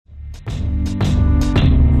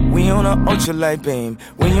on a ultralight beam.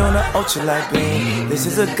 When you're on a ultralight beam. This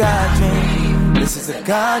is a God dream. This is a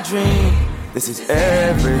God dream. This is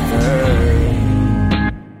everything.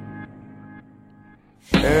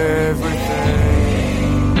 Everything.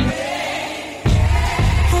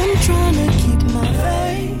 I'm trying to keep my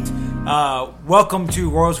faith. Welcome to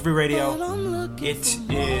Royals Free Radio. It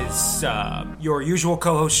is your usual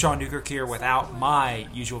co-host Sean Newkirk here without my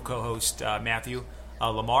usual co-host Matthew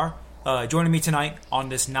Lamar. Joining me tonight on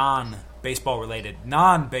this non-baseball related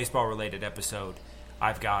episode,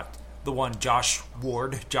 I've got the one Josh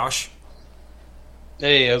Ward. Josh.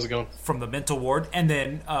 Hey, how's it going? From the mental ward. And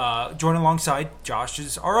then joining alongside Josh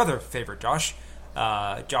is our other favorite Josh,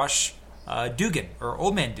 Josh Dugan, or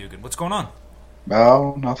Old Man Dugan. What's going on?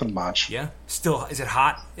 No, nothing much. Yeah? Still, is it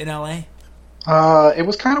hot in LA? It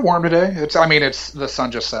was kind of warm today. It's the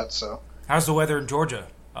sun just set, so. How's the weather in Georgia,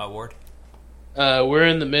 Ward? We're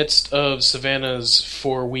in the midst of Savannah's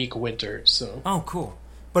 4-week winter, so. Oh, cool.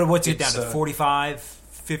 But what's it down to, 45,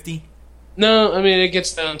 50? No, I mean, it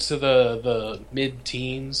gets down to the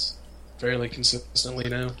mid-teens fairly consistently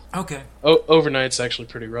now. Okay. Overnight's actually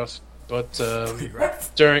pretty rough, but Pretty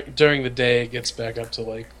rough. during the day it gets back up to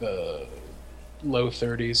like the low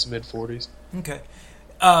 30s, mid 40s. Okay.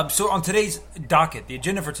 So on today's docket, the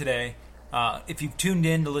agenda for today, if you've tuned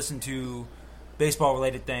in to listen to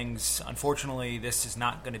baseball-related things, unfortunately, this is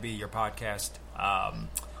not going to be your podcast.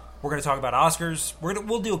 We're going to talk about Oscars.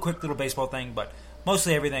 We'll do a quick little baseball thing, but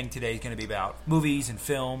mostly everything today is going to be about movies and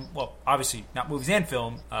film. Well, obviously not movies and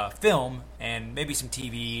film, film and maybe some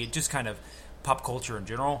TV, just kind of pop culture in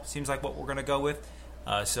general. Seems like what we're going to go with.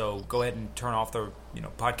 So go ahead and turn off the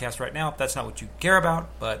podcast right now if that's not what you care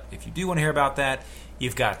about. But if you do want to hear about that,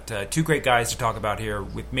 you've got two great guys to talk about here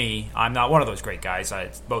with me. I'm not one of those great guys.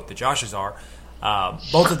 Both the Joshes are.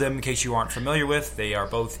 Both of them, in case you aren't familiar with, they are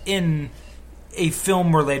both in a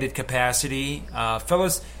film-related capacity.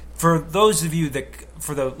 Fellas, for those of you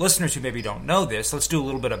for the listeners who maybe don't know this, let's do a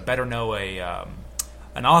little bit of better know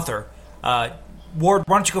an author. Ward,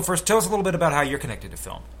 why don't you go first? Tell us a little bit about how you're connected to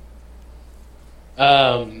film.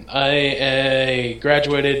 I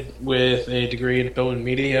graduated with a degree in film and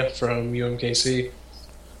media from UMKC,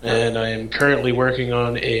 and I am currently working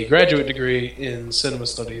on a graduate degree in cinema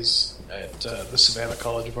studies at the Savannah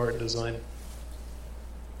College of Art and Design.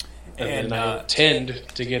 And I intend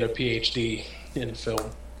to get a PhD in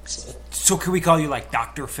film. So can we call you like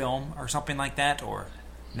Dr. Film or something like that, or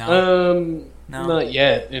no? No, not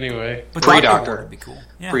yet. Anyway, But Pre-doctor would be cool.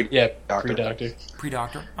 Yeah. pre-doctor.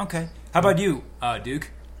 Pre-doctor. Okay. How about you,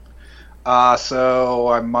 Duke? So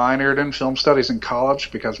I minored in film studies in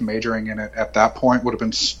college because majoring in it at that point would have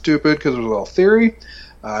been stupid because it was all theory.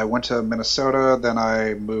 I went to Minnesota, then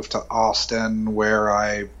I moved to Austin, where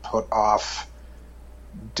I put off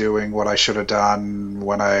doing what I should have done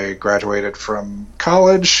when I graduated from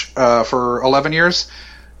college for 11 years.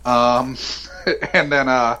 And then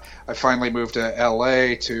I finally moved to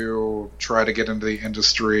LA to try to get into the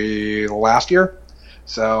industry last year.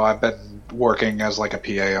 So I've been working as like a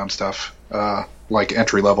PA on stuff, like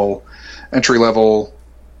entry level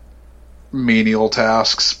menial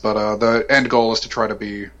tasks. But the end goal is to try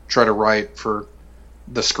to write for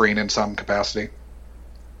the screen in some capacity.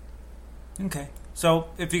 Okay. So,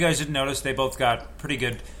 if you guys didn't notice, they both got pretty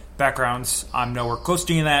good backgrounds. I'm nowhere close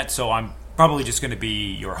to any of that, so I'm probably just going to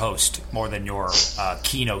be your host more than your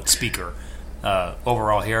keynote speaker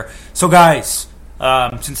overall here. So, guys,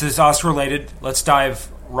 since this is Oscar-related, let's dive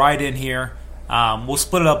right in here. We'll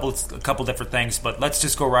split it up with a couple different things, but let's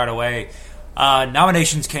just go right away.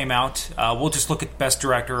 Nominations came out. We'll just look at Best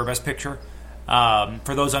Director or Best Picture.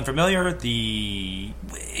 For those unfamiliar,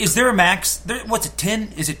 is there a max? What's it,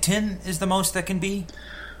 10? Is it 10 is the most that can be?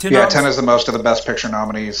 10 Yeah, 10 is the most of the Best Picture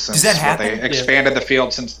nominees since Does that happen? they expanded the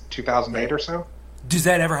field since 2008 or so. Does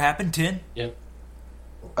that ever happen, 10? Yeah.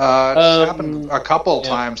 It's happened a couple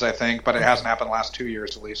times, I think, but it hasn't happened the last 2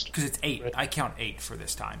 years at least. Because it's 8. I count 8 for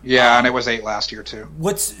this time. Yeah, and it was 8 last year too.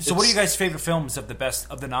 What are you guys' favorite films of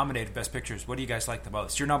the nominated Best Pictures? What do you guys like the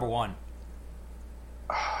most? Your number one.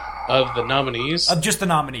 Of the nominees? Of just the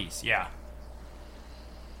nominees, yeah.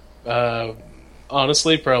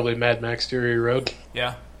 Honestly, probably Mad Max Fury Road.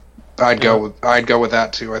 Yeah. I'd go with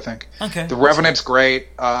that too, I think. Okay. The Revenant's great,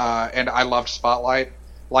 and I loved Spotlight.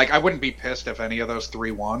 Like, I wouldn't be pissed if any of those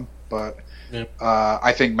three won, but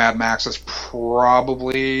I think Mad Max is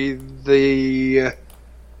probably the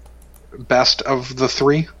best of the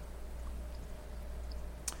three.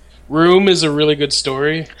 Room is a really good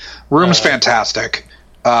story. Room's fantastic.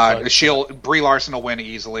 Brie Larson will win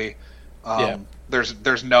easily.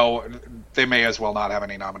 There's no. They may as well not have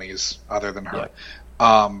any nominees other than her.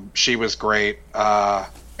 She was great, and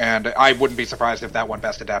And I wouldn't be surprised if that won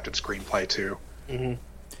Best Adapted Screenplay, too. Mm-hmm.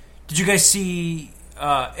 Did you guys see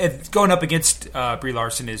going up against Brie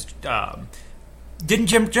Larson is didn't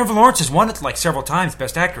Jennifer Lawrence has won it like several times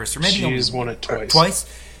Best Actress, or maybe she's won it twice. Twice.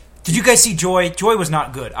 Did you guys see Joy? Joy was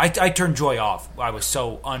not good. I turned Joy off. I was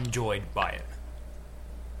so unjoyed by it.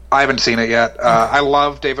 I haven't seen it yet. I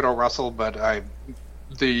love David O. Russell, but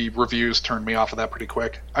the reviews turned me off of that pretty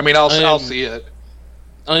quick. I mean, I'll see it.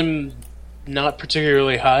 I'm not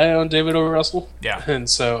particularly high on David O. Russell. Yeah. And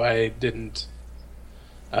so I didn't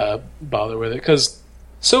bother with it. Because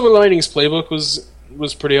Silver Linings Playbook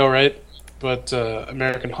was pretty alright, but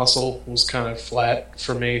American Hustle was kind of flat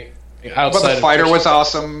for me. But The Fighter was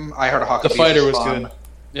awesome. I heard Huckabee. The Fighter was fun. good.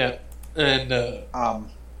 Yeah. And,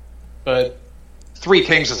 but Three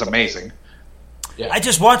Kings is amazing. yeah. I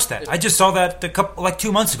just watched that. I just saw that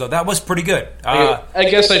 2 months ago. That was pretty good. I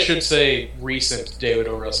guess I should say recent David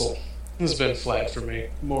O. Russell has been flat for me,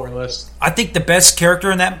 more or less. I think the best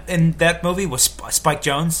character in that movie was Spike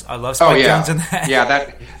Jonze. I love Spike Jonze in that. Yeah,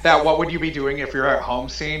 that what would you be doing if you're at home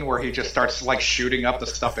scene where he just starts like shooting up the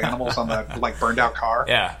stuffed animals on the like burned out car?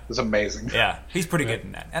 Yeah. It's amazing. Yeah, he's pretty good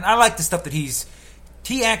in that. And I like the stuff that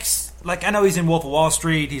he acts like. I know he's in Wolf of Wall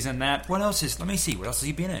Street. He's in that. What else is? Let me see. What else has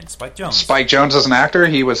he been in? Spike Jonze. Spike Jonze is an actor.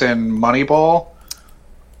 He was in Moneyball.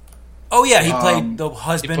 Oh yeah, he played the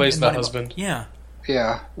husband. He plays in the Moneyball. husband. Yeah.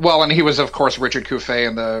 Yeah. Well, and he was of course Richard Coufet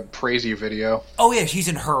in the Praise You video. Oh yeah, he's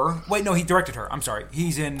in Her. Wait, no, he directed Her. I'm sorry.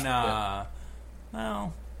 He's in. Well.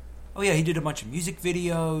 Oh yeah, he did a bunch of music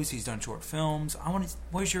videos. He's done short films.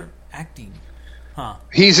 Where's your acting? Huh?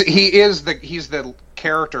 He's the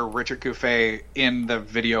character Richard Coufet in the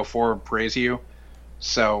video for Praise You.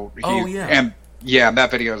 So that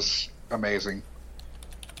video is amazing.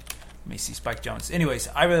 Let me see Spike Jonze. Anyways,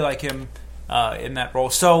 I really like him in that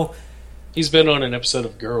role. So He's been on an episode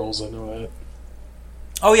of Girls, I know that.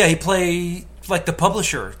 oh yeah, he played like the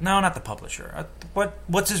publisher. No, not the publisher.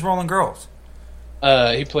 What's his role in Girls?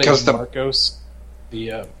 He played Marcos.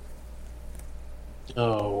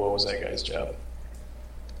 What was that guy's job?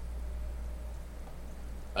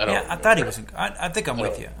 I thought he was. I think I'm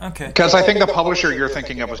with you. Okay. Because I think the publisher you're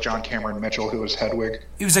thinking of was John Cameron Mitchell, who was Hedwig.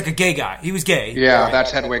 He was like a gay guy. He was gay. Yeah, right?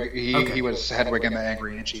 that's Hedwig. He was Hedwig in The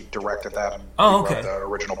Angry Inch. He directed that and wrote the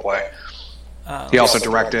original play. He also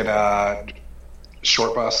directed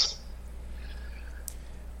Short Bus.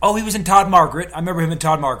 Oh, he was in Todd Margaret. I remember him in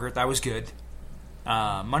Todd Margaret. That was good.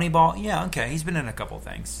 Moneyball. Yeah, okay. He's been in a couple of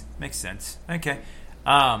things. Makes sense. Okay.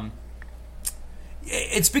 And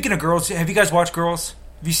speaking of Girls, have you guys watched Girls?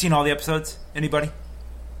 Have you seen all the episodes? Anybody?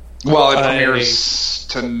 Well, it premieres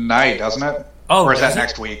tonight, doesn't it? Oh, or is that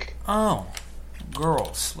next week? Oh,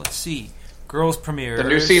 Girls. Let's see. Girls premieres. The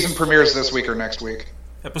new season premieres this week or next week.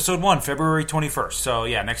 Episode 1, February 21st. So,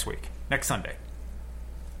 yeah, next week. Next Sunday.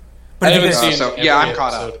 But I haven't seen I'm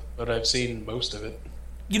caught up. But I've seen most of it.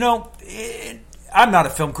 You know, I'm not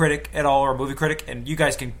a film critic at all or a movie critic, and you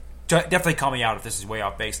guys can definitely call me out if this is way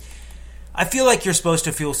off base. I feel like you're supposed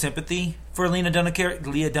to feel sympathy for Leah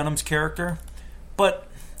Dunham's character, but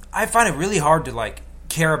I find it really hard to like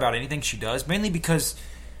care about anything she does, mainly because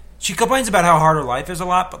she complains about how hard her life is a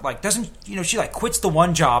lot, but like she like quits the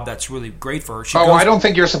one job that's really great for her. I don't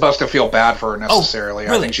think you're supposed to feel bad for her necessarily.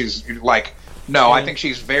 Really? I think she's like I think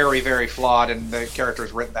she's very, very flawed, and the character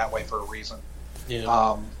is written that way for a reason.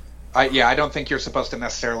 Yeah. I don't think you're supposed to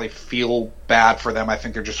necessarily feel bad for them. I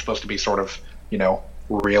think they're just supposed to be sort of,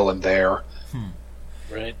 real and there.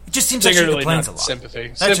 Right. It just seems like she complains a lot.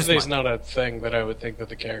 Sympathy. Sympathy is not a thing that I would think that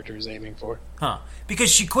the character is aiming for. Huh.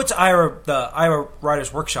 Because she quits the Ira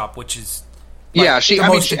Writers Workshop, which is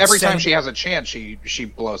every time she has a chance, she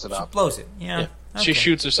blows it up. She blows it. Yeah. Okay. She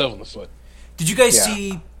shoots herself in the foot. Did you guys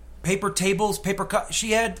see Paper Tables, Paper Cut?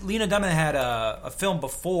 Lena Dunham had a film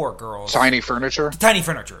before Girls. Tiny Furniture? Tiny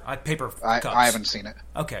Furniture. Paper Cuts. I haven't seen it.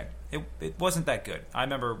 Okay. It wasn't that good. I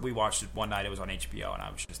remember we watched it one night. It was on HBO, and I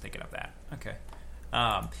was just thinking of that. Okay.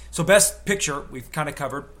 So Best Picture, we've kind of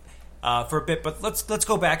covered for a bit, but let's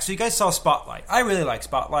go back. So you guys saw Spotlight. I really like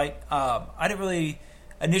Spotlight. I didn't really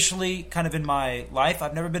initially, kind of in my life,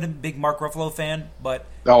 I've never been a big Mark Ruffalo fan, but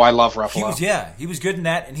I love Ruffalo. He was good in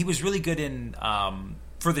that, and he was really good in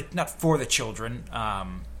not for the children.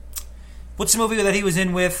 What's the movie that he was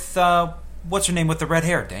in with? What's her name with the red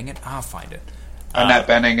hair? Dang it, I'll find it. Annette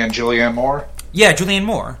Bening and Julianne Moore. Yeah, Julianne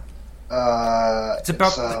Moore. It's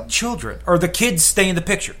about the children or the kids stay in the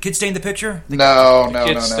picture. Kids stay in the picture. No.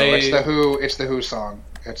 It's the Who. It's the Who song.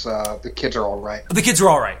 It's the kids are all right. The kids are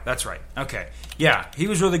all right. That's right. Okay. Yeah, he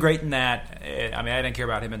was really great in that. I mean, I didn't care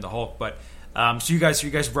about him in the Hulk, but so you guys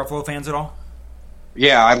Ruffalo fans at all?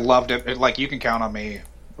 Yeah, I loved it. Like you can count on me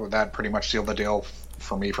that pretty much sealed the deal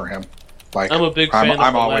for me for him. Like, I'm a big fan.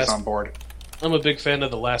 I'm always on board. I'm a big fan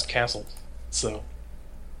of The Last Castle. So.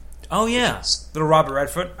 Oh yeah, little Robert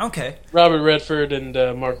Redford. Okay. Robert Redford and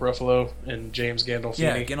Mark Ruffalo and James Gandolfini.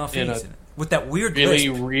 Yeah, Gandolfini's in it. With that weird really,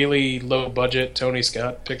 lisp. really low budget Tony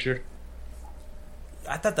Scott picture.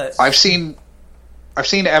 I thought that I've seen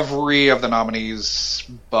every of the nominees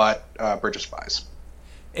but Bridge of Spies.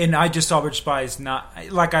 And I just saw Bridge of Spies. Not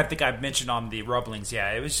like I think I mentioned on the Rumblings.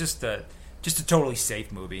 Yeah, it was just a totally safe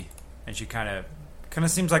movie, and she kind of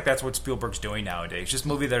seems like that's what Spielberg's doing nowadays. Just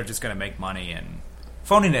movies that are just going to make money and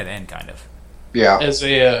phoning it in, kind of. Yeah. As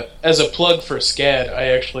a plug for SCAD, I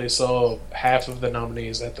actually saw half of the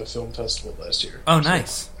nominees at the film festival last year. Oh,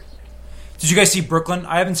 nice. Did you guys see Brooklyn?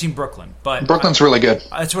 I haven't seen Brooklyn, but Brooklyn's really good.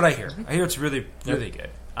 That's what I hear. I hear it's really, really good.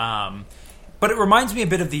 But it reminds me a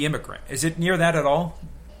bit of The Immigrant. Is it near that at all?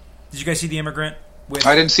 Did you guys see The Immigrant?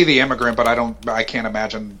 I didn't see The Immigrant, but I can't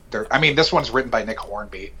imagine. This one's written by Nick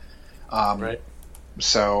Hornby, Right.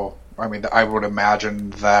 So I would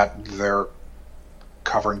imagine that they're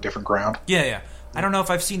covering different ground. Yeah. I don't know if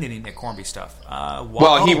I've seen any Nick Hornby stuff.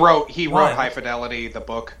 He wrote High Fidelity, the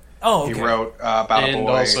book. Oh, okay. He wrote about a boy. And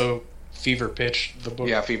also Fever Pitch, the book.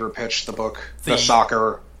 Yeah, Fever Pitch, the book. The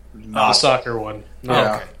soccer. The soccer one. No,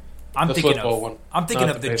 Yeah. Okay. I'm The thinking football of one, I'm thinking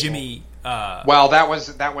not of the the baseball. Jimmy. Well, that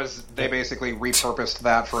was they basically repurposed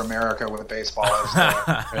that for America with baseball as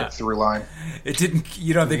the through line. It didn't.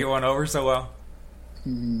 You don't think it went over so well?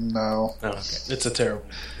 No. No, it's a terrible.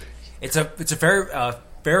 It's a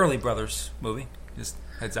Farrelly Brothers movie. Just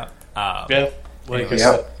heads up. Yeah, like Anyway. I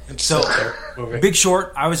said, it's So, a terrible movie. Big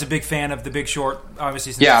Short. I was a big fan of The Big Short.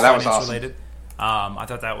 Obviously, since Yeah, it's that was finance awesome. related. I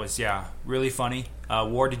thought that was really funny.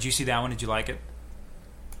 Ward, did you see that one? Did you like it?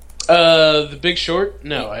 The Big Short?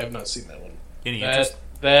 No, I have not seen that one. Any interest?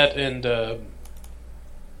 That and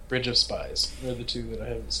Bridge of Spies are the two that I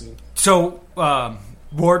haven't seen. So,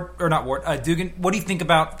 Dugan, what do you think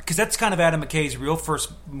about? Because that's kind of Adam McKay's real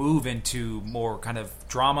first move into more kind of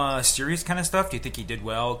drama, serious kind of stuff. Do you think he did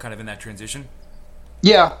well, kind of in that transition?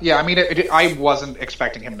 Yeah. I wasn't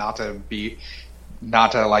expecting him not to be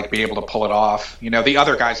able to pull it off. The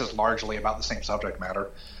other guys is largely about the same subject matter.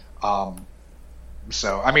 I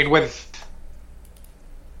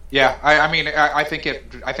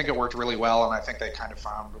think it worked really well, and I think they kind of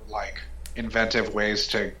found inventive ways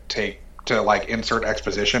to insert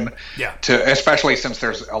exposition. Yeah. Especially since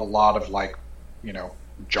there's a lot of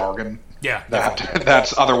jargon. Yeah.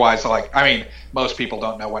 That's otherwise most people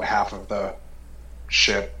don't know what half of the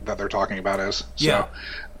shit that they're talking about is. So, Yeah.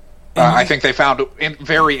 I think they found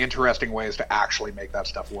very interesting ways to actually make that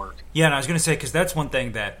stuff work. Yeah, and I was going to say, because that's one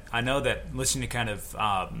thing that I know that listening to kind of,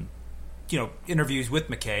 interviews with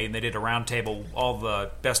McKay, and they did a roundtable, all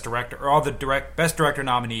the best director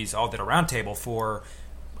nominees all did a roundtable for,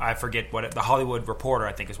 I forget the Hollywood Reporter,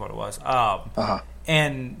 I think is what it was.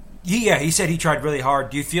 And he said he tried really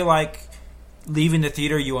hard. Do you feel like leaving the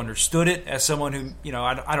theater, you understood it as someone who,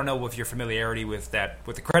 I don't know if your familiarity with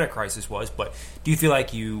the credit crisis was, but do you feel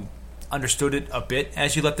like you understood it a bit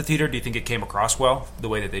as you left the theater? Do you think it came across well, the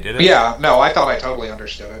way that they did it? Yeah, no, I thought I totally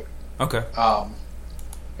understood it. Okay.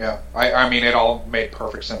 Yeah, it all made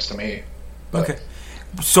perfect sense to me. But. Okay.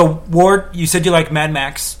 So, Ward, you said you like Mad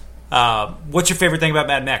Max. What's your favorite thing about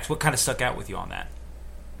Mad Max? What kind of stuck out with you on that?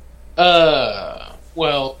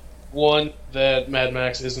 Well, one, that Mad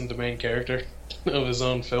Max isn't the main character of his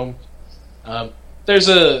own film. To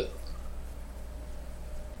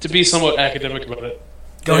be somewhat academic about it,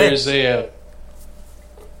 there's a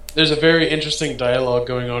very interesting dialogue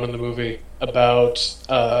going on in the movie about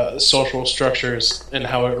social structures and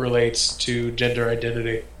how it relates to gender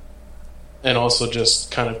identity, and also just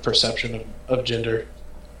kind of perception of gender.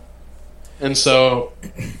 And so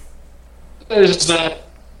there's that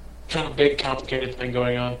kind of big, complicated thing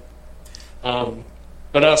going on.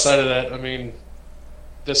 But outside of that,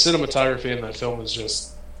 the cinematography in that film is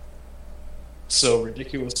just so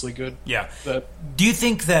ridiculously good. Yeah. That Do you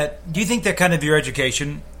think that kind of your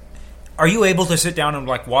education, are you able to sit down and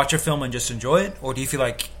watch a film and just enjoy it, or do you feel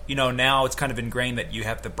like now it's kind of ingrained that you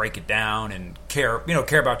have to break it down and care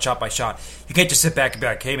about shot by shot? You can't just sit back and be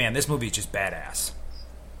like, hey man, this movie is just badass.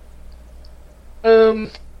 I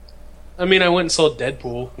went and saw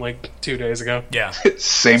Deadpool 2 days ago. Yeah.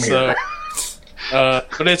 Same here.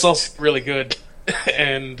 But it's also really good,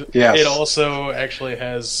 and Yes. it also actually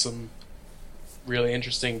has some really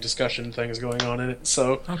interesting discussion things going on in it.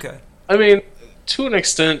 So, Okay. to an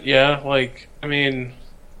extent, yeah.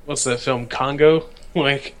 What's that film, Congo?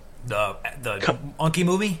 The Monkey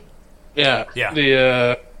movie? Yeah, Yeah.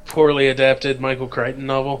 the poorly adapted Michael Crichton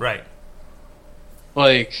novel. Right.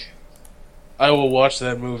 I will watch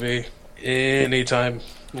that movie anytime,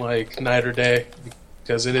 like night or day,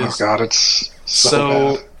 because it is. Oh God, it's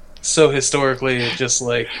so bad. So historically just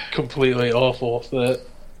like completely awful that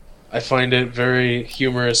I find it very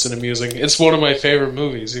humorous and amusing. It's one of my favorite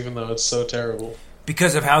movies, even though it's so terrible.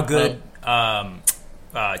 Because of how good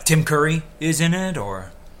Tim Curry is in it,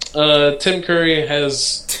 or Tim Curry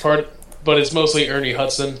has part, but it's mostly Ernie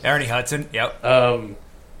Hudson. Ernie Hudson, yep.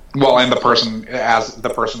 Well, and the person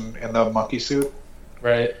in the monkey suit,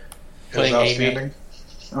 Right, playing Amy.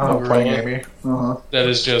 Playing Amy. Uh-huh. That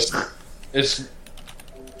is just it's.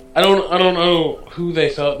 I don't know who they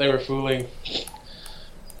thought they were fooling.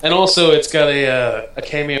 And also, it's got a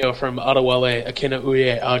cameo from Adewale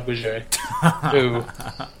Akinauye Agbaje,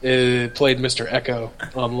 who played Mr. Echo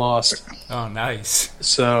on Lost. Oh, nice.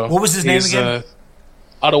 So what was his name again?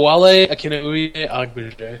 Adewale Akinauye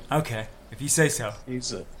Agbaje. Okay, if you say so.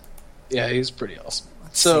 He's pretty awesome.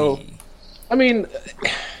 Let's see. I mean,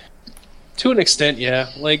 to an extent, yeah.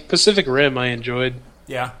 Like Pacific Rim, I enjoyed.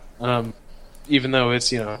 Yeah. Even though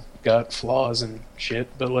it's got flaws and shit,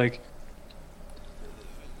 but like.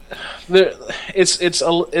 It's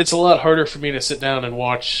a lot harder for me to sit down and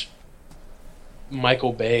watch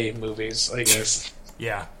Michael Bay movies, I guess.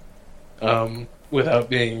 Yeah. Without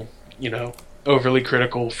being, overly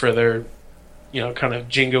critical for their, kind of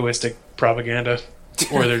jingoistic propaganda,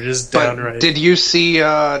 or they're just downright. Did you see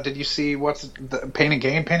what's the Pain and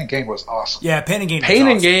Gain? Pain and Gain was awesome. Yeah, Pain and Gain. Pain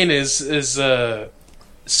and awesome. Gain is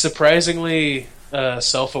surprisingly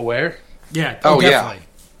self-aware. Yeah. Oh, definitely.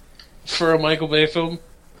 For a Michael Bay film.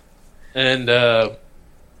 And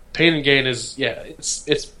Pain and Gain is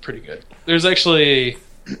it's pretty good. There's actually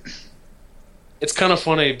it's kind of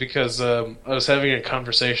funny because I was having a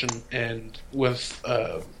conversation and with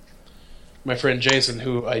my friend Jason,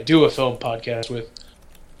 who I do a film podcast with,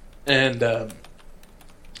 and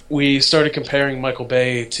we started comparing Michael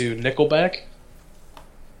Bay to Nickelback.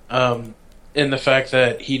 In the fact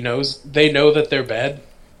that they know that they're bad,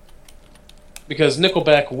 because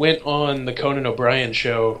Nickelback went on the Conan O'Brien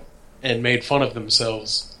show and made fun of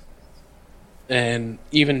themselves, and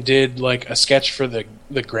even did like a sketch for the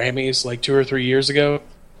Grammys like 2 or 3 years ago.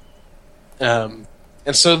 And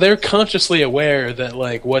so they're consciously aware that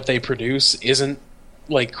like what they produce isn't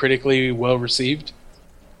like critically well received,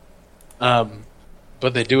 but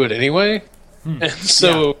they do it anyway. And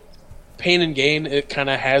so Pain and Gain, it kind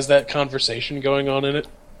of has that conversation going on in it,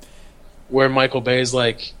 where Michael Bay's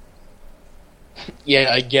like, yeah,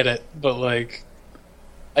 I get it, but like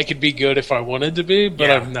I could be good if I wanted to be, but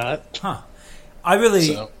I'm not. Huh.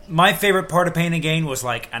 My favorite part of Pain and Gain was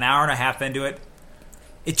like an hour and a half into it.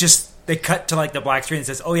 They cut to like the black screen and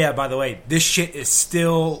says, oh yeah, by the way, this shit is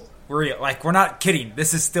still real. Like, we're not kidding.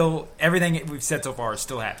 This is still, everything we've said so far is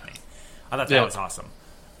still happening. I thought that was awesome.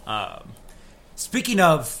 Speaking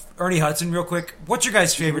of Ernie Hudson, real quick, what's your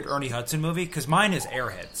guys' favorite Ernie Hudson movie? Because mine is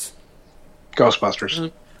Airheads.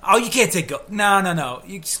 Ghostbusters. Oh, you can't say No.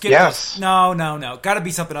 You skip. Yes. No. Got to be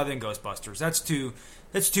something other than Ghostbusters. That's too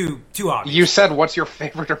obvious. You said, "What's your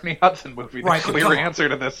favorite Ernie Hudson movie?" Right, The clear answer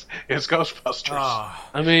to this is Ghostbusters.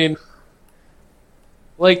 I mean,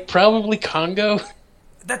 like probably Congo.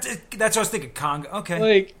 That's what I was thinking. Congo. Okay.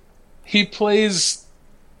 Like he plays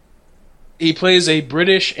a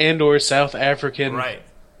British and/or South African, right,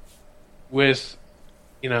 with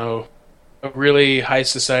a really high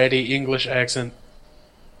society English accent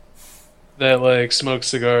that like smokes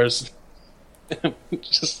cigars.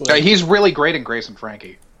 Just like, he's really great in Grace and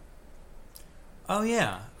Frankie. Oh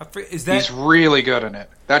yeah, He's really good in it.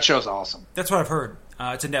 That show's awesome. That's what I've heard.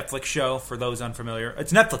 It's a Netflix show for those unfamiliar.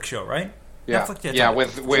 It's a Netflix show, right? Yeah,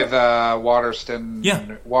 Netflix, with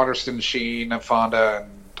Waterston, Sheen, Fonda,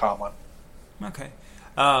 and Tomlin. Okay,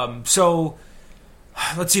 so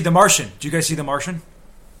let's see, The Martian. Did you guys see The Martian?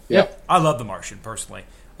 Yeah, I love The Martian personally.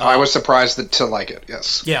 I was surprised to like it.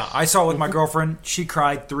 Yes. Yeah, I saw it with my girlfriend. She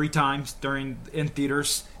cried 3 times in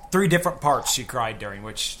theaters. 3 different parts she cried during,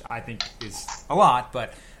 which I think is a lot,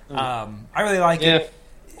 but I really like it.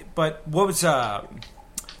 But what was I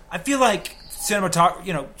feel like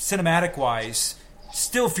cinematic wise,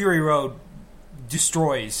 still Fury Road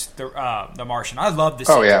destroys the Martian. I love the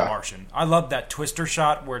scene of The Martian. I love that twister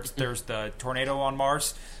shot where there's the tornado on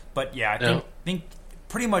Mars. But yeah, I think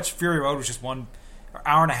pretty much Fury Road was just 1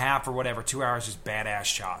 hour and a half or whatever, 2 hours, just badass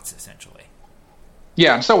shots essentially.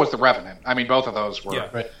 Yeah, and so was The Revenant. I mean, both of those were. Yeah,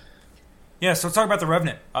 right. Yeah, so let's talk about The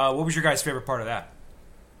Revenant. What was your guys' favorite part of that?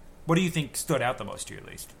 What do you think stood out the most to you, at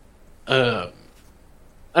least? I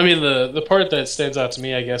mean, the part that stands out to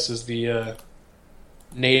me, I guess, is the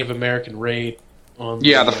Native American raid.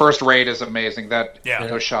 The first raid is amazing.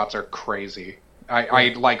 Those shots are crazy.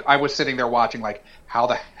 I was sitting there watching, like, how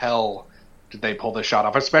the hell did they pull this shot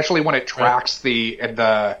off? Especially when it tracks the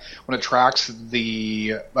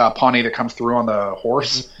Pawnee that comes through on the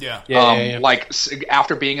horse. Yeah. Like,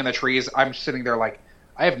 after being in the trees, I'm sitting there like,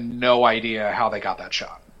 I have no idea how they got that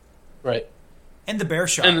shot. Right. And the bear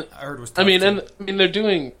shot, And, I heard was tough, too. they're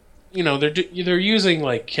doing, they're using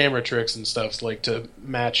like camera tricks and stuff like to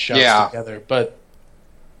match shots together, but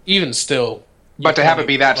even still, but to have it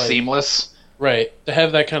be that seamless, right? To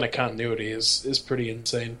have that kind of continuity is pretty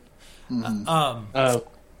insane.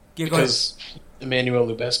 Because Emmanuel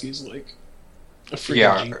Lubezki's like a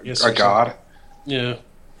freaking genius, a god. Yeah.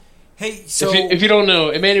 Hey, so if you don't know,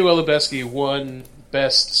 Emmanuel Lubezki won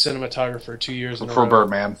Best Cinematographer 2 years in a row.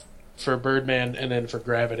 For Birdman, and then for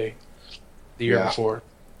Gravity the year before.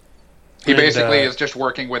 He basically is just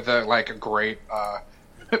working with the great,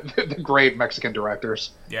 the great Mexican directors.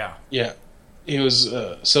 Yeah. He was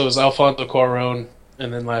so was Alfonso Cuarón,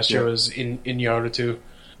 and then last year was Iñárritu,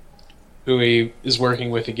 who he is working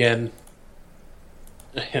with again,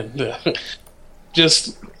 and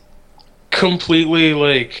just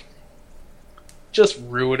completely just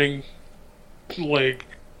ruining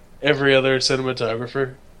every other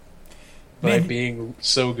cinematographer by being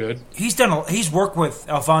so good. He's worked with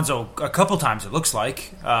Alfonso a couple times. It looks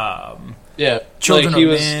like. Children of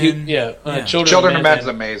Men. Children of Men is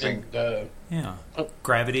amazing.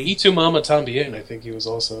 Gravity. Y Tu Mama Tambien, I think he was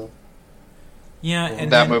also. Yeah,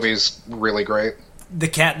 and that movie's really great. The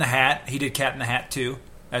Cat in the Hat. He did Cat in the Hat too,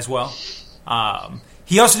 as well.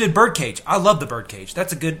 He also did Birdcage. I love the Birdcage.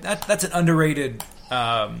 That's a good. That's an underrated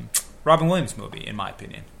Robin Williams movie, in my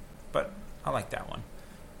opinion. But I like that one.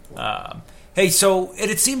 Hey, so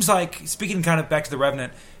it seems like, speaking kind of back to The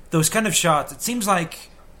Revenant, those kind of shots, it seems like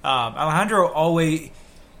Alejandro always...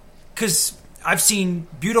 Because I've seen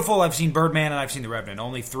Beautiful, I've seen Birdman, and I've seen The Revenant.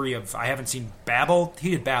 Only three of... I haven't seen Babel.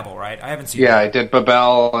 He did Babel, right? I haven't seen... Yeah, he did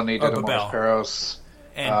Babel, and he did Amores Perros.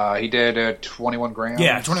 He did 21 Grams.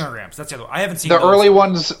 Yeah, 21 Grams. That's the other one. I haven't seen the early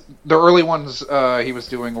ones. The early ones he was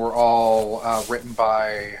doing were all written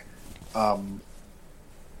by... oh,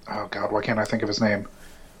 God, why can't I think of his name?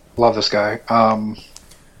 Love this guy.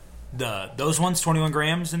 Those ones, 21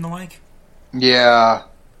 Grams and the like? Yeah.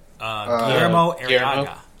 Guillermo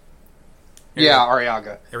Arriaga. Yeah,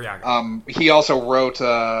 Arriaga. He also wrote...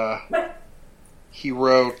 he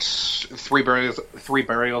wrote Three Burials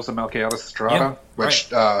of Melquiades Estrada, which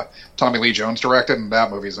Tommy Lee Jones directed, and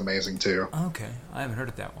that movie's amazing, too. Okay. I haven't heard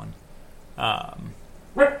of that one.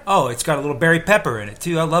 It's got a little Barry Pepper in it,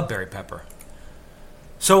 too. I love Barry Pepper.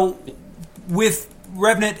 So, with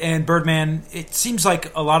Revenant and Birdman, it seems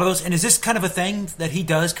like a lot of those... And is this kind of a thing that he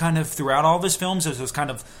does kind of throughout all of his films? Is those kind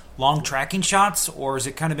of long tracking shots? Or is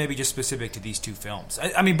it kind of maybe just specific to these two films?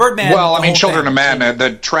 I mean, Birdman... Well, I mean, Children of Men,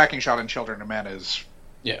 the tracking shot in Children of Men is...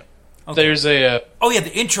 Yeah. Okay. There's a...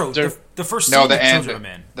 the intro. The first scene of Children of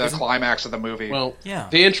Men. The climax of the movie. Well,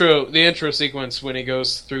 the intro sequence when he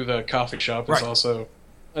goes through the coffee shop is also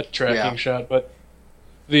a tracking shot, but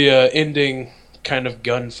the ending kind of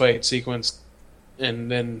gunfight sequence and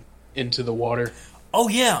then into the water. Oh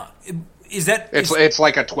yeah, is that? It's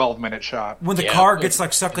like a 12-minute shot when the car gets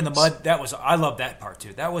stuck in the mud. I love that part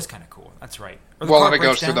too. That was kind of cool. That's right. Well, and it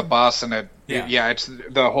goes through the bus, and it's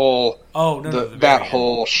the whole. That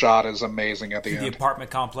whole shot is amazing at the end. The apartment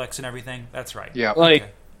complex and everything. That's right. Yeah,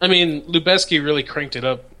 I mean, Lubezki really cranked it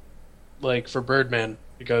up, for Birdman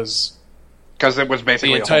because it was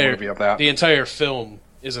basically a whole movie of that. The entire film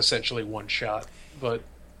is essentially one shot, but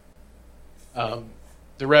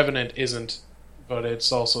The Revenant isn't, but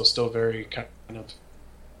it's also still very kind of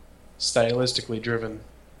stylistically driven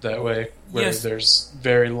that way, where there's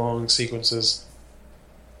very long sequences.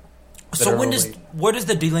 So where does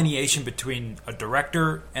the delineation between a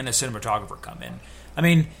director and a cinematographer come in? I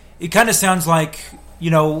mean, it kind of sounds like,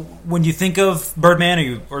 when you think of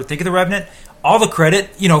Birdman or think of The Revenant, all the credit,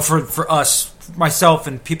 for us, myself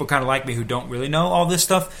and people kind of like me who don't really know all this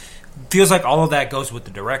stuff, feels like all of that goes with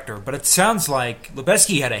the director. But it sounds like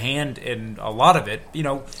Lubezki had a hand in a lot of it,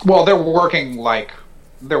 Well,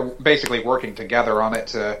 they're basically working together on it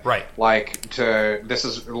this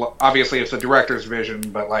is obviously it's the director's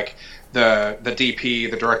vision, but the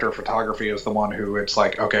DP, the director of photography, is the one who it's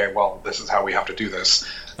like, okay, well, this is how we have to do this.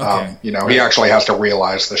 Okay. He actually has to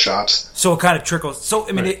realize the shots. So it kind of trickles. So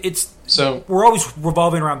I mean, we're always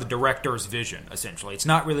revolving around the director's vision. Essentially, it's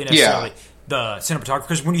not really necessarily the cinematographer.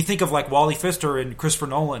 Because when you think of Wally Pfister and Christopher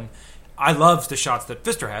Nolan, I love the shots that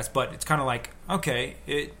Pfister has, but it's kind of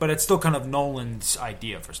but it's still kind of Nolan's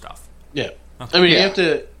idea for stuff. Yeah, okay. I mean,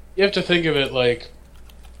 you have to think of it like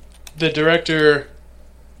the director.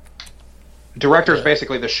 Director is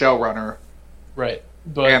basically the showrunner, Right.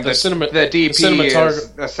 But And the DP is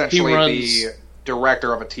cinematographer, essentially he runs, the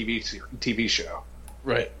director of a TV show.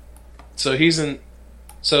 Right. So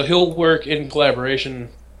he'll work in collaboration,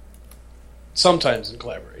 sometimes in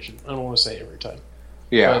collaboration. I don't want to say every time.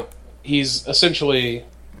 Yeah. But he's essentially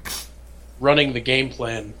running the game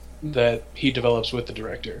plan that he develops with the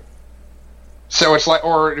director. So it's like,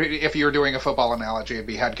 or if you're doing a football analogy, it'd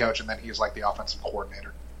be head coach, and then he's like the offensive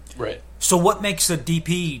coordinator. Right. So what makes a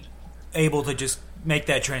DP able to just make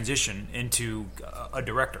that transition into a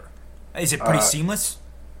director? Is it pretty seamless?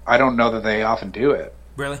 I don't know that they often do it.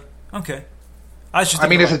 Really? Okay. It's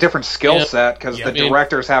a different skill set because Yeah. the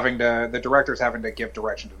director's having to give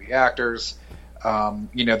direction to the actors.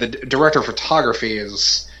 The director of photography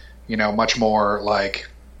is, much more like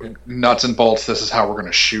nuts and bolts. This is how we're going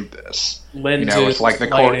to shoot this. Lenses, it's like the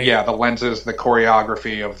lighting, the lenses, the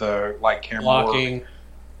choreography of the camera blocking. work.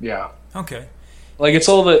 Yeah. Okay. Like it's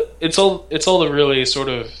all the really sort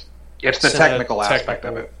of It's the technical aspect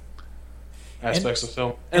of it. Aspects of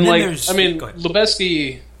film. and And then go ahead.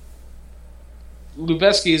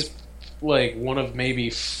 Lubezki's like one of maybe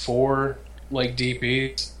 4 like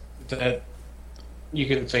DPs that you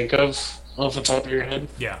can think of off the top of your head.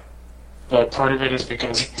 Yeah. But part of it is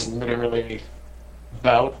because he's literally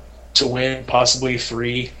about to win possibly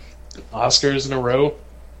 3 Oscars in a row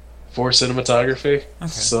for cinematography. Okay.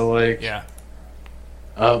 So Yeah.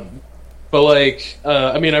 but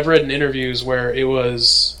I've read in interviews where it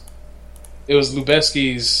was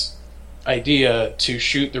Lubezki's idea to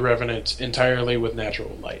shoot The Revenant entirely with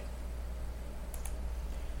natural light.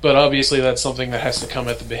 But obviously that's something that has to come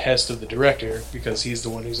at the behest of the director because he's the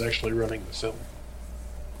one who's actually running the film.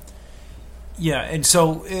 Yeah,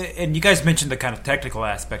 and you guys mentioned the kind of technical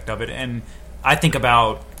aspect of it, and I think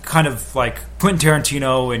about kind of like Quentin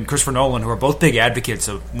Tarantino and Christopher Nolan, who are both big advocates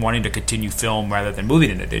of wanting to continue film rather than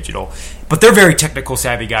moving into digital. But they're very technical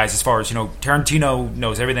savvy guys as far as, Tarantino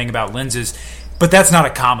knows everything about lenses, but that's not a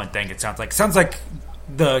common thing, it sounds like. It sounds like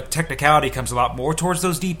the technicality comes a lot more towards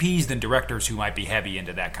those DPs than directors who might be heavy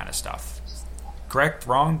into that kind of stuff. Correct?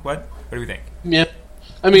 Wrong? What do we think? Yeah.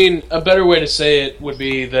 I mean, a better way to say it would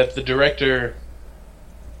be that the director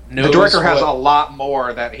knows... The director has a lot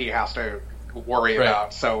more that he has to worry Right.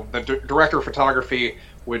 about. So the director of photography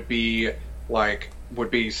would be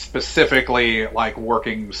specifically like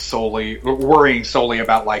worrying solely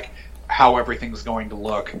about like how everything's going to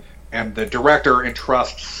look, and the director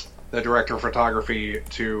entrusts the director of photography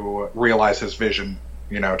to realize his vision,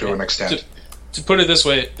 to an extent. To put it this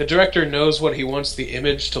way, the director knows what he wants the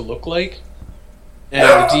image to look like, and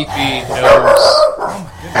the DP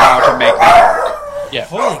knows How to make that work. Yeah.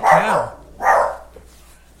 Holy cow.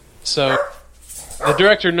 So the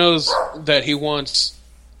director knows that he wants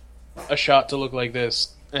a shot to look like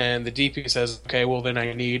this, and the DP says, okay, well then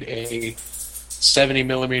I need a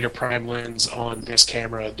 70mm prime lens on this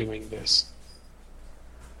camera doing this.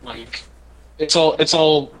 Like, it's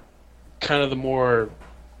all kind of the more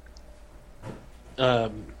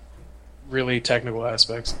really technical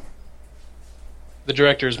aspects. The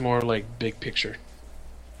director is more like big picture.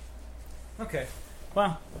 Okay.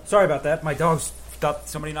 Well, sorry about that. My dogs thought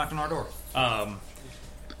somebody knocked on our door.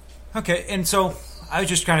 Okay, and so I was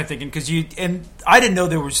just kind of thinking, because I didn't know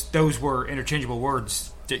those were interchangeable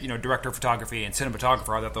words, director of photography and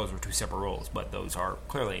cinematographer. I thought those were 2 separate roles, but those are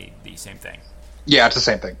clearly the same thing. Yeah, it's the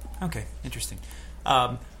same thing. Okay, interesting.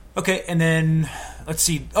 Okay, and then let's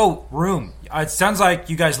see. Oh, Room. It sounds like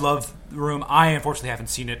you guys love Room. I unfortunately haven't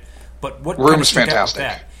seen it, but what Room's kind of stood out with fantastic.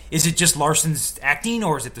 that? Is it just Larson's acting,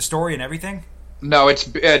 or is it the story and everything? No, it's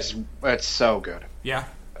so good. Yeah.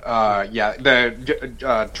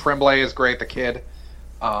 The Tremblay is great. The kid,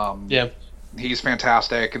 Yeah. he's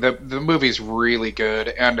fantastic. The movie's really good,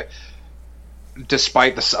 and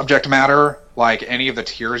despite the subject matter, like any of the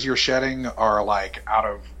tears you're shedding are like out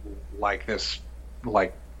of like this,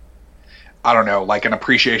 like I don't know, like an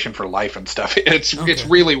appreciation for life and stuff. It's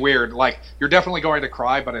really weird. Like you're definitely going to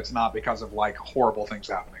cry, but it's not because of like horrible things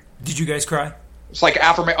happening. Did you guys cry? It's like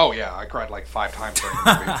affirmation. Oh yeah, I cried like 5 times during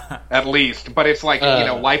the movie, at least. But it's like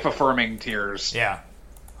life affirming tears. Yeah.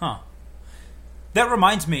 Huh. That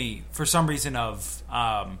reminds me, for some reason, of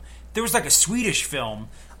there was like a Swedish film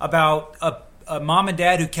about a mom and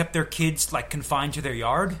dad who kept their kids like confined to their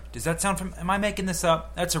yard. Does that sound? Am I making this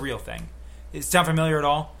up? That's a real thing. Does it sound familiar at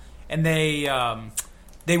all? And they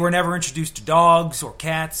were never introduced to dogs or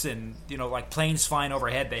cats, and like planes flying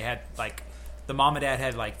overhead. They had like the mom and dad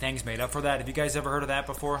had like things made up for that. Have you guys ever heard of that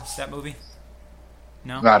before? That movie?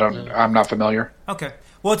 No. I'm not familiar. Okay.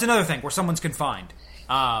 Well, it's another thing where someone's confined,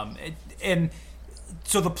 and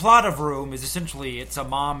so the plot of Room is essentially it's a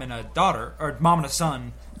mom and a daughter, or mom and a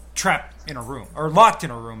son, trapped in a room, or locked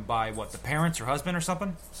in a room by what, the parents or husband or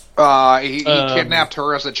something? He kidnapped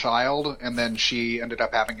her as a child, and then she ended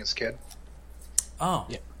up having his kid. Oh,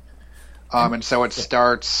 Yeah. And so it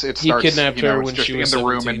starts. It He starts. kidnapped you know, her it's when just she was in the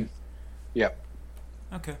room, 17. and yep.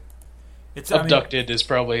 okay. It's Abducted is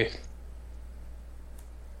probably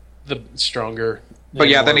the stronger. But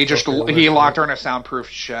yeah, and then more he just appropriate he word locked for her in a soundproof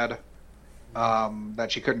shed that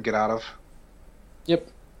she couldn't get out of.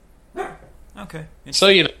 it. Yep. okay. So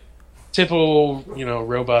typical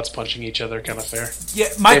robots punching each other kind of fair. Yeah,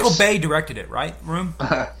 Michael It's- Bay directed it, right? Room.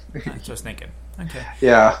 That's what I was thinking. Okay.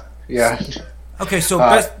 Yeah. Okay, so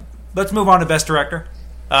let's move on to Best Director.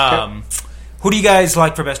 Who do you guys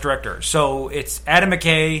like for Best Director? So it's Adam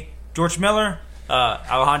McKay, George Miller,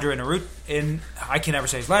 Alejandro Inarritu, I can never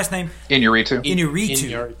say his last name, Inarritu.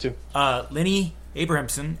 Inarritu, Lenny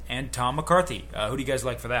Abrahamson, and Tom McCarthy. Who do you guys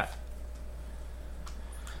like for that?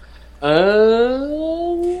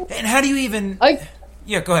 And how do you even...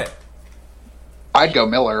 Yeah, go ahead. I'd go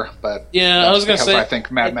Miller, but Yeah, that's I was gonna because say- I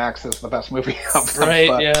think Mad Max is the best movie of them. Right,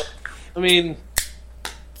 but yeah. I mean,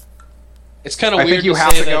 it's kind of I weird think you to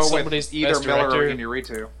have say to that go somebody's with the either best Miller or director.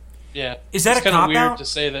 Inarritu. Yeah. Is that it's a kind of weird cop-out? to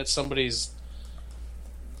say that somebody's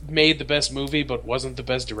made the best movie but wasn't the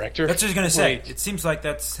best director. That's what I was going to say. Like, It seems like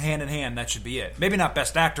that's hand in hand. That should be it. Maybe not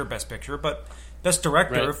Best Actor, Best Picture, but Best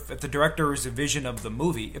Director. Right. If the director is a vision of the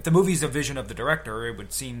movie, if the movie is a vision of the director, it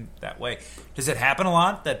would seem that way. Does it happen a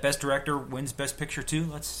lot that Best Director wins Best Picture too?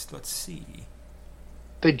 Let's see.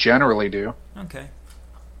 They generally do. Okay.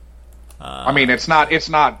 I mean, it's not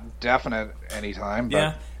definite anytime.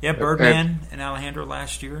 But Yeah. Birdman and Alejandro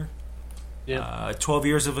last year. yeah. 12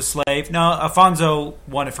 Years of a Slave. No, Alfonso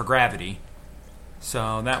won it for Gravity.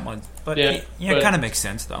 So that one, but Yeah, it but- kind of makes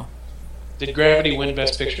sense though. Did Gravity win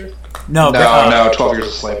Best Picture? No, No, 12 Years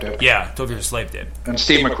a Slave did. Yeah, 12 Years a Slave did. And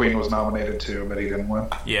Steve McQueen was nominated too, but he didn't win.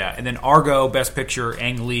 Yeah, and then Argo, Best Picture,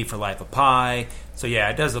 Ang Lee for Life of Pi. So yeah,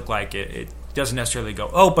 it does look like it doesn't necessarily go,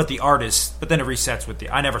 oh, but the artist, but then it resets with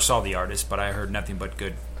I never saw The Artist, but I heard nothing but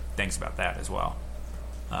good things about that as well.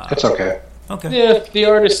 It's okay. Okay. Yeah, The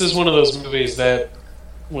Artist is one of those movies that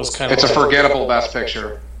was kind of It's a forgettable Best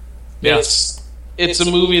Picture. Yeah. It's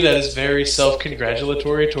a movie that is very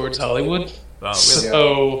self-congratulatory towards Hollywood. Oh, really?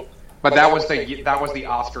 So But that was the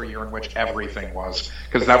Oscar year in which everything was,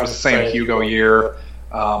 because that was the same Right. Hugo year.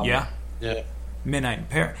 Yeah. yeah. Midnight in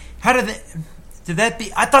Paris. How did that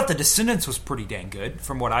be? I thought The Descendants was pretty dang good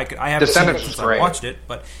from what I could. I haven't seen it Descendants since was I great. watched it,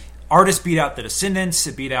 but Artist beat out The Descendants.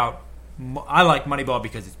 It beat out. I like Moneyball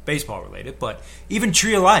because it's baseball related, but even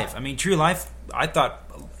Tree of Life. I mean, Tree of Life. I thought.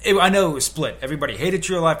 I know it was split. Everybody hated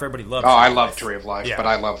Tree of Life. Everybody loved. Oh, Tree I of love Life. Tree of Life, Yeah. but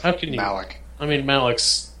I love How can you- Malik. I mean,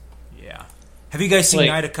 Malik's... Yeah. Have you guys seen Like-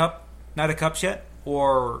 Night of Cups yet?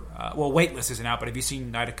 Or Weightless isn't out, but have you seen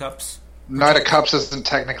Night of Cups? Night of Cups isn't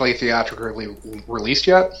technically theatrically released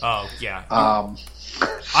yet. Oh yeah.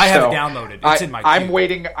 I have it downloaded. It's in my I'm queue.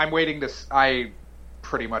 waiting. I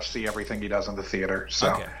pretty much see everything he does in the theater.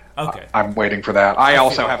 So Okay. I'm waiting for that. I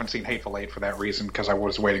also haven't seen Hateful Eight for that reason because I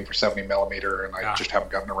was waiting for 70mm and I just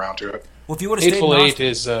haven't gotten around to it. Well, if you would have stayed Hateful in Eight Austin,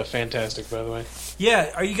 is fantastic, by the way.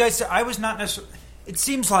 yeah. Are you guys? I was not necessarily. It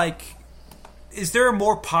seems like, is there a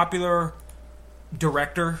more popular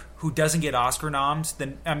director who doesn't get Oscar noms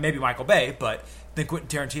than maybe Michael Bay, but than Quentin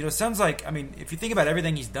Tarantino? Sounds like. I mean, if you think about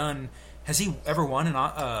everything he's done, has he ever won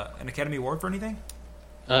an Academy Award for anything?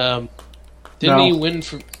 Didn't No. he win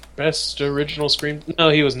for Best Original Screen? No,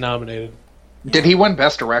 he was nominated. Did he win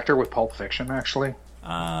Best Director with Pulp Fiction? Actually,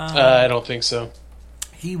 I don't think so.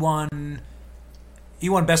 He won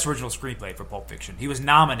Best Original Screenplay for Pulp Fiction. He was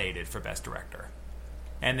nominated for Best Director.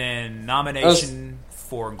 And then nomination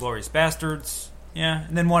for Inglourious Bastards. Yeah,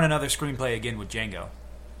 and then won another screenplay again with Django.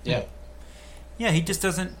 Yeah. Yeah, he just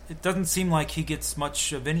doesn't. It doesn't seem like he gets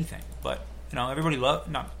much of anything. But everybody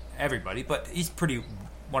not everybody, but he's pretty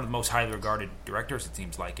one of the most highly regarded directors. It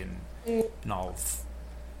seems like in all.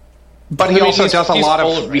 but I he mean, also does a he's lot of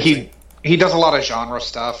polarizing. he does a lot of genre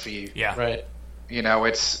stuff. Yeah, Right.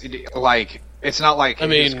 It's like it's not like his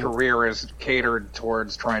mean- career is catered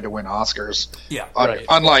towards trying to win Oscars. Yeah, Right.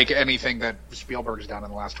 Unlike anything that Spielberg's done in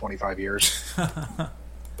the last 25 years.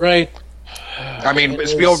 Right. I mean, It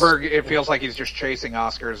is- Spielberg, it feels like he's just chasing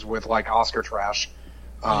Oscars with like Oscar trash.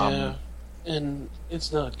 Yeah. And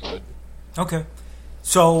it's not good. Okay,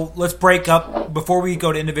 so let's break up before we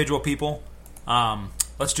go to individual people.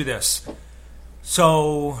 Let's do this.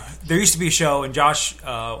 So there used to be a show, and Josh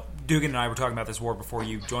Dugan and I were talking about this war before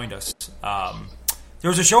you joined us. There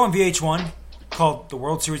was a show on VH1 called The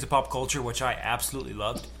World Series of Pop Culture, which I absolutely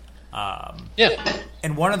loved. Yeah.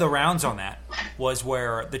 And one of the rounds on that was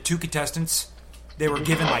where the two contestants they were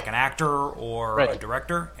given like an actor or Right. a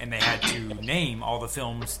director, and they had to name all the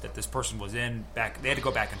films that this person was in. They had to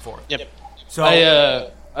go back and forth. Yep. So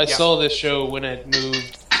I saw this show when it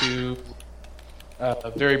moved to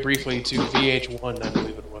very briefly to VH1, I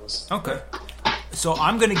believe it was. okay. So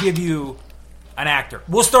I'm going to give you an actor.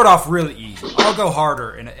 We'll start off really easy. I'll go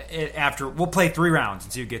harder, and after we'll play 3 rounds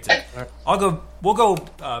and see who gets it. We'll go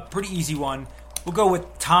pretty easy one. We'll go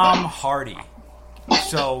with Tom Hardy.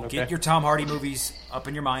 So get your Tom Hardy movies up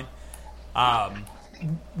in your mind.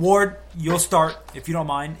 Ward, you'll start if you don't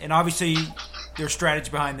mind. And obviously, there's strategy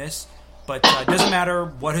behind this, but it doesn't matter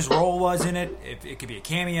what his role was in it. It could be a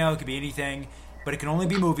cameo, it could be anything, but it can only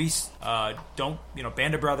be movies. Band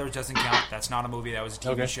of Brothers doesn't count. That's not a movie. That was a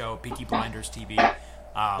TV show. Peaky Blinders TV.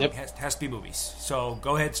 Has to be movies. So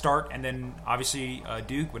go ahead, start, and then obviously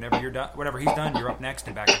Duke, whenever you're done, whatever he's done, you're up next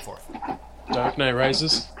and back and forth. Dark Knight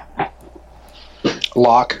Rises.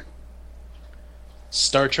 Locke.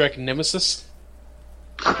 Star Trek Nemesis.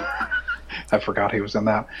 I forgot he was in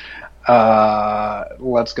that.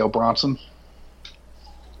 Let's go Bronson.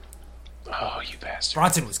 Oh, you bastard.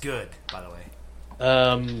 Bronson was good, by the way.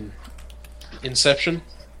 Inception.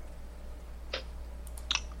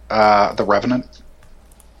 The Revenant.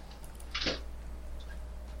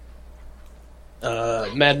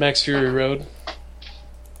 Mad Max Fury Road.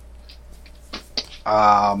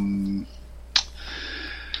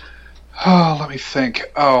 Let me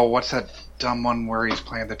think. Oh, what's that dumb one where he's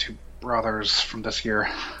playing the 2 brothers from this year?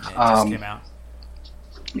 Yeah, it just came out.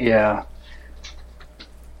 Yeah.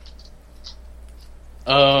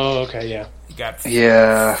 Oh, okay, yeah. You got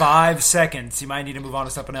 5 seconds. You might need to move on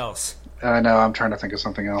to something else. I know. I'm trying to think of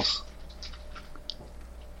something else.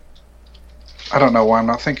 I don't know why I'm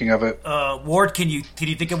not thinking of it. Ward, can you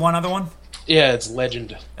think of one other one? Yeah, it's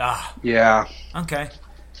Legend. Yeah. Okay.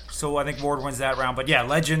 So I think Ward wins that round. But yeah,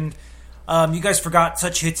 Legend. You guys forgot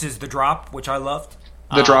such hits as The Drop, which I loved.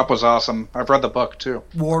 The Drop was awesome. I've read the book, too.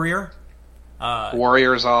 Warrior.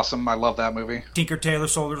 Warrior is awesome. I love that movie. Tinker Tailor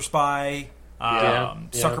Soldier Spy.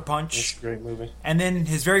 Sucker Punch. It's a great movie. And then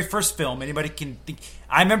his very first film, anybody can think...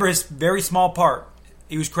 I remember his very small part.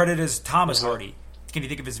 He was credited as Thomas Hardy. Can you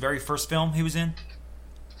think of his very first film he was in?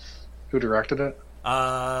 Who directed it?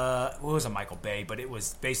 It wasn't Michael Bay, but it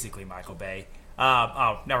was basically Michael Bay.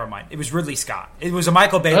 Never mind. It was Ridley Scott. It was a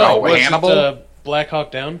Michael Bay. Was Hannibal? it, Black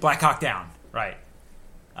Hawk Down? Black Hawk Down, right.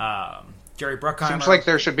 Jerry Bruckheimer. Seems like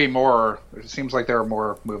there should be more. It seems like there are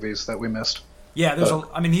more movies that we missed. Yeah,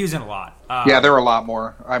 he was in a lot. Yeah, there were a lot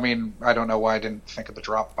more. I mean, I don't know why I didn't think of The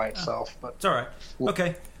Drop by itself, but it's all right.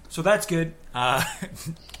 Okay, so that's good.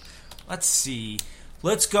 Let's see.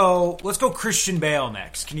 Let's go Christian Bale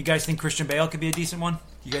next. Can you guys think Christian Bale could be a decent one?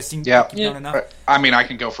 You guys think you've done enough? I mean, I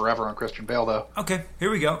can go forever on Christian Bale, though. Okay, here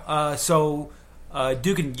we go.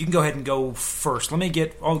 Duke, you can go ahead and go first. Give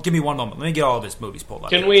me one moment. Let me get all of his movies pulled up.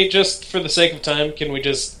 Can we just, for the sake of time,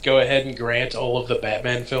 go ahead and grant all of the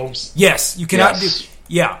Batman films? Yes, you cannot Yes. do.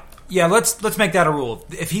 Yeah. Let's make that a rule.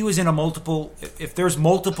 If he was in if there's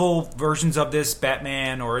multiple versions of this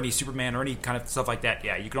Batman or any Superman or any kind of stuff like that,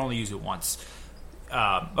 yeah, you can only use it once.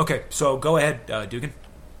 Okay, so go ahead, Dugan.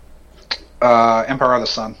 Empire of the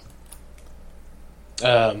Sun.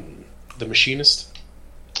 The Machinist.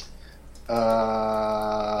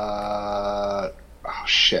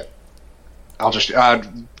 Shit. I'll just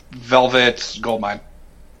Velvet Goldmine.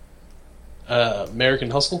 American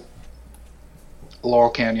Hustle. Laurel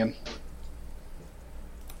Canyon.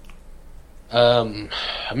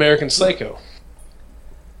 American Psycho.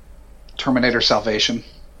 Terminator Salvation.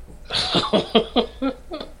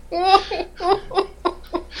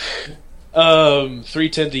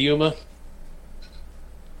 310 to Yuma.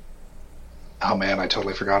 Oh man, I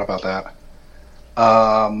totally forgot about that.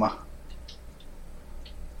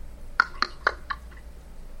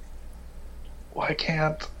 Why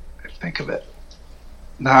can't I think of it?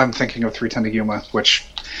 Now I'm thinking of 310 to Yuma, which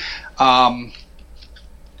Oh,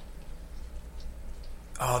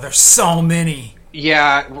 there's so many.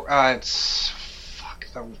 yeah, it's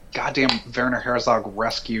the goddamn Werner Herzog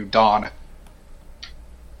Rescue Dawn.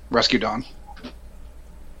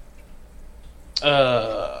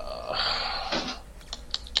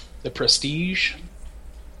 The Prestige.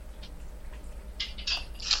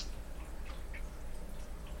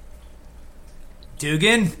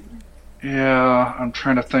 Dugan? Yeah, I'm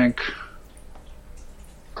trying to think.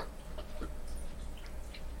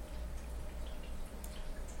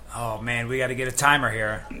 Oh man, we got to get a timer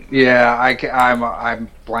here. Yeah,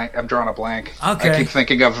 I'm blank. I'm drawing a blank. Okay. I keep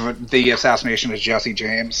thinking of the assassination of Jesse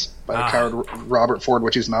James by the coward Robert Ford,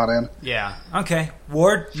 which he's not in. Yeah. Okay.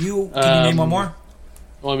 Ward, can you name one more?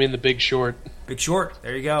 Well, I mean, The Big Short. Big Short.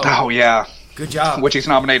 There you go. Oh yeah, Good job. which he's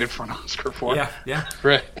nominated for an Oscar for. Yeah.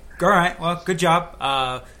 Right. All right. Well, good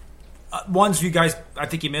job. Ones you guys, I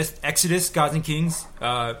think you missed. Exodus, Gods and Kings.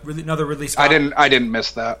 Another Ridley Scott. I didn't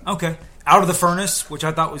miss that. Okay. Out of the Furnace, which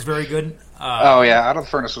I thought was very good. Oh yeah, Out of the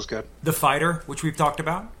Furnace was good. The Fighter, which we've talked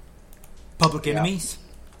about. Public Enemies.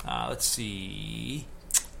 Let's see.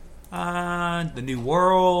 The New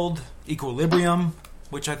World. Equilibrium,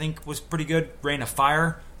 which I think was pretty good. Reign of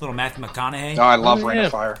Fire. Little Matthew McConaughey. Oh, I love Reign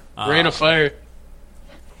of Fire. Reign of Fire.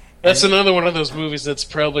 That's another one of those movies that's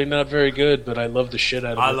probably not very good, but I love the shit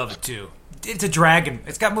out of it. I love it too. It's a dragon.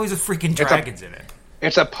 It's got movies with freaking dragons in it.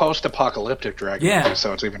 It's a post-apocalyptic dragon movie,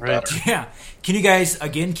 so it's even better. Yeah. Can you guys,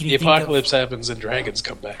 again, The apocalypse happens and dragons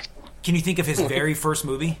come back. Can you think of his very first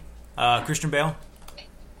movie? Christian Bale?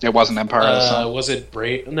 It wasn't Empire of the Sun. Was it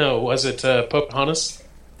was it Pocahontas?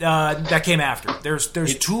 That came after. There's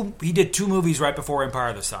two. He did two movies right before Empire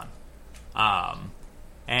of the Sun.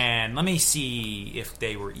 And let me see if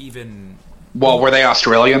they were even. Well, were they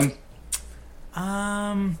Australian?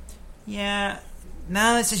 Yeah.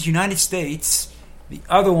 No, this is United States. The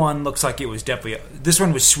other one looks like it was definitely. This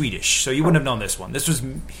one was Swedish, so you wouldn't have known this one. This was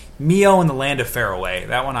Mio in the Land of Faraway.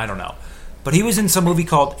 That one I don't know, but he was in some movie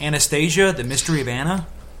called Anastasia: The Mystery of Anna.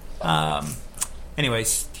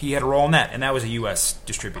 Anyways, he had a role in that, and that was a U.S.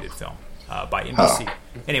 distributed film by NBC. Oh.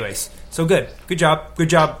 Anyways, so good job,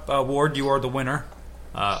 Ward. You are the winner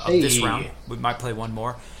of this round. We might play one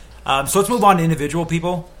more. So let's move on to individual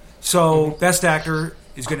people. So Best Actor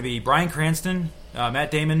is going to be Bryan Cranston,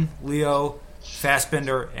 Matt Damon, Leo,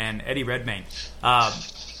 Fassbender, and Eddie Redmayne.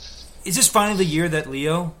 Is this finally the year that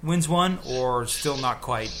Leo wins one, or still not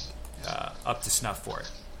quite up to snuff for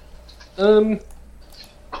it?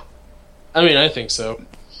 I mean, I think so.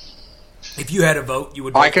 If you had a vote, you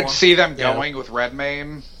would vote I for could him? see them going with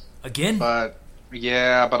Redmayne, Again? but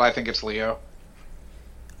I think it's Leo.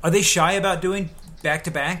 Are they shy about doing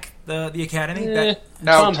back-to-back, the Academy? No,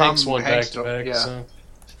 No, Tom Hanks won Hanks back-to-back. yeah. So.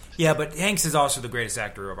 Yeah, but Hanks is also the greatest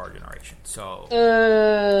actor of our generation, so...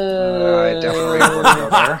 I definitely wouldn't go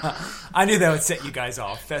there. I knew that would set you guys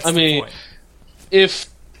off. That's I the mean, point. if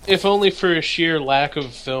only for a sheer lack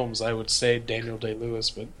of films, I would say Daniel Day-Lewis,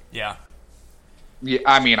 but... Yeah. Yeah,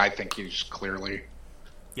 I mean, I think he's clearly.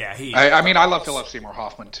 Yeah, he... I mean, I love Philip Seymour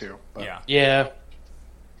Hoffman too. But. Yeah,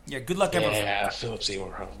 good luck Philip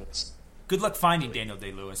Seymour Hoffman's. Good luck finding Daniel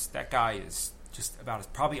Day-Lewis. That guy is just about as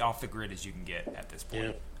probably off the grid as you can get at this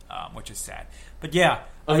point, which is sad. But yeah,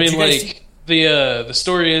 I mean, like the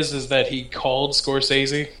story is that he called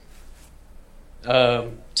Scorsese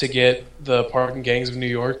to get the part in Gangs of New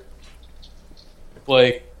York.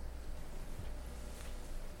 Like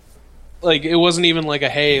it wasn't even like a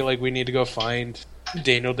hey, like we need to go find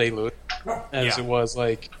Daniel Day-Lewis, as it was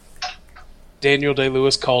like Daniel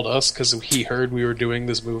Day-Lewis called us because he heard we were doing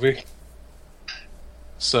this movie.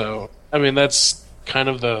 So, I mean, that's kind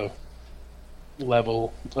of the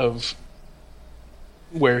level of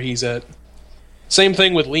where he's at. Same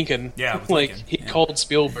thing with Lincoln. Yeah, with like Lincoln. he called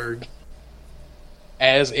Spielberg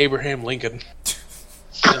as Abraham Lincoln,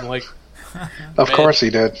 and like, Of course he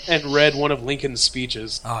did. and read one of Lincoln's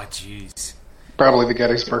speeches. Oh, jeez. Probably the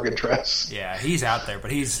Gettysburg Address. Yeah, he's out there,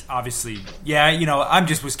 but he's obviously... Yeah, I'm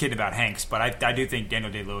just was kidding about Hanks, but I do think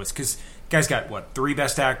Daniel Day-Lewis, because guy's got, 3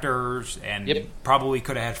 Best Actors, and probably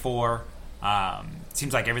could have had 4.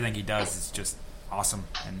 Seems like everything he does is just awesome.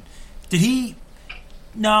 And did he...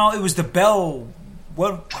 No, it was the Bell...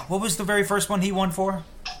 What was the very first one he won for?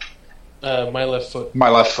 My Left Foot. My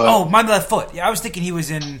Left Foot. Oh, My Left Foot. Yeah, I was thinking he was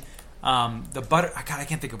in... the butter. God, I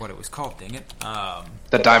can't think of what it was called. Dang it!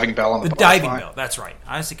 The Diving Bell and the the Diving Butterfly. Bell. That's right.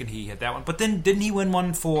 I was thinking he had that one, but then didn't he win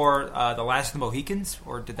one for The Last of the Mohicans,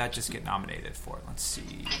 or did that just get nominated for it? Let's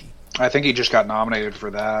see. I think he just got nominated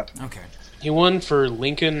for that. Okay. He won for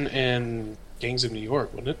Lincoln and Gangs of New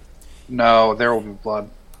York, wasn't it? No, There Will Be Blood.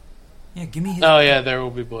 Yeah, give me his. Oh yeah, There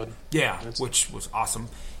Will Be Blood. Yeah, which was awesome.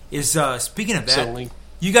 Is speaking of that, So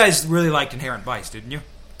you guys really liked Inherent Vice, didn't you?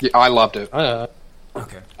 Yeah, I loved it.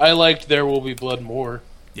 Okay. I liked There Will Be Blood more.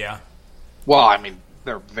 Yeah. Well, I mean,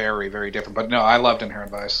 they're very, very different. But no, I loved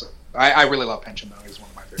Inherent Vice. I really love Pension, though. He's one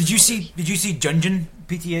of my favorite. Did you see Junjin?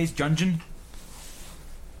 PTA's Junjin?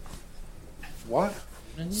 What?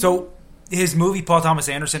 So his movie, Paul Thomas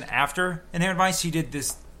Anderson, after Inherent Vice, he did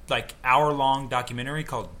this hour-long documentary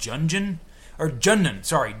called Junjin, or Junnan.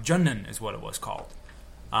 Sorry, Junnan is what it was called.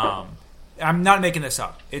 I'm not making this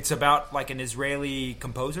up. It's about an Israeli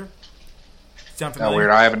composer. Sound familiar? Oh, weird.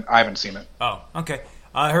 I haven't seen it. Oh, okay.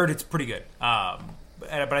 I heard it's pretty good.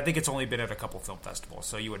 but I think it's only been at a couple film festivals,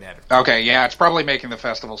 so you wouldn't have it. Okay, yeah, it's probably making the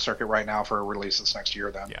festival circuit right now for a release this next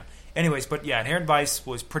year then. Yeah. Anyways, but yeah, Inherent Vice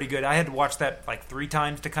was pretty good. I had to watch that like 3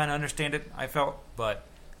 times to kind of understand it, I felt, but...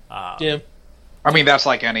 yeah. I mean, that's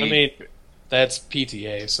like any... I mean, that's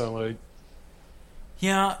PTA, so...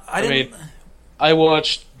 yeah, I didn't... I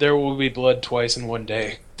watched There Will Be Blood twice in one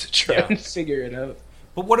day to try Yeah. and figure it out.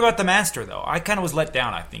 But what about The Master, though? I kind of was let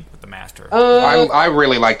down, I think, with The Master. I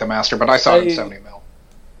really like The Master, but I saw it in 70 mil.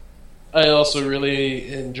 I also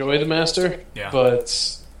really enjoy The Master, Yeah.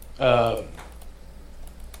 but I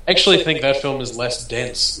actually think that film is less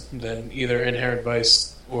dense than either Inherent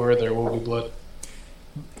Vice or There Will Be Blood.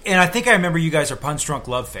 And I think I remember you guys are Punch Drunk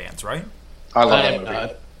Love fans, right? I love I that am movie.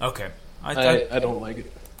 not. Okay. I don't like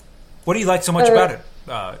it. What do you like so much about it?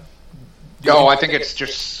 I think it's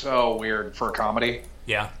just so weird for a comedy.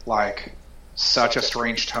 Yeah. Like, such a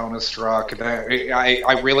strange tone is struck.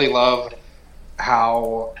 I really love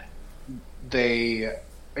how I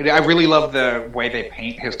really love the way they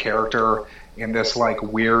paint his character in this, like,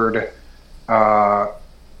 weird...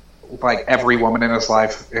 like, every woman in his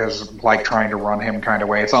life is, like, trying to run him kind of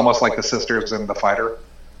way. It's almost like the sisters in The Fighter.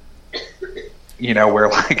 You know, where,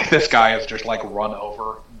 like, this guy is just, like, run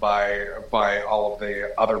over by all of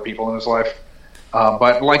the other people in his life.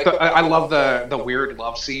 But like, I love the weird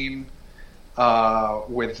love scene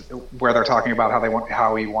with where they're talking about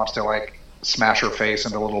how he wants to like smash her face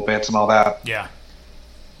into little bits and all that. Yeah.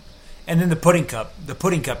 And then the pudding cup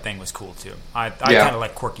thing was cool too. I kind of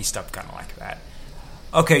like quirky stuff, kind of like that.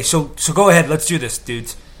 Okay, so go ahead, let's do this,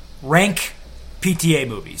 dudes. Rank PTA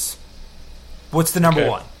movies. What's the number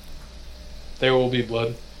one? There Will Be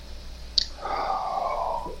Blood.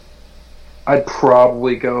 I'd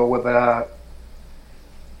probably go with that.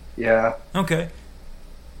 Yeah. Okay.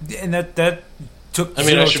 And that took. I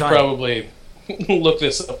mean, I should time. Probably look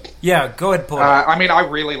this up. Yeah, go ahead, pull it up. I mean, I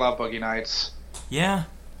really love Boogie Nights. Yeah.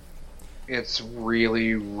 It's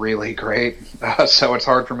really, really great. So it's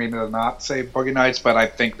hard for me to not say Boogie Nights, but I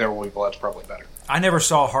think There Will Be Blood's probably better. I never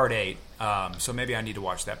saw Hard 8, so maybe I need to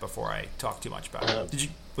watch that before I talk too much about it.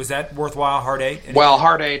 Was that worthwhile, Hard 8? Well,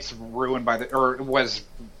 Hard 8's ruined was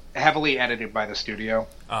heavily edited by the studio.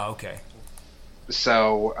 Oh, okay.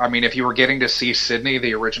 So, I mean, if you were getting to see Sydney,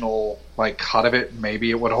 the original like cut of it,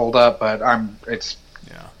 maybe it would hold up. But I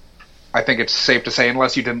think it's safe to say,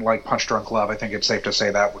 unless you didn't like Punch Drunk Love, I think it's safe to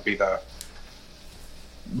say that would be the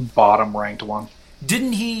bottom ranked one.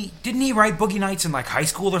 Didn't he write Boogie Nights in like high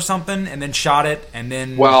school or something, and then shot it, and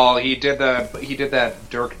then? Well, he did that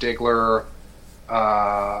Dirk Diggler,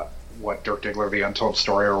 Dirk Diggler, The Untold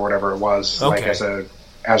Story, or whatever it was, okay. like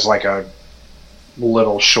as like a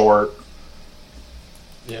little short.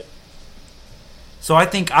 Yep. So I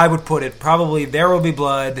think I would put it probably There Will Be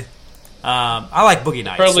Blood. I like Boogie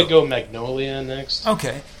Nights. Probably go Magnolia next.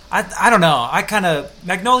 Okay. I don't know.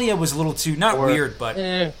 Magnolia was a little too weird, but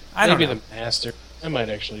I don't know. Maybe The Master. I might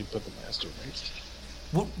actually put The Master next.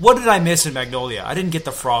 What did I miss in Magnolia? I didn't get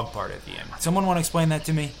the frog part at the end. Someone want to explain that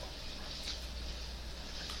to me?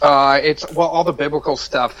 All the biblical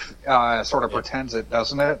stuff sort of pretends it,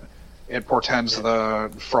 doesn't it? It portends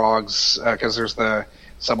the frogs because there's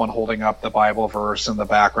someone holding up the Bible verse in the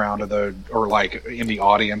background or like in the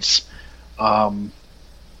audience. I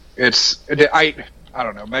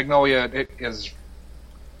don't know. Magnolia, it is.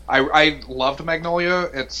 I loved Magnolia.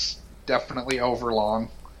 It's definitely overlong.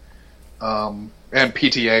 And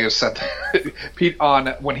PTA has said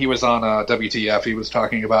that when he was on WTF, he was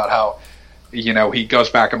talking about how, you know, he goes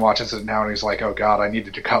back and watches it now and he's like, oh God, I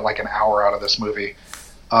needed to cut like an hour out of this movie.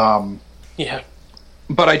 Yeah.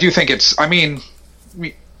 But I do think as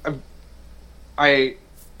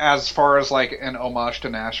far as like an homage to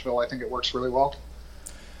Nashville, I think it works really well.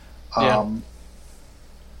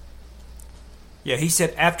 Yeah, he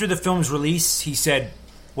said after the film's release, he said,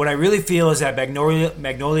 what I really feel is that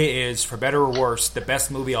Magnolia is, for better or worse, the best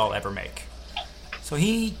movie I'll ever make. So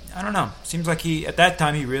I don't know, seems like at that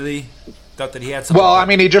time he really thought that he had something. Well, I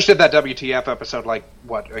mean, he just did that WTF episode like,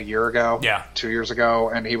 a year ago? Yeah. 2 years ago,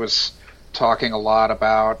 and he was talking a lot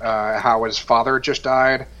about how his father just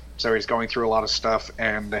died, so he's going through a lot of stuff,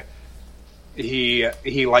 and he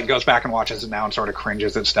like goes back and watches it now and sort of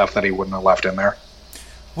cringes at stuff that he wouldn't have left in there.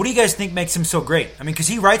 What do you guys think makes him so great? I mean, because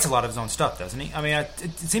he writes a lot of his own stuff, doesn't he? I mean,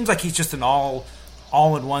 it seems like he's just an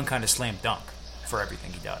all-in-one kind of slam dunk for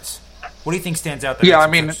everything he does. What do you think stands out that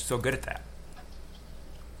makes him so good at that?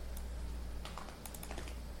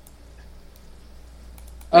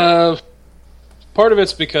 Part of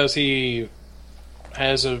it's because he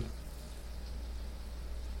has a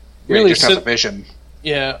He just has a vision.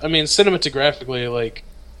 Yeah, I mean, cinematographically, like,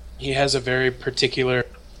 he has a very particular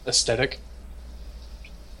aesthetic.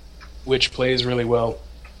 which plays really well.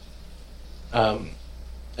 And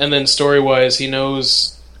then story-wise, he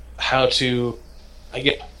knows how to...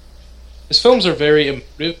 his films are very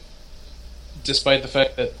emotive, despite the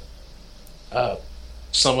fact that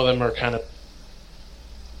some of them are kind of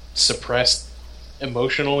suppressed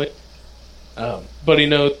emotionally. But he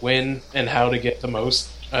knows when and how to get the most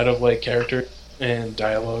out of like character and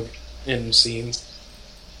dialogue in scenes.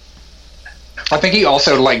 I think he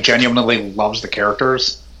also like genuinely loves the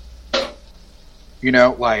characters. You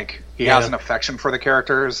know, like he has an affection for the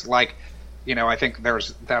characters. Like, you know, I think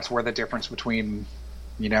that's where the difference between,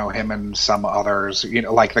 you know, him and some others, you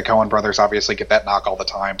know, like the Coen brothers obviously get that knock all the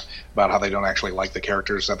time about how they don't actually like the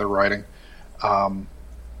characters that they're writing.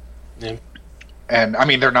 Yeah. And I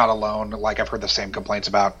mean, they're not alone. Like I've heard the same complaints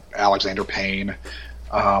about Alexander Payne.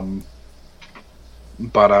 Yeah,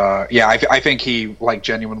 I think he like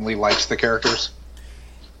genuinely likes the characters.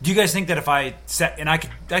 Do you guys think that if I set, and I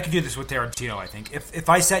could do this with Tarantino, I think if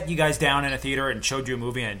I set you guys down in a theater and showed you a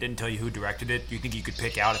movie and didn't tell you who directed it, do you think you could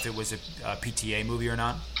pick out if it was a PTA movie or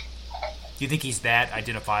not? Do you think he's that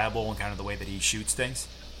identifiable in kind of the way that he shoots things?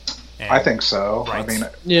 I think so. Right. I mean,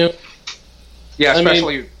 yeah,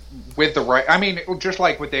 especially with the right. I mean, just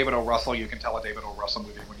like with David O. Russell, you can tell a David O. Russell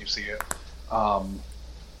movie when you see it.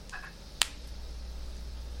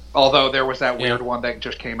 Although there was that weird one that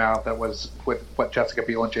just came out that was with Jessica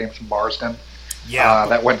Biel and James Marsden. Yeah,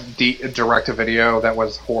 that went direct to video. That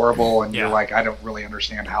was horrible, and you're like, I don't really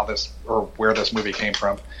understand how this or where this movie came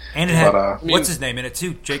from. And it had what's his name in it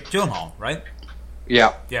too, Jake Gyllenhaal, right?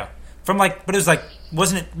 Yeah, from like, but it was like,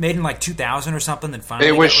 wasn't it made in like 2000 or something? Then finally,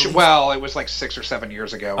 it was. Well, it was like 6 or 7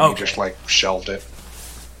 years ago. And he just like shelved it.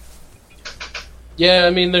 Yeah, I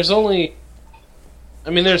mean, there's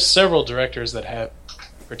several directors that have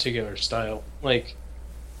particular style. Like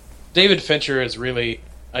David Fincher is really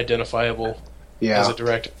identifiable as a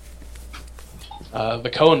director. The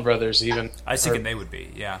Coen brothers even. I was thinking they would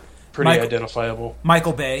be, pretty identifiable.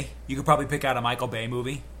 Michael Bay, you could probably pick out a Michael Bay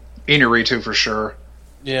movie. Inarritu for sure.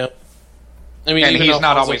 Yeah, I mean, and even he's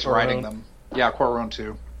not Alfonso always writing them. Yeah, Cuarón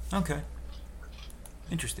too. Okay,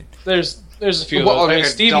 interesting. There's a few. Well, I mean,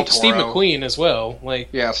 Steve McQueen as well. Like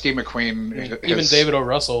Steve McQueen. Even David O.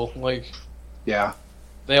 Russell. Like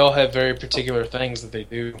they all have very particular things that they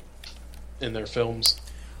do in their films.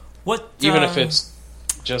 Even if it's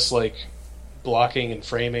just like blocking and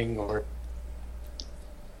framing or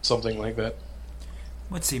something like that.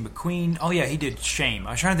 Let's see, McQueen. Oh yeah, he did Shame.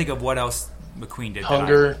 I was trying to think of what else McQueen did.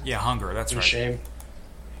 Hunger. Hunger. That's right. Shame.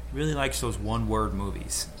 Really likes those one-word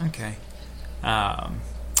movies. Okay.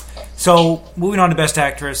 So moving on to Best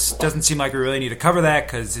Actress, doesn't seem like we really need to cover that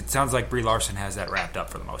because it sounds like Brie Larson has that wrapped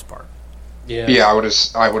up for the most part. Yeah,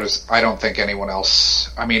 I don't think anyone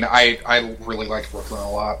else. I mean, I really liked Brooklyn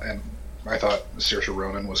a lot, and I thought Saoirse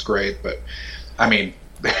Ronan was great, but I mean,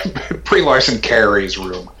 Brie Larson carries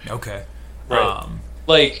Room. Okay, right.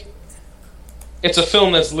 Like, it's a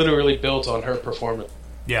film that's literally built on her performance.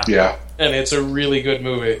 Yeah, and it's a really good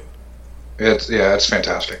movie. It's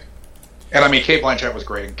fantastic, and I mean, Cate Blanchett was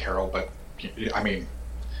great in Carol, but I mean,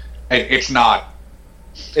 it's not.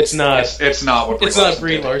 It's not what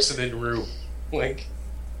Brie Larson in Room. Like,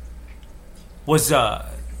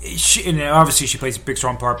 she, and obviously she plays a big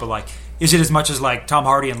strong part, but like, is it as much as like Tom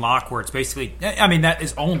Hardy in Locke, where it's basically? I mean, that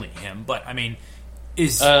is only him, but I mean,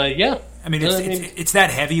 yeah. I mean, it's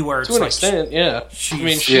that heavy where it's to an like extent, yeah.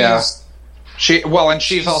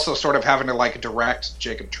 She's also sort of having to like direct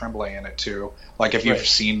Jacob Tremblay in it too. Like if you've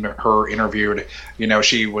seen her interviewed, you know,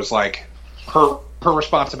 she was like her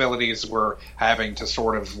responsibilities were having to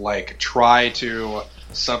sort of like try to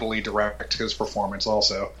subtly direct his performance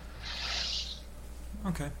also.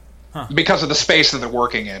 Okay. Because of the space that they're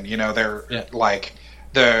working in, you know, they're like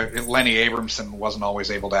Lenny Abramson wasn't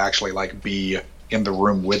always able to actually like be in the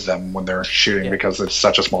room with them when they're shooting because it's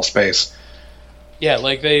such a small space. Yeah,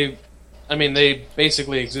 like they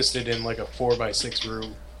basically existed in like a 4x6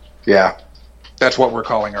 room. Yeah, that's what we're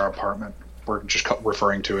calling our apartment. We're just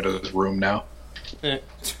referring to it as room now.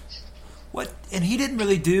 What? And he didn't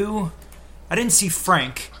really do. I didn't see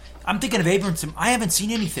Frank. I'm thinking of Abramson. I haven't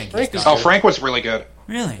seen anything. Frank was really good.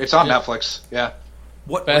 Really? It's on Netflix. Yeah.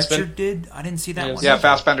 What Richard did? I didn't see that one. Yeah,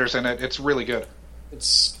 Fassbender's in it. It's really good.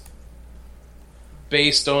 It's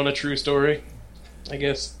based on a true story, I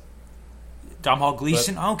guess. Domhnall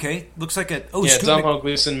Gleeson. Okay, looks like a. Domhnall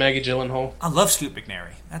Gleeson, Maggie Gyllenhaal. I love Scoot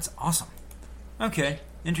McNairy. That's awesome. Okay,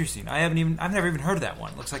 interesting. I've never even heard of that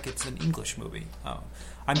one. Looks like it's an English movie. Oh,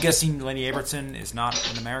 I'm guessing Lenny Abramson is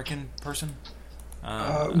not an American person.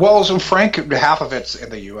 So Frank, half of it's in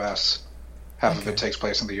the U.S. Half of it takes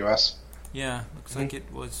place in the U.S. Yeah, looks like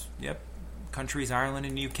it was. Yep, countries, Ireland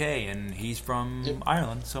and UK, and he's from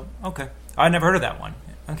Ireland. So okay, I never heard of that one.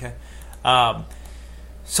 Okay,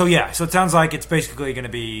 so it sounds like it's basically going to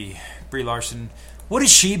be Brie Larson. What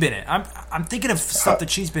has she been in? I'm thinking of stuff that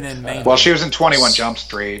she's been in mainly. Well, she was in 21 Jump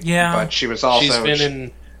Street. Yeah, but she was also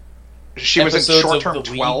she was in Short Term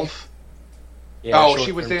 12. Yeah,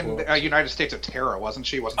 she was in United States of Terror, wasn't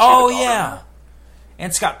she?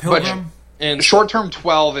 And Scott Pilgrim. And Short Term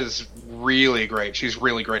 12 is really great. She's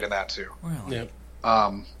really great in that too. Really?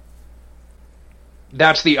 Yeah.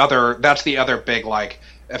 That's the other big, like,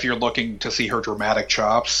 if you're looking to see her dramatic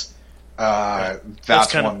chops,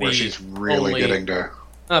 that's one where she's really getting to.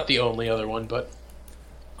 Not the only other one, but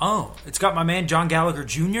it's got my man John Gallagher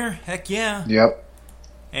Jr. Heck yeah. Yep.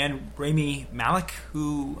 And Rami Malek,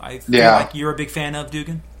 who I feel like you're a big fan of,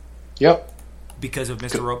 Dugan. Yep. Because of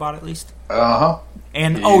Mr. Robot, at least.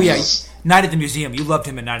 And Night at the Museum. You loved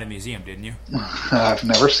him in Night at the Museum, didn't you? I've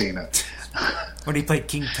never seen it. When he played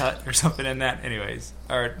King Tut or something in that. Anyways.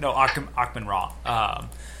 Or, no, Achman Ra.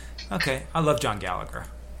 Okay, I love John Gallagher.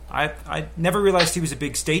 I never realized he was a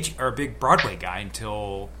big stage or a big Broadway guy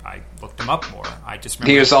until I looked him up more. I just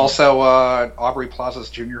remember he was also Aubrey Plaza's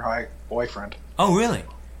junior high boyfriend. Oh, really?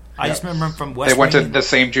 I just remember him from West They went Wing. to the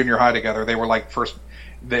same junior high together. They were like first.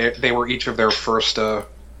 They were each of their first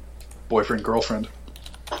boyfriend girlfriend.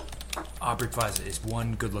 Aubrey Plaza is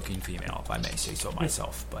one good-looking female, if I may say so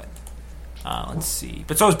myself. But let's see.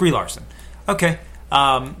 But so is Brie Larson. Okay,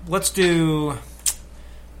 let's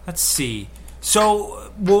see.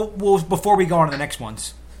 So we'll before we go on to the next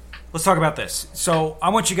ones, let's talk about this. So I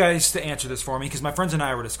want you guys to answer this for me because my friends and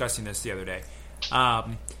I were discussing this the other day.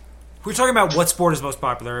 We're talking about what sport is most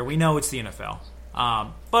popular. We know it's the NFL.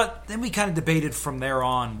 But then we kind of debated from there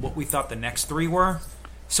on what we thought the next three were.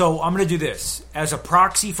 So I'm going to do this. As a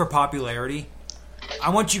proxy for popularity, I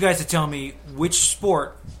want you guys to tell me which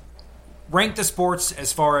sport, rank the sports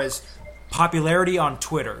as far as popularity on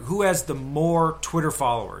Twitter. Who has the more Twitter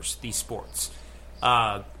followers, these sports?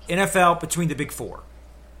 NFL between the big four.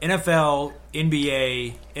 NFL,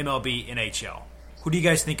 NBA, MLB, NHL. Who do you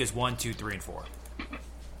guys think is 1, 2, 3, and 4?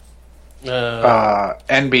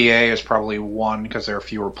 NBA is probably 1 because there are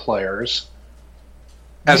fewer players.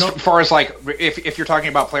 As far as like, if you're talking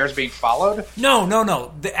about players being followed,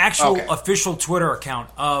 no, the actual official Twitter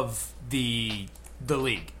account of the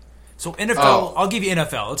league. So NFL, I'll give you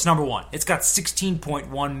NFL. It's number 1. It's got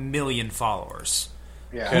 16.1 million followers.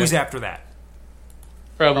 Yeah. Who's after that?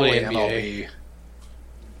 Probably NBA.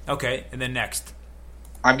 Okay, and then next.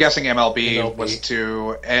 I'm guessing MLB was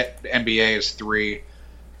 2, NBA is 3.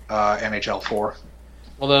 NHL 4.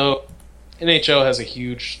 Although NHL has a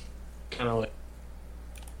huge kind of like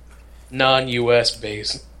non-US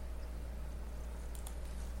base.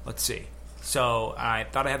 Let's see. So I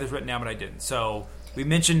thought I had this written down, but I didn't. So we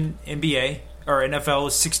mentioned NBA or NFL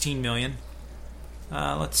is 16 million.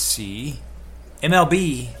 Let's see.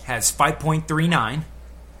 MLB has 5.39.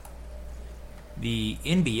 The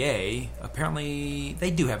NBA apparently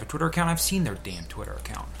they do have a Twitter account. I've seen their damn Twitter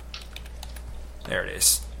account. There it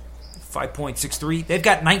is. 5.63. They've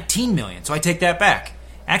got 19 million, so I take that back.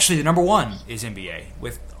 Actually, the number 1 is NBA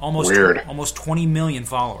with almost 20 million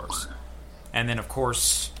followers. And then, of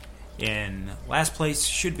course, in last place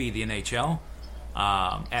should be the NHL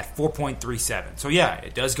at 4.37. So, yeah,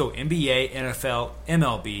 it does go NBA, NFL,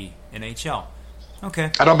 MLB, NHL.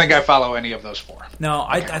 Okay. I don't think I follow any of those 4. No,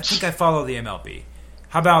 I think I follow the MLB.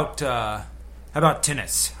 How about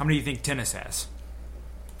tennis? How many do you think tennis has?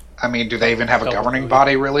 I mean, do they even have a governing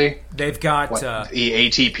body, really? They've got... the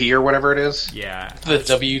ATP or whatever it is? Yeah. The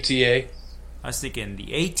WTA? I was thinking the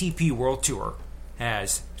ATP World Tour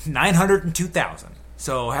has 902,000.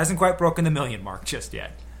 So hasn't quite broken the million mark just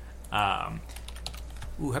yet. How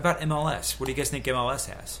about MLS? What do you guys think MLS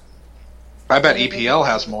has? I bet EPL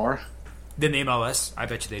has more. Than the MLS? I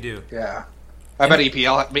bet you they do. Yeah. I bet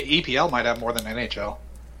EPL might have more than NHL.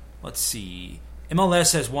 Let's see.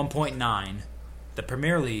 MLS has 1.9. The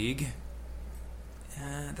Premier League,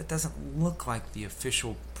 that doesn't look like the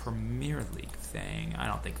official Premier League thing. I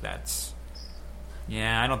don't think that's...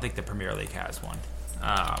 Yeah, I don't think the Premier League has one.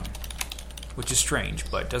 Which is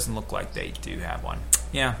strange, but it doesn't look like they do have one.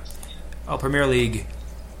 Yeah. Oh, Premier League...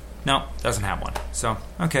 No, doesn't have one. So,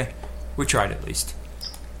 okay. We tried at least.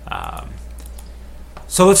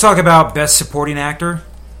 So let's talk about Best Supporting Actor.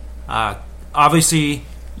 Obviously,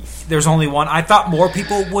 there's only one. I thought more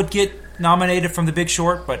people would get nominated from The Big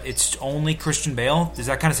Short, but it's only Christian Bale. Does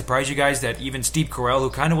that kind of surprise you guys that even Steve Carell,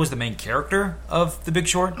 who kind of was the main character of The Big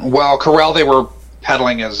Short? Well, Carell, they were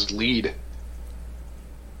peddling as lead.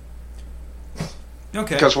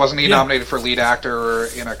 Okay. Because wasn't he nominated for lead actor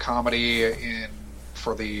in a comedy in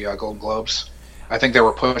for the Golden Globes. I think they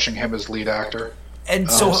were pushing him as lead actor.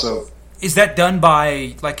 And so is that done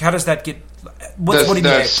by, like, how does that get... What do you mean?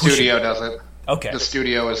 The studio does it. Okay. The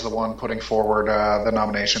studio is the one putting forward the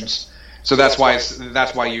nominations. So that's why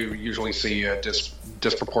you usually see a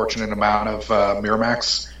disproportionate amount of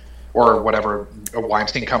Miramax or whatever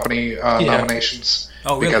Weinstein Company nominations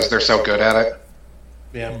because they're so good at it.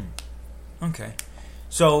 Yeah. Okay.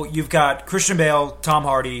 So you've got Christian Bale, Tom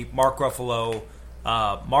Hardy, Mark Ruffalo,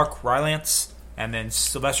 Mark Rylance, and then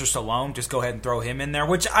Sylvester Stallone. Just go ahead and throw him in there,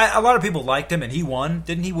 which a lot of people liked him, and he won.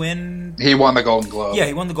 Didn't he win? He won the Golden Globe. Yeah,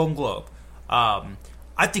 he won the Golden Globe.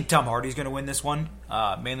 I think Tom Hardy's going to win this one,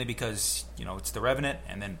 mainly because, it's The Revenant,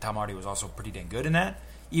 and then Tom Hardy was also pretty dang good in that,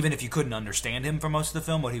 even if you couldn't understand him for most of the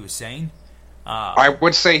film, what he was saying. I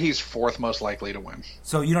would say he's fourth most likely to win.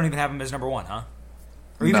 So you don't even have him as number one, huh?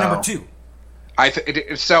 Or even number two?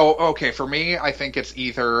 Okay, for me, I think it's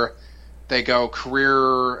either they go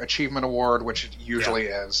Career Achievement Award, which it usually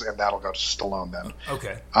is, and that'll go to Stallone then.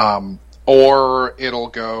 Okay. Or it'll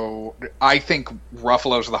go... I think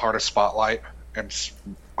Ruffalo's the hardest Spotlight, and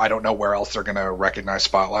I don't know where else they're going to recognize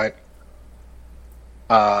Spotlight.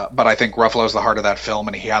 But I think Ruffalo's the heart of that film,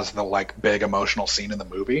 and he has the, big emotional scene in the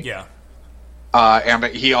movie. Yeah. And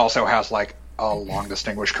he also has, a long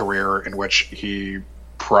distinguished career in which he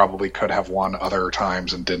probably could have won other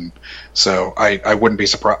times and didn't. So I wouldn't be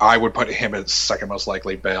surprised. I would put him as second most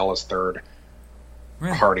likely, Bale as third,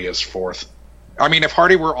 Really? Hardy as fourth. I mean, if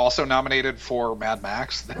Hardy were also nominated for Mad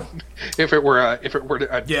Max, then if it were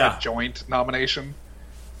a joint nomination,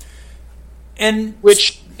 and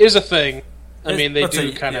which is a thing. I mean, they let's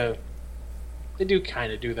do say- kind of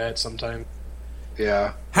do that sometimes.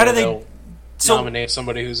 yeah. how do They'll they... So, nominate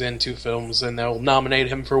somebody who's in two films, and they'll nominate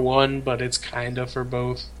him for one, but it's kind of for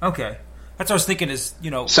both. okay. That's what I was thinking is,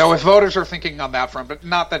 So if voters are thinking on that front, but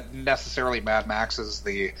not that necessarily Mad Max is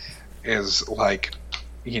the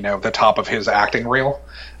top of his acting reel,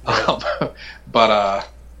 but I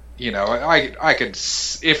could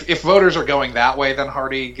if voters are going that way, then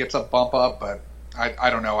Hardy gets a bump up, but I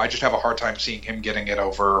don't know. I just have a hard time seeing him getting it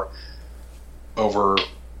over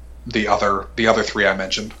the other three I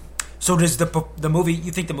mentioned. So does the movie?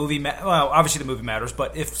 You think the movie? Well, obviously the movie matters,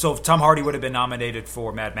 but if Tom Hardy would have been nominated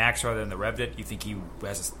for Mad Max rather than The Revenant, you think he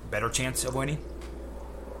has a better chance of winning?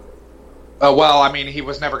 Well, I mean, he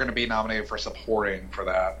was never going to be nominated for supporting for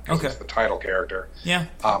that because he's the title character. Yeah.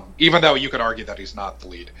 Even though you could argue that he's not the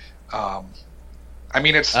lead. I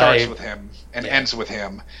mean, it starts with him and ends with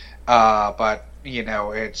him, but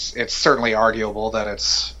it's certainly arguable that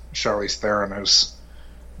it's Charlize Theron who's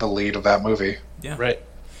the lead of that movie. Yeah. Right.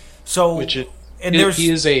 So he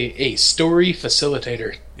is a story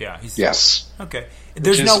facilitator. Yeah. Yes. Okay.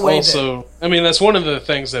 There's no way. I mean, that's one of the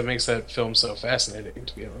things that makes that film so fascinating,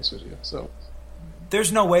 to be honest with you. So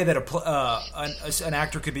there's no way that an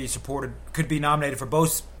actor could be nominated for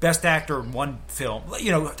both Best Actor in one film.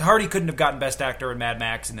 Hardy couldn't have gotten Best Actor in Mad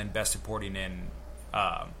Max and then Best Supporting in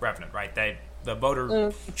Revenant, right? The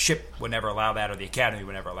votership would never allow that, or the Academy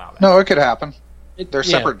would never allow that. No, it could happen. They're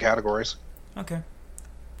separate categories. Okay.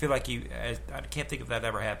 I feel like I can't think of that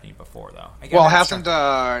ever happening before, though. Well, hasn't...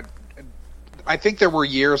 I think there were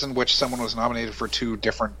years in which someone was nominated for two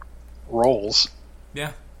different roles.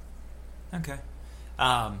 Yeah. Okay.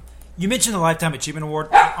 You mentioned the Lifetime Achievement Award.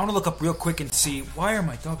 I want to look up real quick and see, why are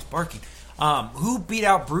my dogs barking? Who beat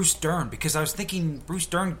out Bruce Dern? Because I was thinking Bruce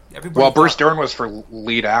Dern... Bruce Dern was for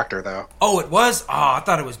lead actor, though. Oh, it was? Oh, I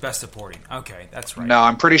thought it was Best Supporting. Okay, that's right. No,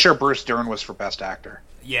 I'm pretty sure Bruce Dern was for Best Actor.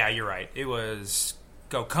 Yeah, you're right. It was...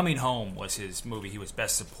 Coming Home was his movie. He was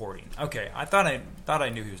Best Supporting. Okay, I thought I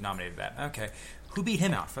knew he was nominated for that. Okay, who beat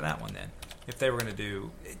him out for that one then? If they were going to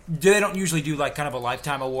do, they don't usually do kind of a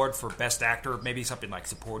lifetime award for Best Actor? Maybe something like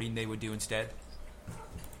Supporting they would do instead.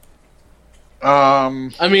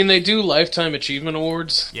 I mean, they do Lifetime Achievement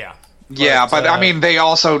Awards. Yeah, but I mean, they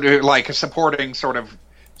also do Supporting sort of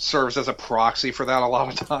serves as a proxy for that a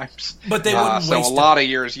lot of times. But they wouldn't so a lot of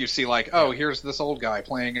years you see here's this old guy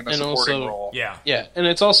playing in a supporting role. Yeah, and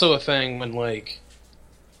it's also a thing when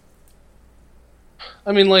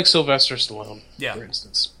Sylvester Stallone, for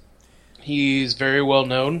instance, he's very well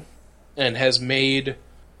known and has made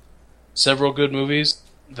several good movies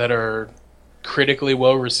that are critically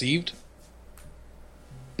well received.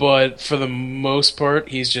 But for the most part,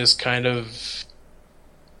 he's just kind of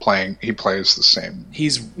he plays the same.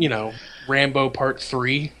 He's, Rambo Part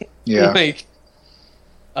 3. Yeah.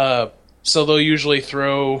 So they'll usually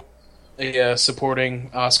throw a supporting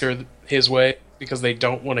Oscar his way because they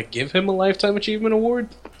don't want to give him a Lifetime Achievement Award.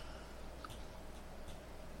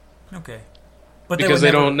 Okay. But because they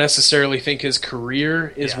don't necessarily think his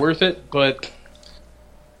career is worth it, but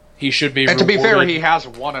he should be. And to be fair, rewarded. he has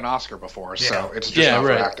won an Oscar before, so it's just Yeah, not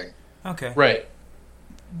right. for acting. Okay. Right.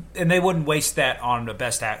 And they wouldn't waste that on the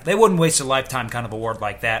best act. They wouldn't waste a lifetime kind of award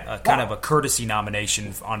like that, kind of a courtesy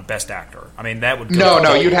nomination on best actor. I mean, that would go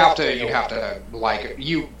No, you'd have to like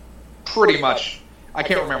you pretty much. I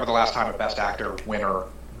can't remember the last time a best actor winner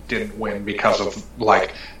didn't win because of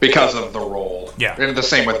the role. Yeah. And the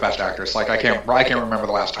same with best actress. Like I can't remember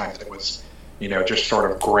the last time that it was, just sort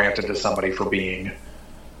of granted to somebody for being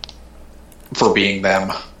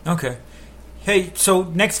them. Okay. Hey, so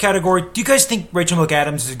next category. Do you guys think Rachel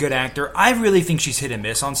McAdams is a good actor? I really think she's hit and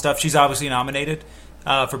miss on stuff. She's obviously nominated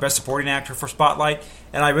for Best Supporting Actor for Spotlight,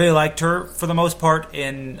 and I really liked her for the most part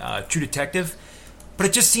in True Detective. But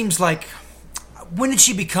it just seems like, when did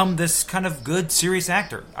she become this kind of good, serious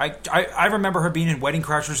actor? I remember her being in Wedding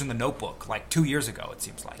Crashers and The Notebook like 2 years ago, it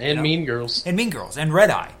seems like. And Mean Girls. And Mean Girls. And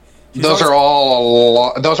Red Eye. Those are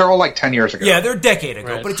all like 10 years ago. Yeah, they're a decade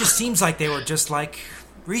ago, Right. but it just seems like they were just like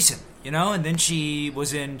recent, And then she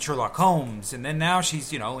was in Sherlock Holmes, and then now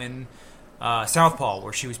she's, in Southpaw,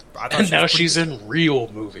 where she was. I thought And she now was pretty she's in real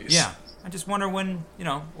movies. Yeah, I just wonder when,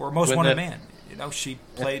 or Most When Wanted that- Man. She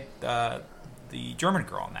played the German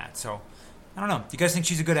girl in that. So I don't know. Do you guys think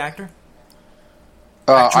she's a good actor?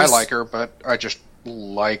 I Actress? like her, but I just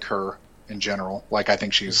like her in general. Like I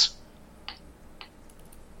think she's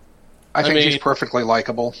she's perfectly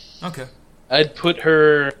likable. Okay. I'd put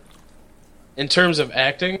her, in terms of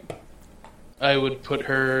acting, I would put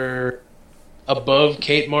her above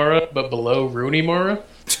Kate Mara, but below Rooney Mara.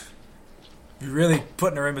 You're really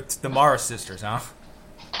putting her in with the Mara sisters, huh?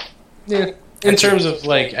 Yeah. In terms of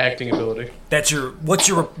like acting ability, What's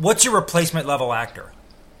your replacement level actor?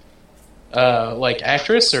 like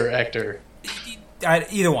actress or actor.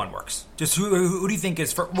 Either one works. Just who do you think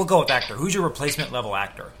is? We'll go with actor. Who's your replacement level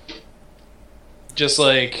actor? Just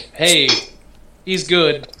like, hey, he's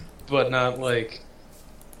good, but not like.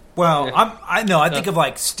 Well, Yeah. I think of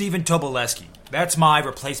like Stephen Tobolewsky. That's my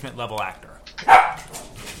replacement level actor.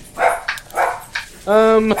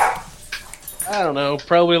 I don't know,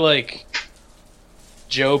 probably like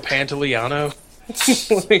Joe Pantoliano.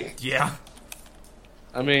 Like, Yeah.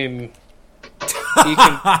 I mean,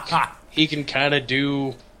 he can kind of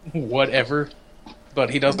do whatever, but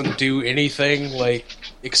he doesn't do anything like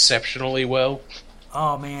exceptionally well.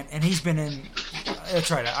 Oh man, and he's been in.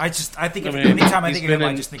 That's right. I think of, I mean, anytime I he's think of him, been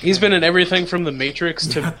I in- just think he's of been him. in everything from The Matrix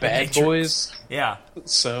to Bad Matrix. Boys. Yeah,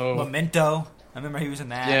 So Memento. I remember he was in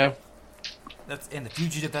that. yeah, That's in The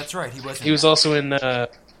Fugitive. That's right. He was. In he was that. also in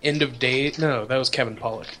End of Days. No, that was Kevin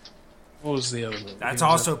Pollak. What was the other movie? That's he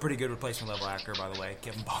was also a pretty good replacement level actor, by the way,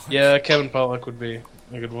 Kevin Pollak. in? Yeah, Kevin Pollak would be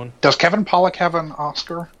a good one. Does Kevin Pollak have an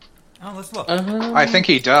Oscar? Oh, let's look. I think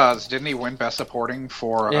he does. Didn't he win Best Supporting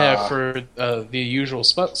for? Yeah, for The Usual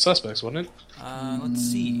Suspects, wasn't it? Let's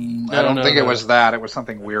see. I don't No, think no. it was that. It was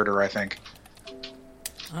something weirder. I think.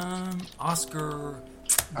 Oscar.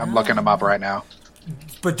 I'm looking him up right now.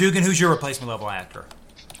 But Dugan, who's your replacement level actor?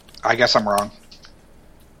 I guess I'm wrong.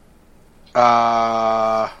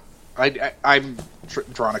 I'm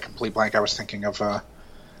drawing a complete blank. I was thinking of. I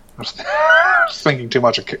was thinking too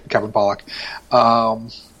much of Kevin Pollak.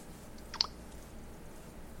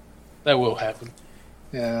 That will happen.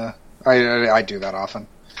 Yeah, I do that often.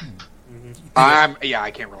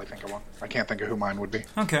 I can't really think of one. I can't think of who mine would be.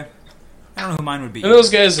 Okay. I don't know who mine would be. And those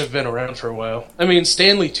guys have been around for a while. I mean,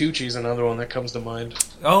 Stanley Tucci's another one that comes to mind.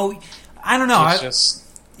 Oh, I don't know. He's I,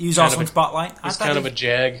 just he was kind also of in Spotlight. he's kind of a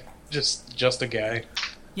jag, just a guy.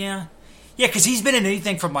 Yeah, because he's been in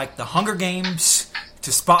anything from like the Hunger Games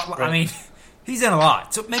to Spotlight. I Right. mean, he's in a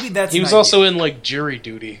lot. So maybe that's. He an was idea. also in like Jury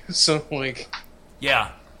Duty, so like,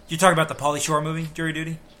 Yeah, you're talking about the Pauly Shore movie, Jury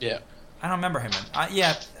Duty. yeah. I don't remember him.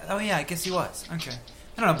 Yeah. Oh yeah, I guess he was. Okay.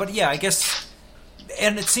 I don't know, but yeah, I guess.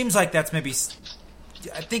 And it seems like that's maybe.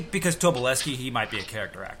 I think because Tobolewsky, he might be a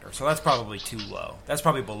character actor, so that's probably too low. That's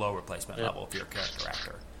probably below replacement level if you're a character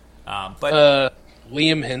actor. But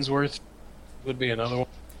Liam Hemsworth would be another one.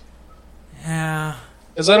 yeah,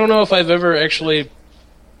 Because I don't know if I've ever actually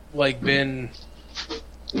like been.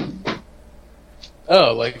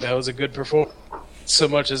 Oh, like that was a good performance. So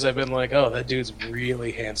much as I've been like, oh, that dude's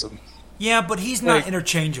really handsome. yeah, but he's not Like-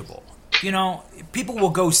 interchangeable. You know, people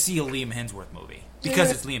will go see a Liam Hemsworth movie because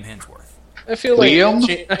Yeah. it's Liam Hemsworth. I feel like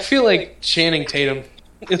Liam? I feel like Channing Tatum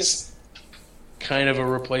is kind of a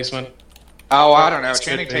replacement. Oh, I don't know. It's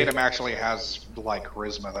Channing good, man. Tatum actually has like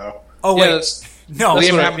charisma, though. Oh Yeah, wait, that's- no, that's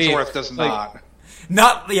Liam what I mean. Hemsworth does Like-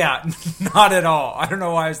 not. not at all. I don't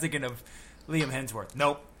know why I was thinking of Liam Hemsworth.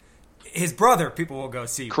 Nope. His brother, people will go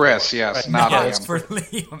see. Chris, yes, Right. not No, Liam. it's for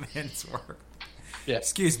Liam Hemsworth. Yeah.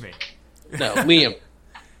 Excuse me. No,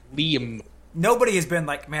 Liam. nobody has been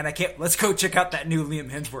like, man, I can't. Let's go check out that new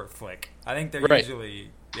Liam Hemsworth flick. I think they're Right. usually,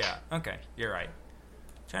 yeah. Okay, you're right.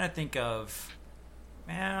 Trying to think of,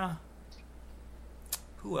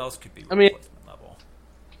 who else could be mean- replacement level?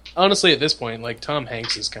 Honestly, at this point, like Tom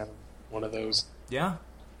Hanks is kind of one of those. Yeah,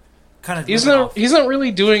 kind of. He's not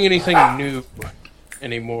really doing anything new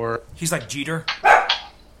anymore. He's like Jeter.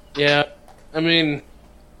 Yeah, I mean,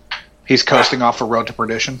 He's coasting off the road to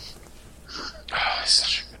perdition. it's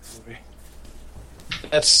such a good movie.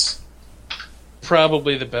 That's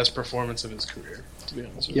probably the best performance of his career, to be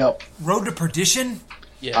honest with you. Yep. Road to Perdition.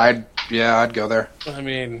 Yeah, I'd go there. I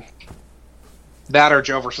mean, That or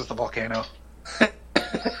Joe versus the volcano.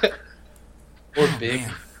 or Big.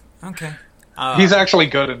 Man. Okay. He's actually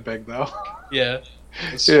good in Big though. Yeah.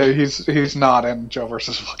 Yeah, he's not in Joe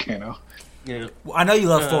versus volcano. Yeah. Well, I know you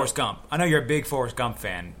love Forrest Gump. I know you're a big Forrest Gump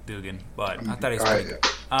fan, Dugan, but I thought he was pretty good.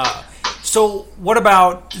 So what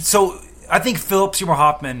about? So I think Philip Seymour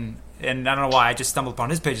Hoffman, and I don't know why I just stumbled upon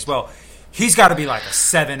his page as well. He's got to be like a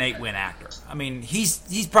 7-8 win actor. I mean, he's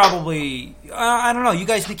probably I don't know. You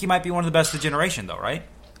guys think he might be one of the best of the generation, though, right?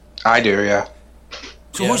 I do, yeah.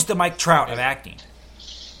 So Yeah. who's the Mike Trout of acting?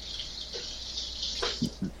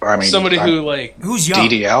 I mean, Somebody who like, Who's young?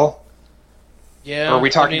 DDL? yeah. Or are we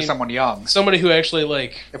talking I mean, someone young? somebody who actually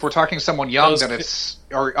like, If we're talking someone young, Those then fi- it's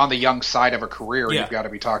or on the young side of a career. Yeah. You've got to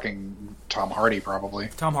be talking Tom Hardy probably.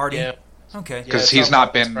 Tom Hardy. yeah, Okay. 'Cause yeah, he's Tom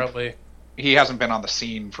not Hanks been- probably. He hasn't been on the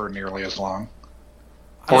scene for nearly as long.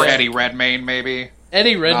 Or Yeah. Eddie Redmayne, maybe.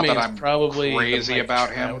 Eddie Not Redmayne that is I'm probably crazy the Mike about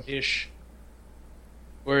him. Trout-ish.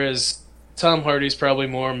 Whereas Tom Hardy's probably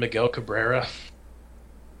more Miguel Cabrera,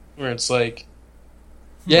 where it's like,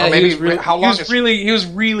 yeah, Or maybe- he was really, how he long was is- really, he was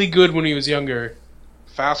really good when he was younger.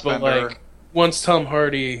 But Fassbender. like, once Tom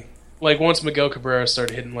Hardy, like once Miguel Cabrera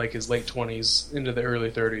started hitting like his late 20s into the early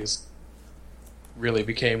 30s, really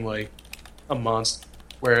became like a monster.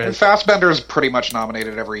 And Whereas, Fassbender's pretty much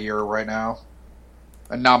nominated every year right now.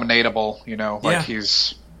 And nominatable, like Yeah.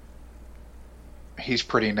 he's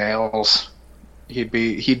pretty nails. He'd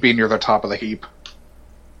be near the top of the heap.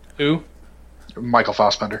 who? Michael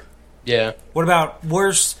Fassbender. Yeah, What about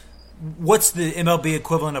what's the MLB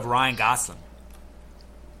equivalent of Ryan Gosling?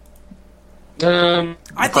 um,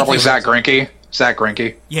 I think Probably he's- Zach Greinke. Zach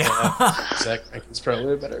Greinke. Yeah. Zach is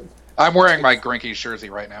probably better. I'm wearing my Greinke jersey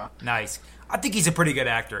right now. Nice. I think he's a pretty good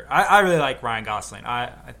actor. I really like Ryan Gosling.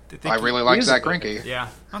 I think I really like is Zach a good Greinke. Yeah.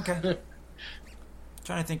 Okay.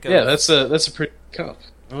 Trying to think of Yeah, that's a pretty comp.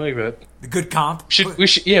 I like that. the good comp. We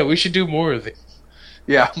should do more of it.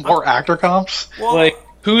 Yeah, more actor comps. Well, Like,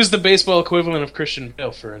 who's the baseball equivalent of Christian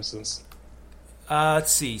Bale, for instance?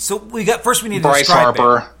 let's see. So we need to Bryce describe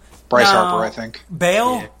Harper. Bale. Bryce No. Harper, I think.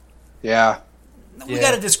 Bale. Yeah. We Yeah.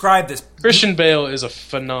 got to describe this. Christian Bale is a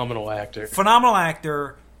phenomenal actor. Phenomenal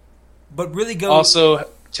actor, but really go. Also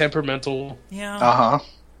temperamental, yeah, Uh huh.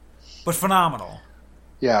 but phenomenal.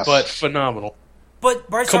 Yes. but phenomenal. But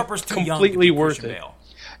Bryce Harper's too young. To completely be worth Christian it. Bale.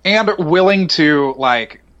 and willing to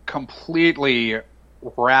completely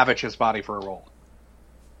ravage his body for a role.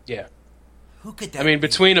 Yeah. Who could that? I mean, be?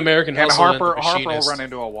 between American And Hustle Harper and The will Machinist, run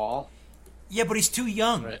into a wall. Yeah, but he's too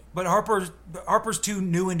young. Right. But Harper's too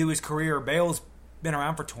new into his career. Bale's been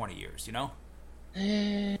around for 20 years.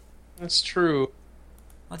 that's true.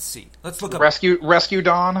 Let's see. Let's look up. Rescue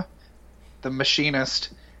Dawn, The Machinist,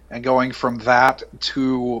 and going from that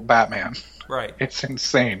to Batman. Right. It's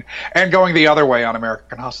insane. And going the other way on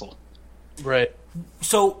American Hustle. Right.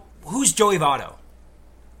 So who's Joey Votto?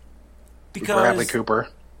 Because Bradley Cooper.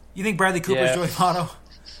 You think Bradley Cooper's Yeah. Joey Votto?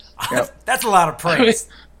 Yep. That's a lot of praise.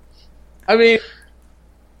 I mean,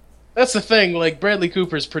 that's the thing. Like, Bradley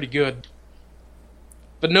Cooper's pretty good,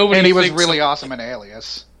 but nobody. And he was thinks really of, awesome in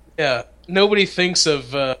Alias. Yeah, nobody thinks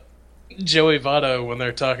of Joey Votto when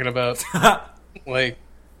they're talking about like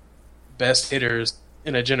best hitters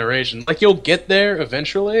in a generation. Like, you'll get there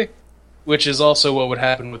eventually, which is also what would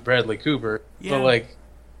happen with Bradley Cooper. Yeah. But like,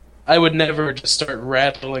 I would never just start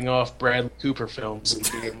rattling off Bradley Cooper films and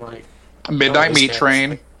being like, Midnight this Meat guy's-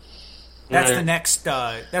 Train. That's Right. the next.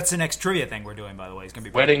 That's the next trivia thing we're doing. By the way, it's gonna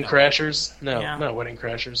be Wedding Bradley Cooper. Crashers. No, Yeah. not Wedding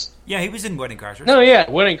Crashers. Yeah, he was in Wedding Crashers. No, yeah,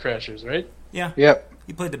 Wedding Crashers, right? Yeah, Yep.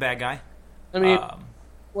 he played the bad guy. I mean,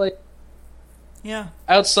 like, Yeah,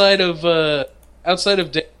 outside of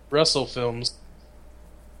Dave Russell films,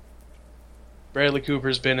 Bradley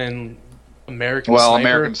Cooper's been in American Well, Sniper.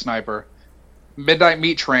 American Sniper. Midnight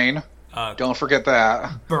Meat Train. uh, Don't forget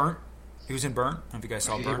that. Burnt. He was in Burnt. I don't know if you guys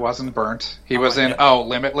saw He Burnt. wasn't burnt. He Oh, was in, yeah.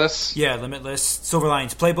 Limitless. Yeah, Limitless, Silver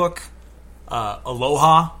Linings Playbook,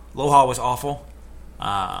 Aloha. Aloha was awful.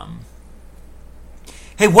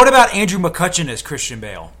 Hey, what about Andrew McCutcheon as Christian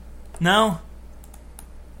Bale? No?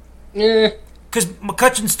 Because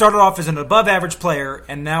McCutcheon started off as an above-average player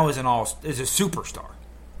and now is a superstar.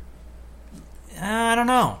 I don't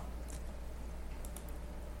know.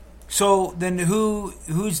 So then,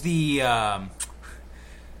 who's the Adrian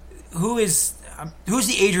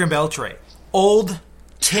Beltre? Old,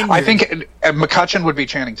 tenured. I think McCutcheon would be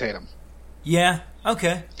Channing Tatum. Yeah.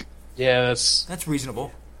 Okay. Yeah, that's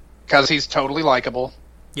reasonable. Because he's totally likable.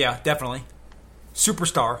 Yeah, definitely.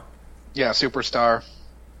 Superstar. Yeah, superstar.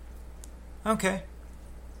 Okay.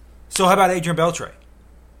 So how about Adrian Beltre?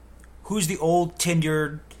 Who's the old,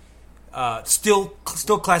 tenured, still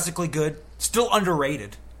classically good, still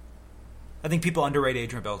underrated? I think people underrate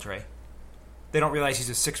Adrian Beltre. They don't realize he's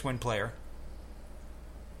a 6-win player.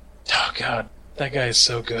 Oh God, that guy is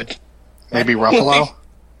so good. Maybe Ruffalo.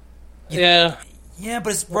 Yeah. Yeah,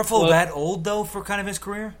 but is Ruffalo that old though for kind of his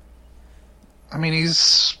career? I mean,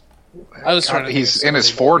 he's He's in his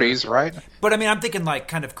 40s, right? But I mean, I'm thinking like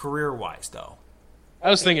kind of career-wise though. I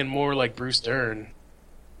was thinking more like Bruce Dern.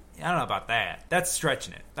 I don't know about that. That's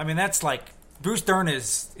stretching it. I mean, that's like Bruce Dern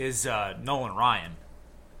is Nolan Ryan.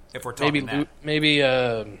 If we're talking what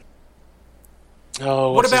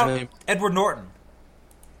about his name? Edward Norton?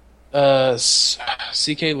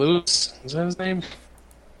 C.K. Lewis, is that his name?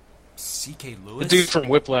 C.K. The Lewis? dude from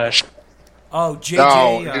Whiplash. Oh,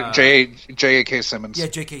 J.A.K. Simmons. Yeah,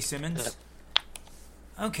 J.K. Simmons.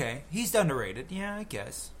 Okay, he's underrated. Yeah, I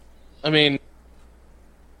guess. I mean,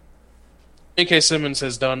 J.K. Simmons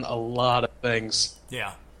has done a lot of things.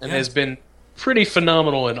 Yeah. And has been pretty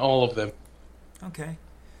phenomenal in all of them. Okay.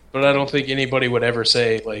 But I don't think anybody would ever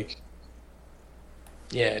say, like,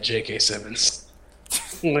 yeah, J.K. Simmons.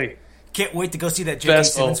 Like, can't wait to go see that J.K.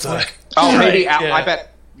 best Simmons all time. flick. Oh, maybe. Yeah. I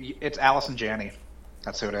bet it's Allison Janney.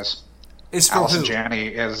 That's who it is. Is for Allison who? Janney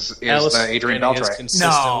is Allison the Adrian Janney is Beltre.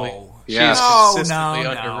 consistently, No. Yes. She's consistently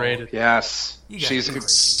No. underrated. Yes. You guys She's are crazy.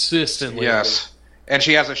 Consistently. yes. And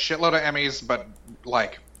she has a shitload of Emmys, but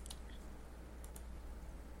like,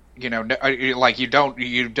 you know, like you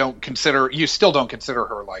still don't consider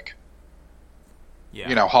her like, Yeah.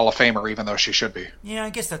 you know, Hall of Famer, even though she should be. Yeah, I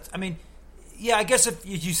guess that's. I mean, yeah, I guess if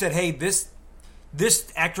you said, "Hey, this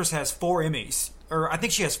actress has 4 Emmys," or I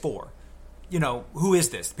think she has 4. You know, who is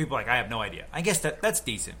this? People are like, I have no idea. I guess that's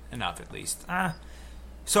decent enough, at least.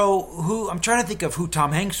 So who? I'm trying to think of who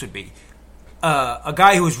Tom Hanks would be. A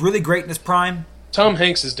guy who was really great in his prime. Tom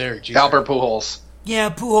Hanks is Derek Jeter. Albert Pujols. Yeah,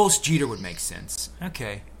 Pujols Jeter would make sense.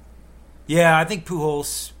 Okay. Yeah, I think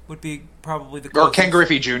Pujols would be probably the Or closest. Ken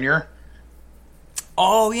Griffey Jr.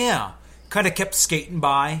 Oh yeah, kind of kept skating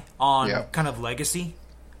by on Yeah. kind of legacy.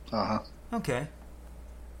 Uh-huh. Okay.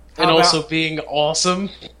 And How also about- being awesome.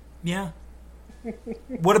 Yeah.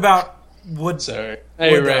 What about would Sorry. I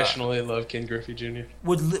Would, irrationally love Ken Griffey Jr.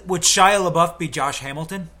 would Shia LaBeouf be Josh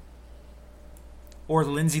Hamilton? Or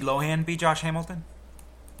Lindsay Lohan be Josh Hamilton?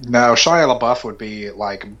 No, Shia LaBeouf would be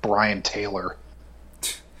like Brian Taylor.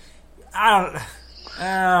 I don't.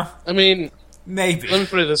 I mean, Maybe. let me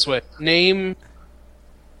put it this way: name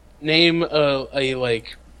a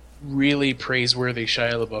like really praiseworthy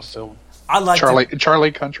Shia LaBeouf film. I like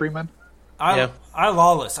Charlie Countryman. Yeah. I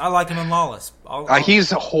Lawless. I like him in Lawless.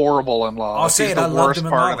 He's horrible in Lawless. I'll say He's it, the I loved worst him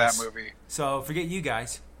in part of Lawless. that movie. So forget you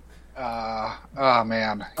guys. Oh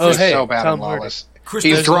man, Oh, he's hey, so bad Tom in Hardy. Lawless. Chris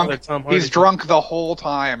He's There's drunk. another Tom Hardy He's film. drunk the whole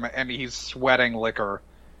time, and he's sweating liquor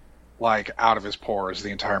like out of his pores the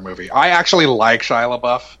entire movie. I actually like Shia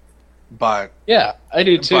LaBeouf, but Yeah, I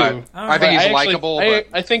do too. but I think he's actually- likable. But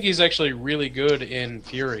I think he's actually really good in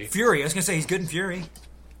Fury. Fury. I was gonna say he's good in Fury.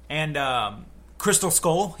 And Crystal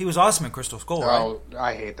Skull. He was awesome in Crystal Skull, right? oh,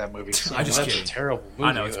 I hate that movie. So I just That's kidding. a terrible movie.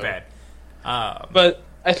 I know it's though. bad. But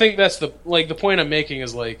I think that's the point I'm making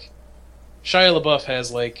is like Shia LaBeouf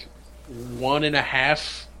has like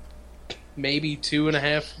 1.5, maybe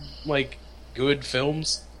 2.5 like good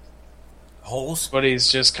films, Holes. but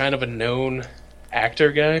he's just kind of a known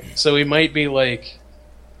actor guy. So he might be like,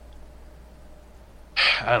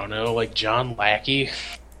 I don't know, like John Lackey,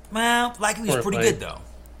 Well, like he was Or pretty like- good though.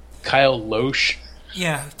 Kyle Loesch,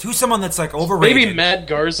 Yeah, who's someone that's like overrated? maybe Matt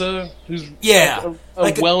Garza, who's Yeah, a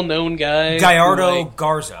like a- well-known guy. Gallardo who, like,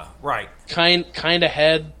 Garza, right? kind of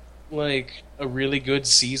had like a really good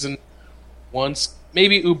season once.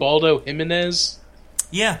 Maybe Ubaldo Jimenez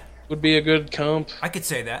Yeah, would be a good comp. I could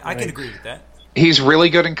say that. I could agree with that. he's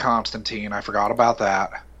really good in Constantine. I forgot about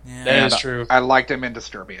that. Yeah. That And is true. I liked him in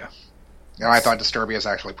Disturbia. And I thought Disturbia is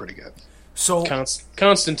actually pretty good. So,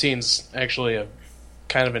 Constantine's actually a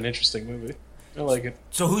kind of an interesting movie. I like it.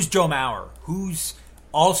 so who's Joe Mauer? Who's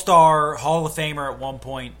All-Star Hall of Famer at one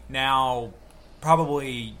point? Now,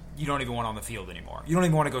 probably you don't even want on the field anymore. You don't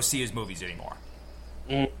even want to go see his movies anymore.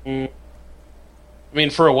 I mean,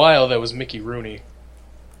 for a while that was Mickey Rooney.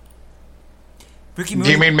 Ricky Do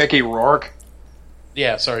Mooney. you mean Mickey Rourke?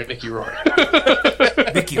 Yeah, sorry, Mickey Rourke.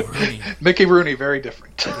 Mickey Rooney? Mickey Rooney, very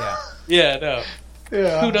different. Yeah. Yeah, no.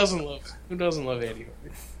 Yeah. Who doesn't love Andy Murphy?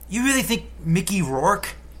 You really think Mickey Rourke?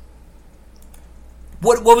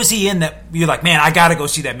 What was he in that you're like, man, I gotta go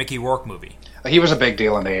see that Mickey Rourke movie? He was a big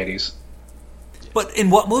deal in the 80s. But in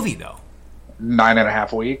what movie though?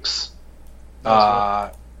 9.5 Weeks.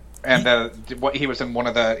 What he was in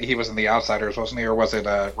he was in The Outsiders, wasn't he, or was it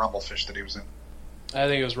Rumblefish that he was in? I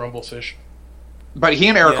think it was Rumblefish. But he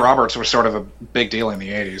and Eric Yeah. Roberts were sort of a big deal in the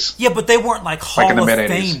 80s. Yeah, but they weren't like Hall Like in the of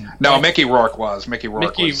mid 80s. Fame. No, Like, Mickey Rourke was. Mickey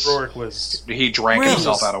Rourke was he drank Really?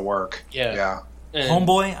 himself out of work. Yeah. and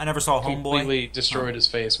Homeboy. I never saw Homeboy. completely destroyed his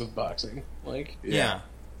face with boxing. Like Yeah.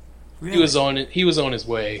 Really? he was on his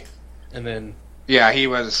way, and then Yeah, he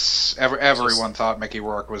was. Everyone thought Mickey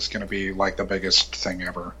Rourke was going to be like the biggest thing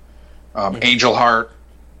ever. Angel Heart.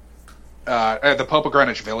 The Pope of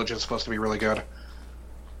Greenwich Village is supposed to be really good.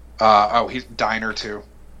 He's Diner too.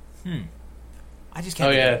 I just can't.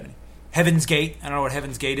 Oh, think yeah. of it. Heaven's Gate. I don't know what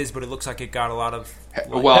Heaven's Gate is, but it looks like it got a lot of.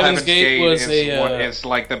 Well, Heaven's Heaven's Gate Gate was is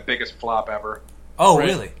like the biggest flop ever. Oh, Right.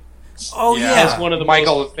 really? Oh, Yeah. yeah. it's one of the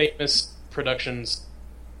Michael- most famous productions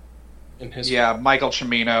in history. Yeah, Michael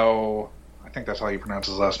Cimino. I think that's how you pronounce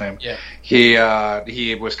his last name. Yeah.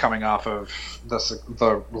 He was coming off of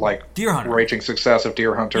the like Deer Hunter. raging success of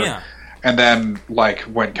Deer Hunter, Yeah. and then like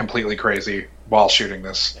went completely crazy while shooting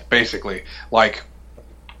this. Basically, like,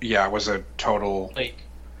 yeah, it was a total. Like,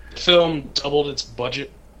 the film doubled its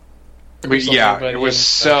budget. or something Yeah, by it the was end.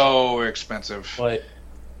 so expensive. Like,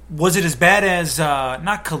 Was it as bad as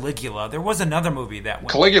not Caligula? There was another movie that went.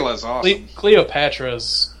 Caligula is awesome.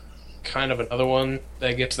 Cleopatra's kind of another one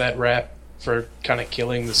that gets that rap for kind of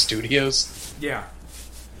killing the studios. Yeah,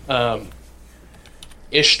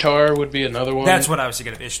 Ishtar would be another one. that's what I was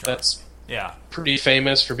thinking of. Ishtar. That's Yeah. pretty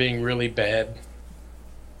famous for being really bad.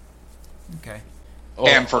 Okay.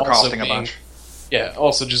 And for Also costing a being- bunch. Yeah,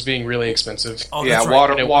 also just being really expensive. Oh, Yeah, that's right.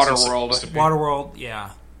 And it wasn't Waterworld. supposed to be. Waterworld. Yeah.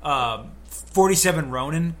 47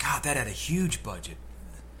 Ronin. God, that had a huge budget.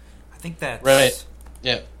 I think that's Right.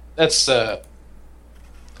 Yeah, that's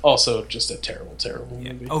also just a terrible, terrible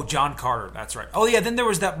Yeah. movie. Oh, John Carter. That's right. Oh, yeah. Then there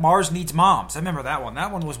was that Mars Needs Moms. I remember that one.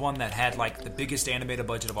 That one was one that had like the biggest animated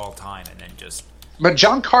budget of all time, and then just But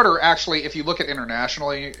John Carter actually, if you look at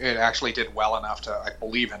internationally, it actually did well enough to, I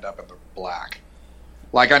believe, end up in the black.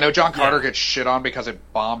 Like, I know John Carter gets shit on because it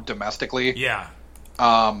bombed domestically. yeah.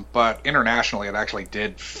 But internationally, it actually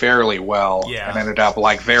did fairly well, Yeah. and ended up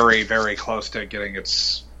like very, very close to getting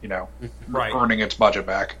its, Right. earning its budget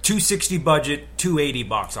back. 260 budget, 280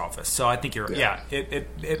 box office. So I think you're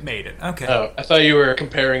it made it. Okay. Oh, I thought you were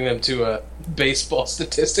comparing them to baseball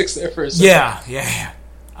statistics there for a second.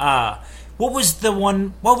 Yeah. What was the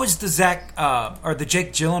one? What was the or the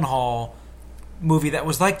Jake Gyllenhaal movie that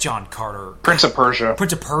was like John Carter? Prince of Persia.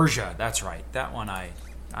 Prince of Persia. That's right. That one I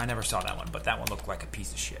never saw that one, but that one looked like a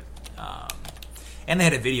piece of shit. And they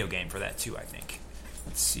had a video game for that too, I think.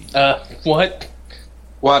 Let's see. What?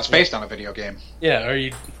 Well, it's based on a video game. Yeah,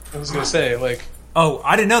 I was gonna say, like, Oh,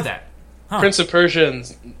 I didn't know that. Huh. Prince of Persia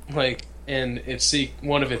and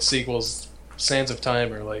one of its sequels, Sands of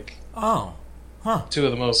Time, are like Oh. Huh. two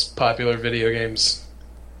of the most popular video games.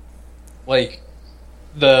 Like,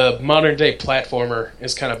 the modern day platformer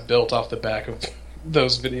is kind of built off the back of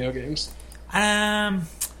those video games.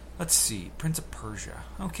 Let's see. Prince of Persia.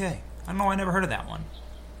 Okay. I don't know. I never heard of that one.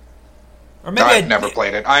 Or maybe I've never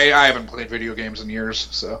played it. I haven't played video games in years,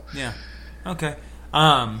 so Yeah. Okay.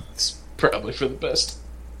 It's probably for the best.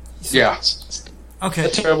 yeah. It's Okay. a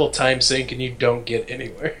terrible time sink, and you don't get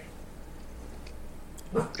anywhere.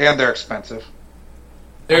 And they're expensive.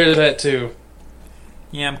 There's that too.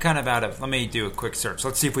 Yeah, I'm kind of out of... Let me do a quick search.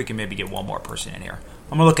 Let's see if we can maybe get one more person in here.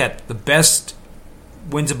 I'm going to look at the best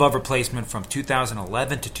wins above replacement from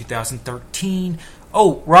 2011 to 2013.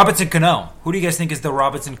 Oh, Robinson Cano. Who do you guys think is the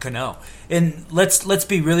Robinson Cano? And let's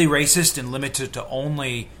be really racist and limit it to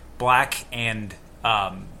only black and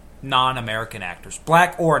non-American actors.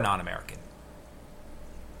 Black or non-American.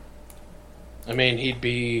 I mean, he'd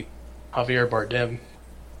be Javier Bardem.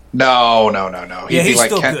 No. Yeah, he's like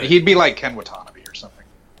still Ken, good. he'd be like Ken Watanabe or something.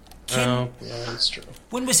 Oh, yeah, that's true.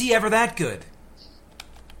 When was he ever that good?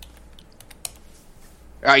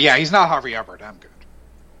 Yeah, he's not Javier Bardem good.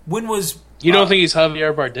 When was... You don't think he's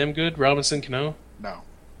Javier Bardem good? Robinson Cano? No.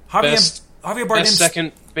 Javier Best Bardem's...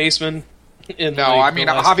 second baseman in No, like, I mean,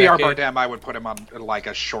 the last Javier decade. Bardem, I would put him on like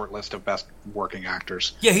a short list of best working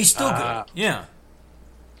actors. Yeah, he's still good. Yeah.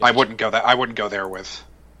 I wouldn't go there with.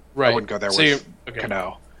 Right. I wouldn't go there So with okay.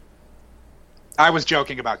 Cano. I was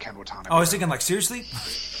joking about Ken Watanabe. I was thinking, like, seriously?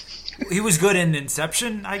 He was good in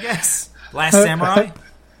Inception, I guess. Last Samurai.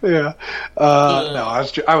 Yeah. No,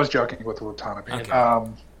 I was joking with Watanabe.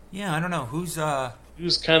 Okay. Yeah, I don't know who's. He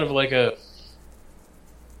was kind of like a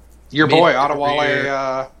Your boy Mid-career.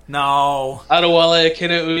 Adewale. No. Adewale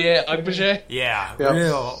Akinnuoye Agbaje. Yeah,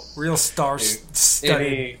 Yep. real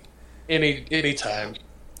star-studded. Any time.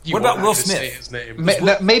 You What about won't Will have to say Smith? his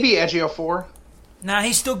name. Maybe Ejiofor. Nah,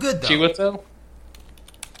 he's still good though. Chiwetel?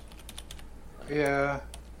 Yeah.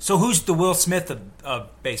 So who's the Will Smith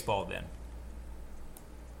of baseball then?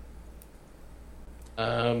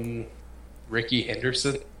 Ricky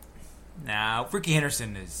Henderson. Nah, Ricky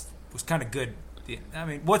Henderson was kind of good. I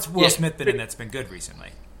mean, what's Will Smith been in that's been good recently?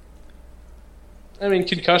 I mean,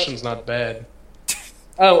 Concussion's not bad.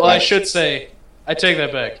 Oh, well, I should say, I take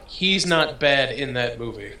that back. He's not bad in that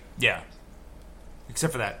movie. Yeah,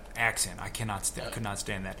 except for that accent, I could not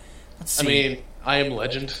stand that. Let's see. I mean, I Am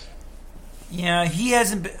Legend. Yeah, he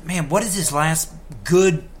hasn't been... Man, what is his last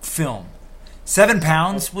good film? 7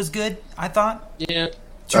 Pounds was good, I thought. Yeah.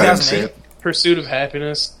 I didn't see 2008. it. Pursuit of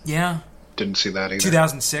Happiness. Yeah, Didn't see that either.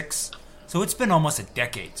 2006. So it's been almost a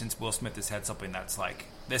decade since Will Smith has had something that's like,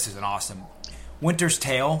 this is an awesome... Winter's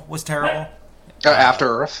Tale was terrible. After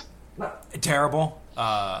Earth. Terrible.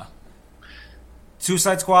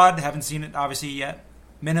 Suicide Squad, haven't seen it obviously yet.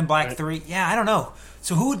 Men in Black 3. Yeah, I don't know.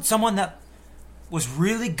 So someone that was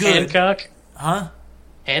really good... Hancock. Huh?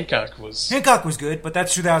 Hancock was... Hancock was good, but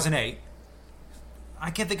that's 2008. I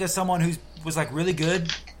can't think of someone who was like really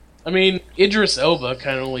good. I mean, Idris Elba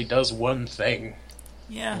kind of only does one thing.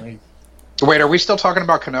 Yeah. Like, Wait, are we still talking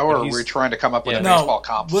about Cano, or are He's- we trying to come up with a No, baseball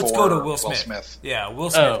comp let's for go to Will Smith. Yeah, Will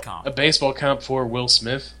Smith comp. a baseball comp for Will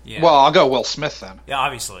Smith. Yeah. Well, I'll go Will Smith then. Yeah,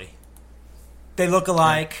 obviously. They look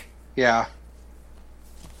alike. Yeah.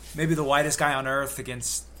 Maybe the whitest guy on earth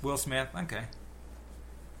against Will Smith. Okay.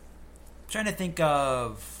 Trying to think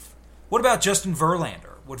of... What about Justin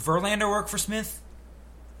Verlander? Would Verlander work for Smith?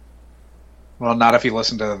 Well, not if you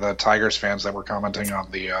listen to the Tigers fans that were commenting on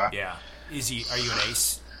the. Yeah. Are you an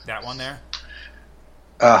ace? That one there?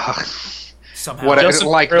 Somehow. What Justin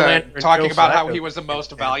like Verlander and talking Joe about how Flacco. he was the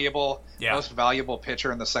most valuable, Yeah. most valuable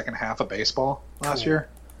pitcher in the second half of baseball last year.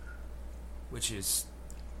 Which is...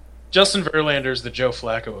 Justin Verlander's the Joe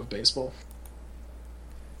Flacco of baseball.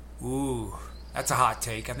 Ooh. That's a hot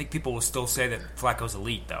take. I think people will still say that Flacco's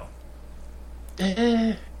elite, though.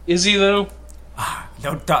 Is he though? I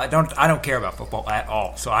don't care about football at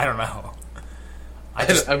all, so I don't know. I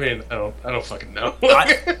don't fucking know.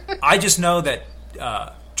 I just know that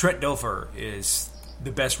Trent Dilfer is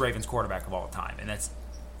the best Ravens quarterback of all time, and that's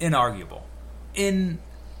inarguable.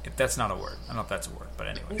 If that's not a word, I don't know if that's a word, but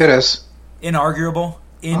anyway, It is. inarguable,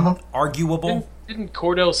 inarguable. Didn't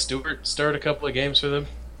Cordell Stewart start a couple of games for them?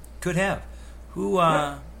 Could have. Who?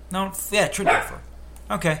 No, yeah, Trent Dilfer.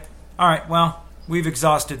 Okay, all right. Well, we've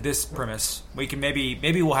exhausted this premise. We can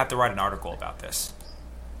maybe we'll have to write an article about this.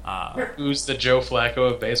 Who's the Joe Flacco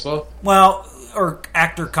of baseball? Well, or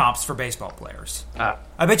actor comps for baseball players. Ah,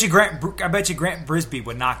 I bet you Grant Brisbee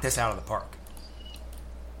would knock this out of the park.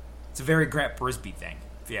 It's a very Grant Brisbee thing,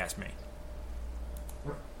 if you ask me.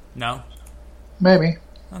 No? Maybe.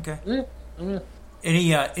 Okay.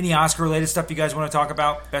 yeah. Any Oscar related stuff you guys want to talk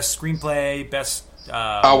about? Best screenplay, best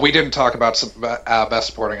We didn't talk about best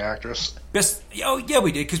supporting actress. best. Oh yeah,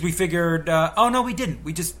 we did because we figured. Oh no, we didn't.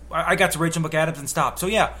 I got to Rachel McAdams and stopped. So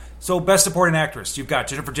yeah. So best supporting actress, you've got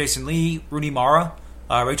Jennifer Jason Leigh, Rooney Mara,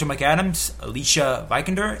 Rachel McAdams, Alicia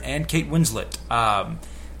Vikander, and Kate Winslet.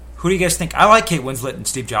 Who do you guys think? I like Kate Winslet and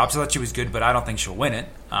Steve Jobs. I thought she was good, but I don't think she'll win it.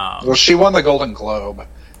 Well, she won the Golden Globe.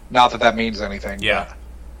 Not that means anything. Yeah.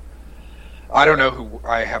 but I don't know who.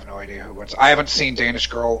 I have no idea who wins. I haven't seen Danish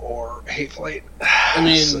Girl or Hateful Eight. I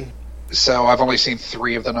mean, So I've only seen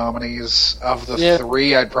 3 of the nominees. Of the Yeah.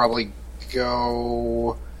 3, I'd probably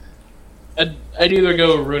go. I'd either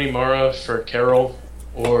go Rooney Mara for Carol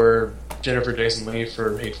or Jennifer Jason Leigh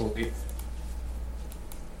for Hateful Eight.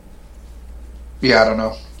 Yeah, I don't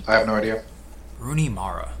know. I have no idea. Rooney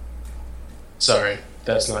Mara. Sorry,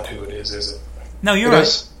 that's not who it is it? No, you're It right.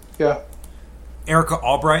 is. Yeah. Erica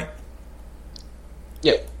Albright.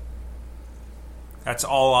 Yep. That's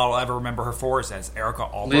all I'll ever remember her for is as Erica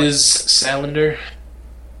Albright. Liz Salander.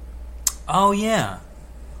 Oh yeah,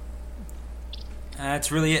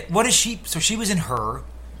 that's really it. What is she? So she was in Her,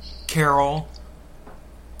 Carol.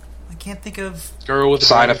 I can't think of. Girl with the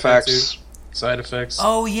Side dragon effects. tattoo. Side effects.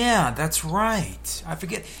 Oh yeah, that's right. I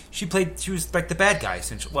forget. She was like the bad guy,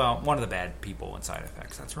 essentially. Well, one of the bad people in Side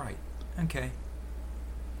Effects. That's right. Okay.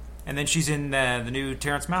 And then she's in the new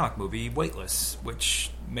Terrence Malick movie, Weightless,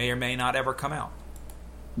 which may or may not ever come out.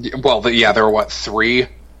 Well, there were, 3?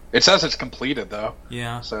 It says it's completed, though.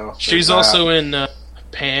 Yeah. So She's also in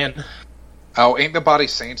Pan. Oh, Ain't the Body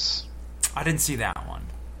Saints. I didn't see that one.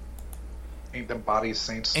 Ain't Them Bodies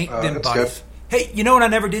Saints. Ain't Them it's Bodies. good. Hey, you know what I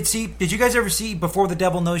never did see? Did you guys ever see Before the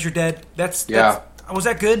Devil Knows You're Dead? Yeah. Was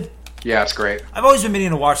that good? Yeah, it's great. I've always been meaning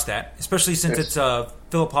to watch that, especially since it's a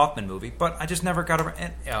Philip Hoffman movie, but I just never got over.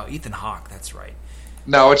 Oh, Ethan Hawke, that's right.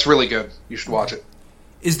 No, it's really good. You should watch it.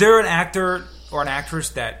 Is there an actor or an actress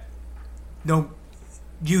that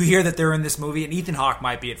you hear that they're in this movie, and Ethan Hawke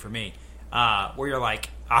might be it for me, where you're like,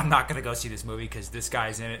 I'm not going to go see this movie because this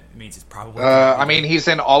guy's in it. It means it's probably. I mean, he's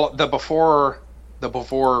in all the before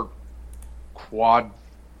quad,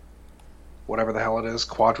 whatever the hell it is,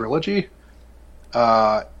 quadrilogy.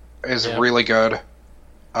 Is really good.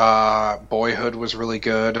 Boyhood was really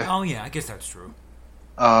good. Oh yeah, I guess that's true.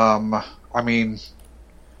 I mean,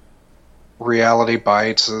 Reality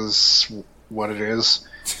Bites is what it is.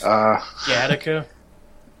 Gattaca.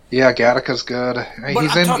 Yeah, Gattaca's good.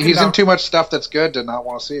 He's in too much stuff that's good to not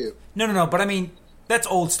want to see it. No. But I mean, that's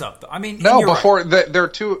old stuff. Though. I mean, no. Before right. there are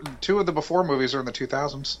two of the Before movies are in the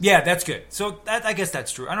 2000s. Yeah, that's good. So I guess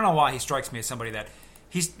that's true. I don't know why he strikes me as somebody that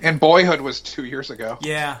And Boyhood was 2 years ago.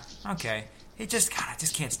 Yeah. Okay. I just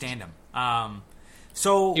can't stand him.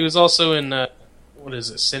 So he was also in what is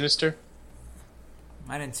it, Sinister?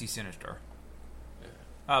 I didn't see Sinister.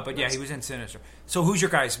 But yeah, he was in Sinister. So who's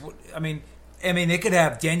your guys? I mean, they could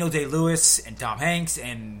have Daniel Day-Lewis and Tom Hanks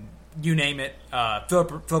and you name it.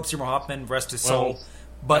 Philip Seymour Hoffman, rest his soul.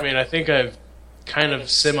 But I mean, I think I've kind of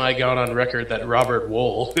semi-gone on record that Robert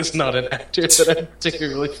Wool is not an actor that I'm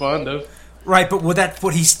particularly fond of. Right, but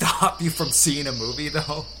would he stop you from seeing a movie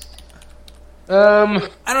though? I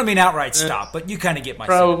don't mean outright stop, but you kind of get my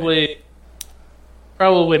probably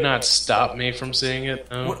not stop me from seeing it.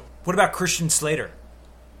 No. What about Christian Slater?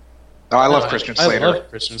 Oh, I love Christian Slater. I love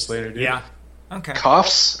Christian Slater, dude. Yeah. Okay.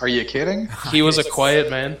 Cuffs? Are you kidding? He was a quiet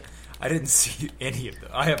man. I didn't see any of them.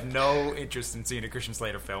 I have no interest in seeing a Christian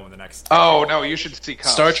Slater film in the next. Oh no, you should see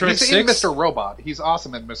Cuffs. Star Trek He's 6? in Mr. Robot. He's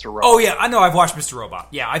awesome in Mr. Robot. Oh yeah, I know. I've watched Mr. Robot.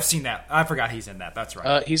 Yeah, I've seen that. I forgot he's in that. That's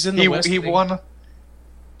right. He's in the West He Wing. won.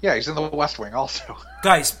 Yeah, he's in the West Wing also.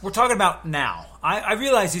 Guys, we're talking about now. I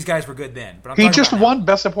realized these guys were good then, but he just won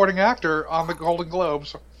Best Supporting Actor on the Golden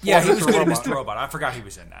Globes. Yeah, he was good in Mr. Robot. I forgot he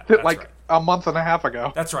was in that. That's right. A month and a half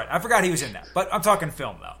ago. That's right. I forgot he was in that. But I'm talking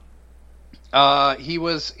film though. He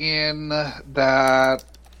was in that.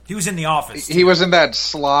 He was in The Office. He was in that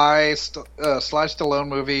Sly Stallone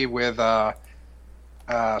movie with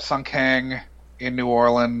Sung Kang in New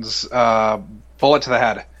Orleans. Bullet to the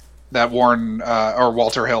Head, that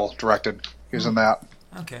Walter Hill directed. He was in that.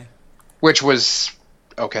 Okay. Which was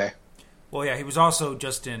okay. Well, yeah, he was also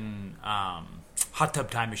just in Hot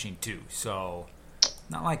Tub Time Machine 2, so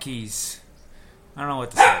not like he's. I don't know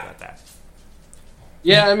what to say about that.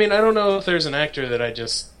 Yeah, I mean, I don't know if there's an actor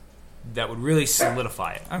that would really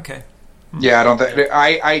solidify it. Okay. Yeah, I don't think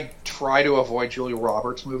I try to avoid Julia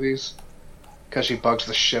Roberts movies because she bugs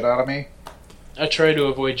the shit out of me. I try to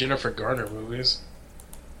avoid Jennifer Garner movies.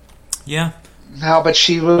 Yeah. No, but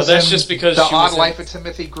she was. But that's just because The she Odd was Life of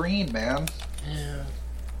Timothy Green, man. Yeah.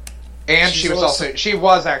 And she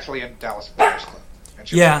was actually in Dallas Buyers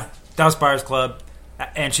Club. Dallas Buyers Club,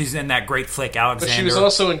 and she's in that great flick Alexander. But she was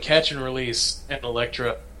also in Catch and Release and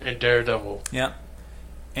Elektra and Daredevil. Yeah.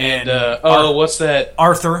 And what's that?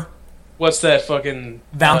 Arthur. What's that fucking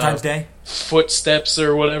Valentine's Day? Footsteps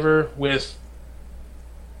or whatever with.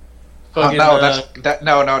 Fucking,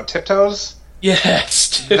 no, Tiptoes.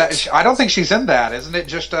 Yes. I don't think she's in that, isn't it?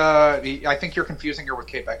 Just I think you're confusing her with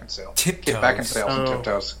Kate Beckinsale. Tiptoes. Kate Beckinsale in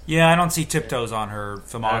Tiptoes. Yeah, I don't see Tiptoes on her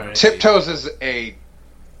filmography. Tiptoes is a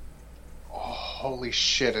holy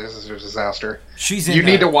shit! It is a disaster. She's in. You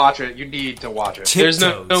need to watch it. You need to watch it. There's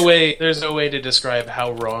no way. There's no way to describe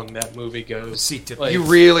how wrong that movie goes. See Tiptoes. You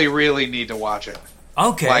really, really need to watch it.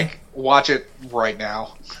 Okay. Watch it right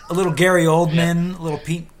now. A little Gary Oldman, a little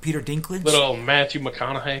Peter Dinklage, little Matthew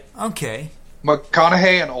McConaughey. Okay.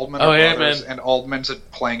 McConaughey and Oldman are brothers, man. and Oldman's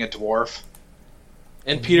playing a dwarf.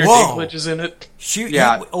 And Peter Dinklage is in it.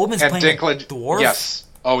 Oldman's playing Dinklage, a dwarf? Yes.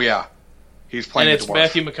 Oh, yeah. He's playing a dwarf. And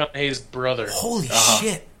it's Matthew McConaughey's brother. Holy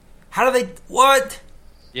shit. How do they... What?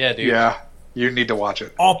 Yeah, dude. Yeah. You need to watch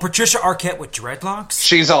it. Oh, Patricia Arquette with dreadlocks?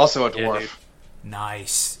 She's also a dwarf. Yeah,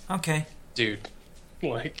 nice. Okay. Dude.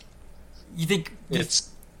 Like... You think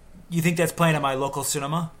that's playing at my local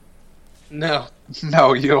cinema? No.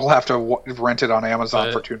 No, you'll have to rent it on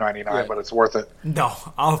Amazon for $2.99, but it's worth it. No,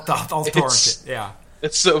 I'll torrent it. Yeah,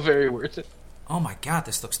 it's so very worth it. Oh my god,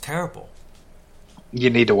 this looks terrible. You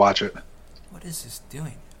need to watch it. What is this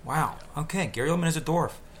doing? Wow. Okay, Gary Oldman is a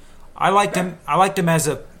dwarf. I liked him. I liked him as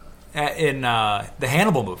in the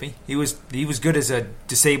Hannibal movie. He was good as a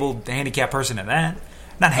disabled, handicapped person in that.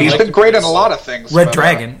 Not He's Hannibal. been great in a lot of things. Red but,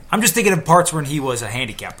 Dragon. I'm just thinking of parts when he was a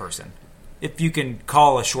handicapped person. If you can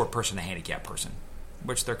call a short person a handicapped person,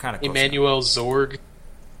 which they're kind of close Emmanuel Zorg.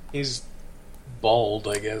 He's bald,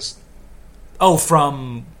 I guess. Oh,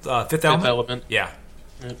 from Fifth Element? Yeah.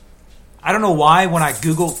 Yep. I don't know why when I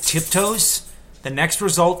Google Tiptoes, the next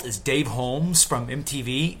result is Dave Holmes from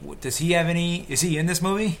MTV. Does he have any... Is he in this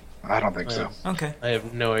movie? I don't think so. Okay. I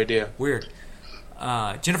have no idea. Weird.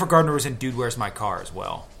 Jennifer Gardner was in Dude, Where's My Car as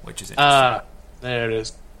well, which is interesting. There it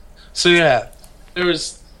is. So yeah, there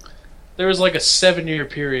was like a 7-year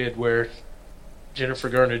period where Jennifer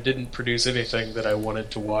Garner didn't produce anything that I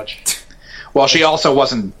wanted to watch. Well, she also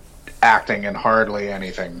wasn't acting in hardly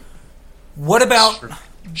anything. What about...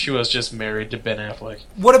 She was just married to Ben Affleck.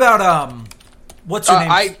 What about, what's her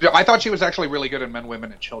name? I thought she was actually really good in Men,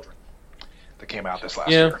 Women, and Children that came out this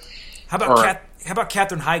last year. How about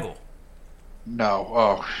Katherine Heigl? No.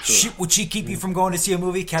 Oh. Would she keep you from going to see a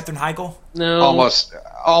movie, Katherine Heigl? No.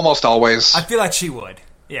 Almost always. I feel like she would.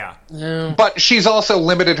 Yeah. No. But she's also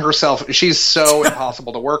limited herself. She's so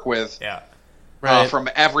impossible to work with. Yeah. Right. From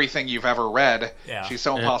everything you've ever read, Yeah. she's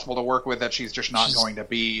so impossible to work with that she's just not going to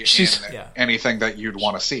be in Yeah. anything that you'd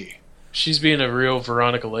want to see. She's being a real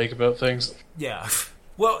Veronica Lake about things. Yeah.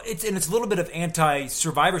 Well, it's a little bit of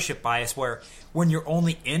anti-survivorship bias where when you're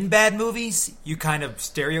only in bad movies, you kind of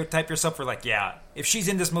stereotype yourself for like, yeah, if she's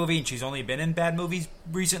in this movie and she's only been in bad movies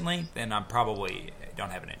recently, then I'm probably don't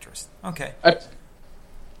have an interest. Okay.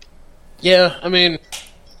 Yeah, I mean...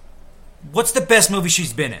 What's the best movie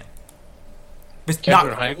she's been in?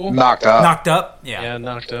 Katherine Heigl? Knocked Up. Knocked Up? Yeah. Yeah,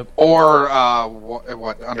 Knocked Up. Or,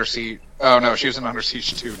 what, Under Siege? Oh, no, she was in Under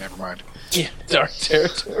Siege 2, never mind. Yeah, Dark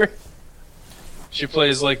Territory. She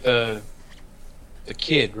plays like the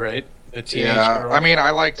kid, right? The teenage girl. I mean,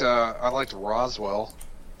 I liked Roswell,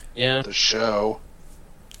 Yeah, the show.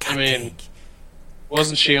 I mean,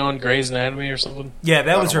 wasn't she on Grey's Anatomy or something? Yeah,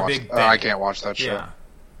 that I was don't her watch- big I thing. can't watch that show. Yeah.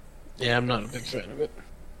 Yeah, I'm not a big fan of it.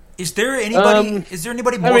 Is there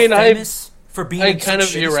anybody more mean, famous for being I in kind of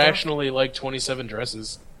such shitty stuff? irrationally like 27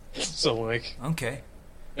 Dresses. So, like, Okay.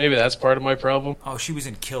 maybe that's part of my problem. Oh, she was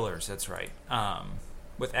in Killers. That's right.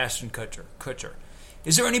 With Ashton Kutcher.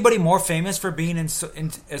 Is there anybody more famous for being in as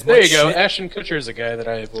much There you go. shit Ashton Kutcher is a guy that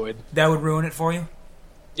I avoid. that would ruin it for you?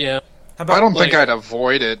 Yeah. How about I don't think like- I'd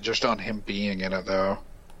avoid it just on him being in it, though.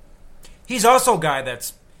 He's also a guy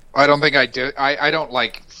that's I don't think I did. I don't,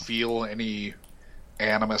 like, feel any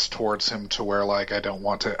animus towards him to where, like, I don't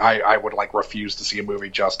want to... I would, like, refuse to see a movie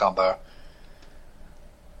just on the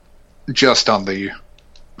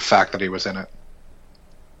fact that he was in it.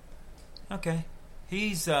 okay.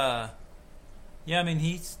 He's yeah, I mean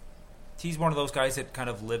he's one of those guys that kind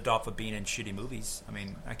of lived off of being in shitty movies. I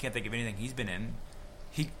mean, I can't think of anything he's been in.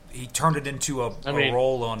 He turned it into a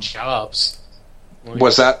role on Jobs.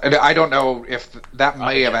 Was that... I don't know if that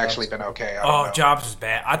may have Jobs. actually been okay. I don't know. Jobs was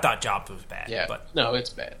bad. I thought Jobs was bad. Yeah. But No, it's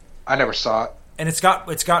bad. I never saw it. and it's got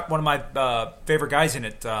one of my favorite guys in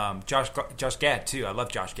it, Josh Gad too. I love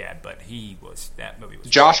Josh Gad, but that movie was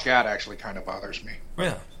Josh Gad actually kind of bothers me.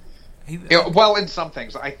 really. Well, in some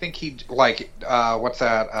things. I think he, like, what's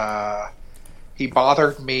that? He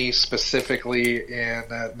bothered me specifically in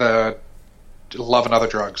the Love and Other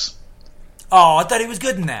Drugs. Oh, I thought he was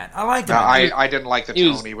good in that. I liked him. I didn't like the He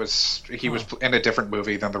tone. was- He was in a different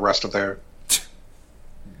movie than the rest of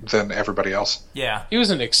than everybody else. Yeah, He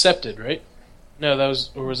wasn't accepted, right? No,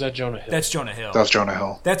 was that Jonah Hill? that's Jonah Hill. That was Jonah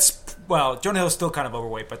Hill. Jonah Hill's still kind of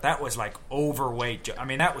overweight, but that was like overweight. I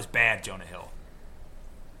mean, that was bad, Jonah Hill.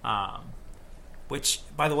 Which,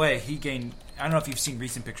 by the way, he gained. I don't know if you've seen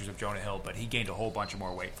recent pictures of Jonah Hill, but he gained a whole bunch of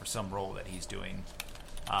more weight for some role that he's doing,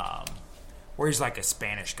 where he's like a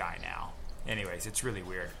Spanish guy now. Anyways, it's really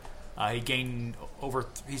weird. He gained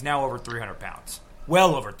he's now over 300 pounds.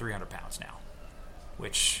 Well over 300 pounds now.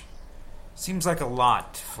 Which seems like a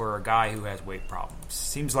lot for a guy who has weight problems.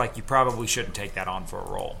 Seems like you probably shouldn't take that on for a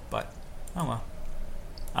role. But, oh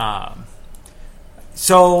well.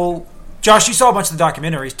 So, Josh, you saw a bunch of the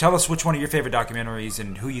documentaries. Tell us which one of your favorite documentaries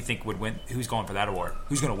and who you think would win. Who's going for that award?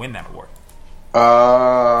 Who's going to win that award?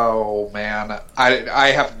 Oh, man. I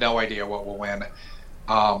have no idea what will win.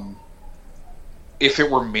 If it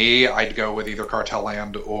were me, I'd go with either Cartel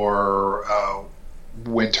Land or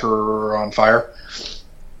Winter on Fire.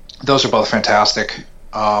 Those are both fantastic.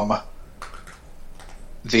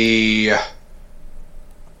 The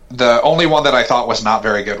only one that I thought was not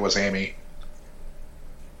very good was Amy.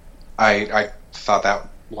 I thought that,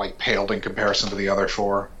 like, paled in comparison to the other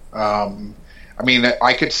four. I I mean,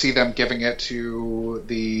 I could see them giving it to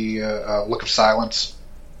the Look of Silence,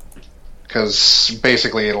 because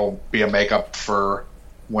basically it'll be a makeup for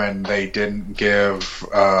when they didn't give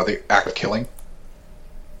the Act of Killing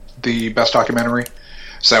the best documentary.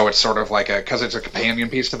 So it's sort of like because it's a companion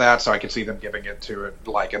piece to that, so I could see them giving it to it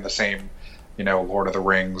like in the same, Lord of the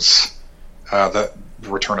Rings, the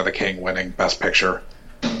Return of the King winning Best Picture.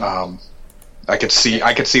 I could see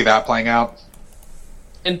that playing out.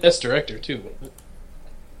 And Best Director too.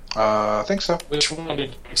 I think so. Which one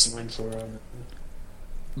did you win for?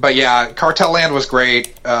 But yeah, Cartel Land was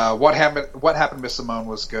great. What happened, Miss Simone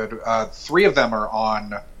was good. 3 of them are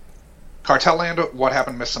on Cartel Land. What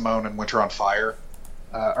Happened, Miss Simone, and Winter on Fire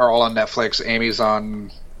are all on Netflix. Amy is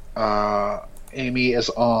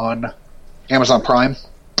on Amazon Prime,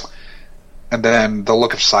 and then The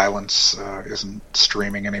Look of Silence isn't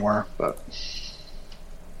streaming anywhere. But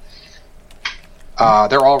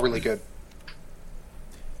they're all really good,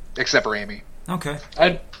 except for Amy. Okay.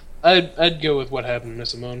 I'd go with What Happened,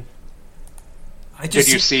 Miss Simone. Did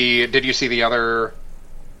you see the other?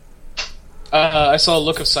 I saw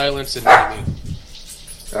Look of Silence and Amy.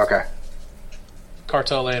 Okay.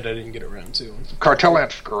 Cartel Land, I didn't get around to. Cartel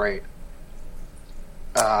Land's great.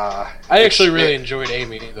 I actually really enjoyed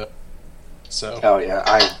Amy, though. So. Oh yeah,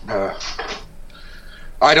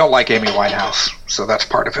 I don't like Amy Winehouse, so that's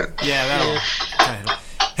part of it. Yeah, that'll.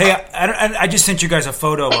 Hey, I just sent you guys a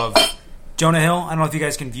photo of Jonah Hill. I don't know if you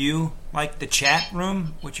guys can view like the chat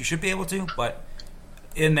room, which you should be able to, but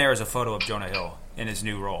in there is a photo of Jonah Hill in his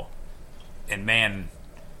new role, and man,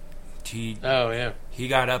 he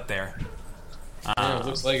got up there. Yeah, it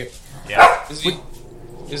looks like it. Yeah. Is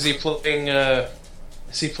he playing?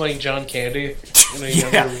 Is he playing John Candy in a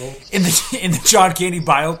yeah. younger role? In the John Candy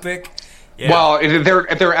biopic? Yeah. Well,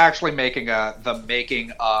 they're actually making the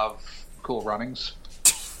making of Cool Runnings.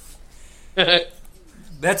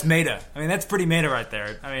 That's meta. I mean, that's pretty meta right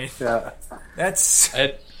there. I mean, Yeah. that's.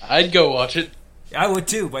 I'd go watch it. I would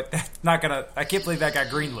too, but that's not gonna. I can't believe that got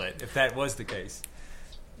greenlit. If that was the case,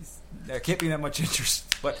 there can't be that much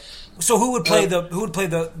interest. But so who would play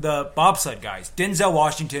the bobsled guys? Denzel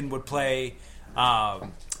Washington would play.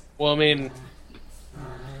 Well, I mean,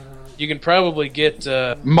 you can probably get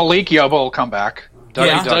Malik Yoba will come back.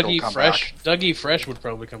 Dougie Fresh. Back. Dougie Fresh would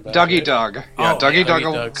probably come back. Dougie right? Doug. Yeah, Dougie Doug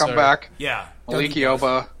will come back. Yeah. Malik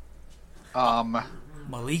Dougie Yoba.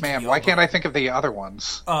 Malik Man, Yoba. why can't I think of the other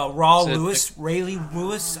ones? Rayleigh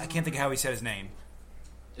Lewis. I can't think of how he said his name.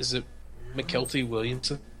 Is it McKelty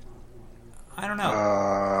Williamson? I don't know.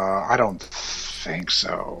 I don't think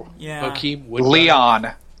so. Yeah. Hakeem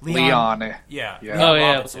Woodbine? Leon. Yeah. Yeah. Oh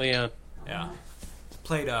yeah, Robinson. Leon. Yeah.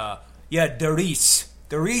 Played Darius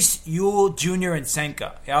Ewell Jr. and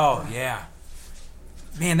Senka. Oh yeah.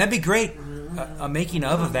 Man, that'd be great. A making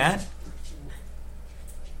of that.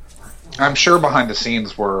 I'm sure behind the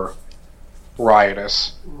scenes were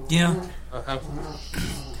riotous. Yeah. Uh-huh.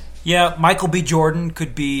 Yeah, Michael B. Jordan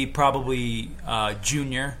could be probably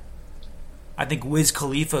Junior. I think Wiz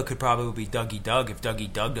Khalifa could probably be Dougie Doug if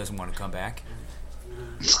Dougie Doug doesn't want to come back.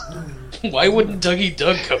 Why wouldn't Dougie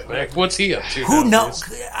Doug come back? What's he up to? Who knows?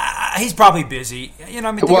 He's probably busy. You know,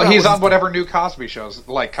 I mean, Well, he's on whatever new Cosby shows,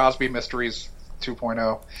 like Cosby Mysteries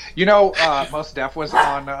 2.0. You know, Mos Def was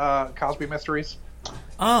on Cosby Mysteries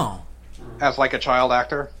Oh. as like a child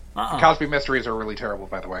actor. Cosby Mysteries are really terrible,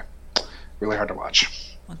 by the way. Really hard to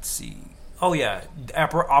watch. Let's see. Oh, yeah.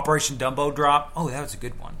 Operation Dumbo Drop. Oh, that was a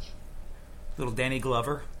good one. Little Danny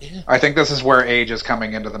Glover. Yeah. I think this is where age is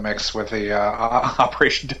coming into the mix with the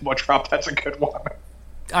Operation Demo Drop. That's a good one.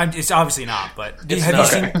 It's obviously not, but have It's you not.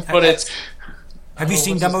 seen? But it's. Have you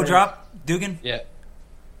seen what's his Dumbo name? Drop, Dugan? Yeah.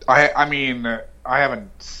 I mean, I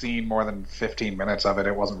haven't seen more than 15 minutes of it.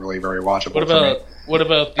 It wasn't really very watchable What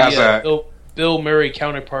about As the Bill Murray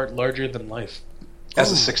counterpart, Larger Than Life?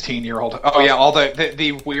 as a 16-year-old. Oh yeah, all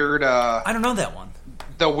the weird I don't know that one.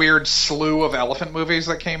 the weird slew of elephant movies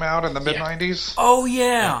that came out in the mid 90s. Oh,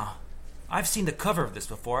 yeah. I've seen the cover of this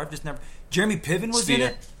before. I've just never... Jeremy Piven was in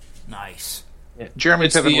it? Nice. Jeremy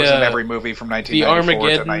It's Piven the, was in every movie from The 1994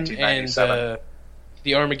 to Armageddon 1997. and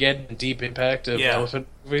the Armageddon and Deep Impact of Yeah. elephant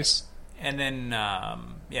movies. And then,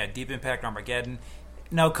 Deep Impact, Armageddon.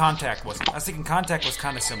 No, Contact wasn't. I was thinking Contact was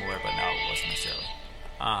kind of similar, but no, it wasn't necessarily.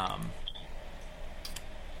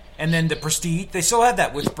 And then The Prestige. They still had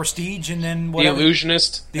that with Prestige and then whatever. The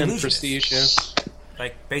Illusionist The and Illusionist. Prestige, yeah.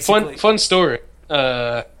 Like, basically... Fun story.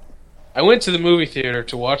 I went to the movie theater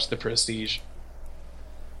to watch The Prestige.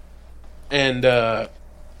 And I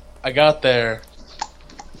got there,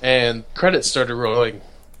 and credits started rolling.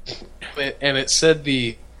 And it said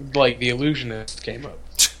the Illusionist came up.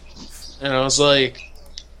 And I was like,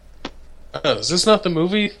 oh, is this not the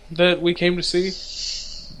movie that we came to see?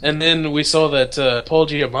 And then we saw that Paul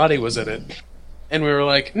Giamatti was in it. And we were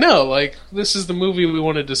like, no, like, this is the movie we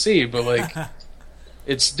wanted to see, but, like,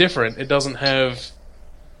 it's different. It doesn't have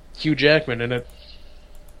Hugh Jackman in it.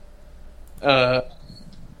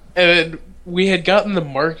 And we had gotten the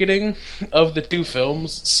marketing of the two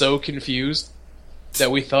films so confused that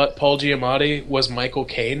we thought Paul Giamatti was Michael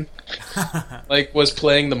Caine. Like, was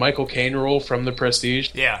playing the Michael Caine role from The Prestige.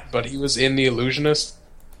 Yeah. But he was in The Illusionist.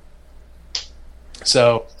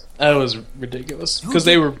 So, that was ridiculous. Because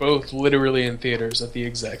they were both literally in theaters at the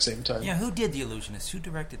exact same time. Yeah, who did The Illusionist? Who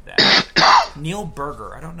directed that? Neil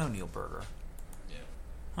Berger. I don't know Neil Berger. Yeah.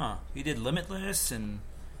 Huh. He did Limitless and...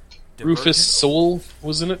 Rufus Sewell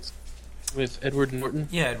was in it with Edward Norton.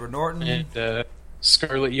 Yeah, Edward Norton. And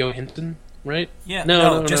Scarlett Johansson, right? Yeah,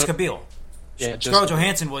 no, Jessica Biel. Yeah, Scarlett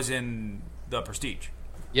Johansson was in The Prestige.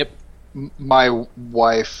 Yep. My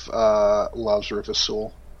wife loves Rufus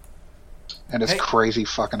Sewell. And his Hey. crazy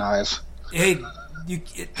fucking eyes. Hey, he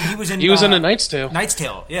was in... He was in A Knight's Tale. Knight's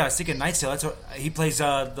Tale. Yeah, I was thinking Knight's Tale. That's what, he plays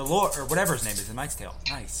the Lord, or whatever his name is in Knight's Tale.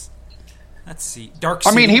 Nice. Let's see. Dark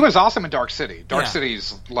City. I mean, he was awesome in Dark City. Dark Yeah.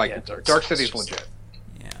 City's like Yeah, Dark City's legit.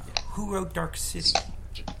 Yeah. Who wrote Dark City?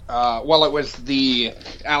 Well, it was the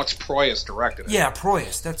Alex Proyas directed it. Yeah,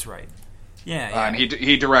 Proyas. That's right. Yeah. And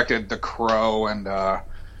he directed The Crow and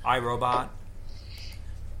iRobot.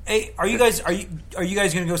 Hey, are you guys going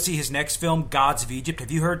to go see his next film, Gods of Egypt? Have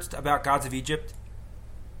you heard about Gods of Egypt?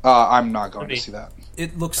 I'm not going to see that.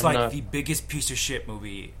 It looks I'm like not. the biggest piece of shit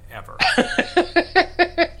movie ever.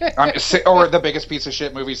 Or the biggest piece of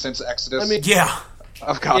shit movie since Exodus Yeah.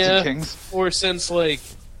 of Gods and Kings. Or since, like,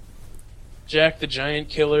 Jack the Giant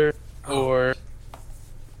Killer, or...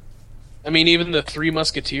 I mean, even the Three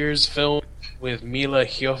Musketeers film with Mila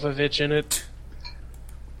Jovovich in it.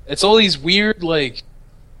 It's all these weird, like,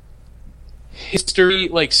 history,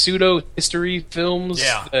 like, pseudo-history films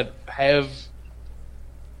Yeah. that have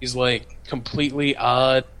these, like, completely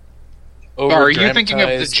odd, Are you thinking of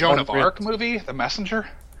the over-dramatized, Joan of unreal- Arc movie, The Messenger?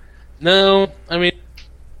 No, I mean,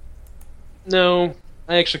 no,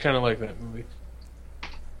 I actually kind of like that movie.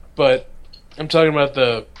 But I'm talking about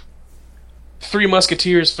the Three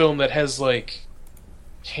Musketeers film that has, like,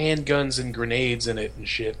 handguns and grenades in it and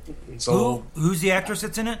shit. It's all, Who's the actress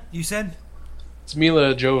that's in it, you said? it's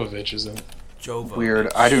Mila Jovovich, isn't it? Jova.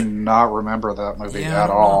 Weird. I do not remember that movie Yeah, I at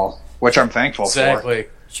don't all, which I'm thankful for. Exactly.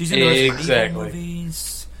 She's in those Exactly.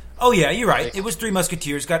 movies. Oh, yeah, you're right. It was Three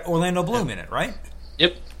Musketeers. Got Orlando Bloom in it, right?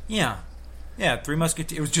 Yep. Yeah. Yeah, Three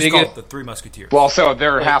Musketeers. It was just Bigot. called The Three Musketeers. Well, so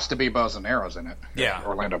there has to be bows and arrows in it. Yeah.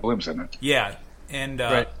 Orlando Bloom's in it. Yeah. And,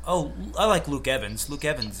 Right. oh, I like Luke Evans. Luke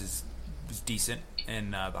Evans was decent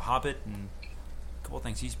in The Hobbit and a couple of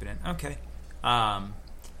things he's been in. Okay.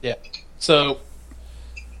 Yeah. So,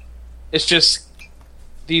 it's just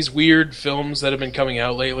these weird films that have been coming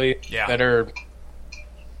out lately Yeah. that are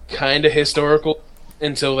kind of historical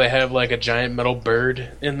until they have, like, a giant metal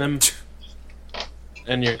bird in them.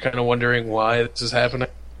 And you're kind of wondering why this is happening.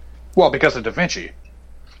 Well, because of Da Vinci.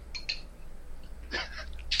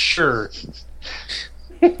 Sure.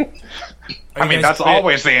 I mean, that's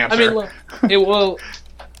always the answer. I mean, look,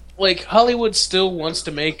 like, Hollywood still wants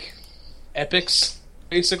to make epics,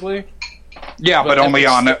 basically. yeah, but but only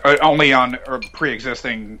epics- on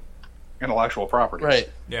pre-existing intellectual properties. Right.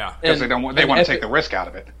 Yeah. Because they And want to take epic- the risk out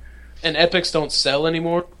of it. And epics don't sell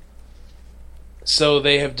anymore. So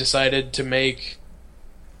they have decided to make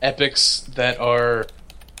epics that are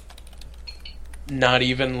not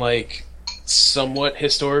even, like, somewhat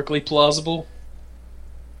historically plausible.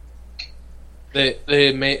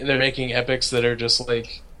 They're making epics that are just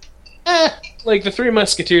like, like the Three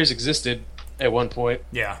Musketeers existed at one point.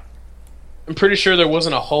 Yeah. I'm pretty sure there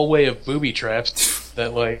wasn't a hallway of booby traps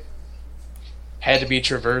that, like, had to be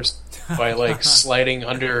traversed by, like, sliding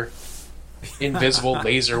under invisible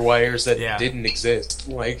laser wires that Yeah. didn't exist.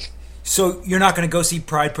 Like, So you're not going to go see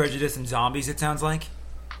Pride, Prejudice, and Zombies, it sounds like?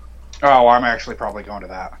 Oh, I'm actually probably going to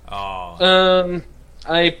that. Oh.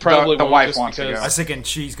 I probably The won't wife just wants to because go. I was thinking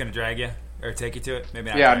she's going to drag you or take you to it. Maybe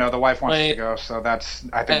not. Yeah, drag no, you. the wife wants My- to go, so that's,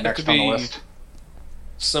 I I think, have next to on the be- list.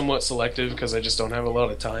 somewhat selective because I just don't have a lot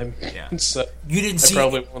of time. Yeah. So You didn't I see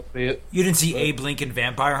probably won't see it. You didn't see Abe Lincoln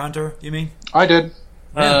Vampire Hunter, you mean? I did.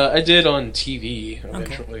 I did on TV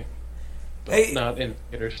eventually, but Hey. not in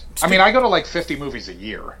theaters. I mean, I go to like 50 movies a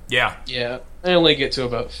year. Yeah. Yeah, I only get to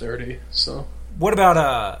about 30. So What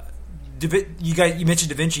about you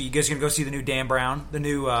mentioned Da Vinci. You guys gonna go see the new Dan Brown, the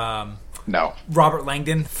new No. Robert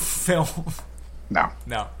Langdon film? No.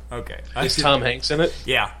 No. Okay. is Tom Hanks in it?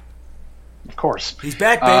 Yeah. Of course. He's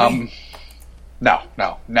back, baby. No,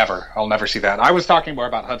 never. I'll never see that. I was talking more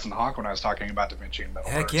about Hudson Hawk when I was talking about Da Vinci and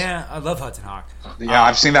Middleburg. Heck yeah, I love Hudson Hawk. Yeah,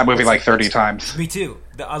 I've seen that movie like 30 times. Me too.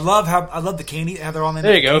 I love the candy. How they're all named.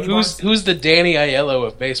 There you go. Candy bars. Who's the Danny Aiello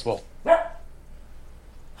of baseball? I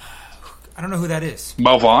don't know who that is.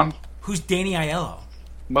 Mo Vaughn? Who's Danny Aiello?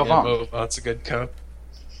 Mo Vaughn. That's a good count.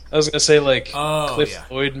 I was gonna say Cliff yeah.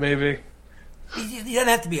 Floyd maybe. He doesn't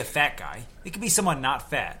have to be a fat guy. It could be someone not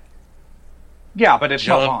fat. Yeah, but it's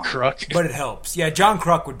Mo John Vaughn. Kruk. But it helps. Yeah, John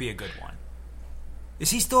Kruk would be a good one. Is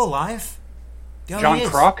he still alive? John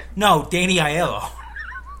Kruk? No, Danny Aiello.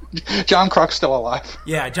 John Kruk's still alive.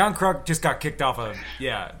 Yeah, John Kruk just got kicked off of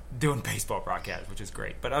doing baseball broadcasts, which is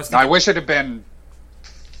great. But I wish it had been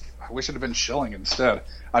Schilling instead.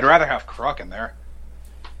 I'd rather have Kruk in there.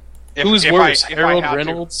 Who's worse, Harold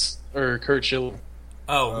Reynolds or Kurt Schilling?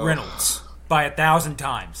 Oh, Reynolds by 1,000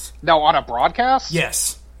 times. No, on a broadcast?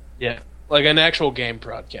 Yes. Yeah, like an actual game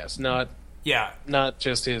broadcast, not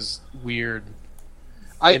just his weird.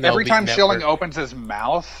 Every time network. Schilling opens his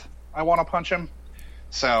mouth, I want to punch him.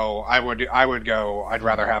 So I would go. I'd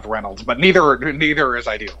rather have Reynolds, but neither is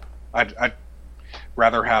ideal. I'd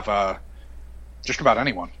rather have just about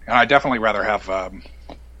anyone, and I'd definitely rather have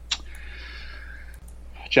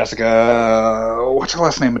Jessica. What's her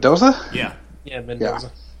last name? Mendoza? Yeah. Yeah,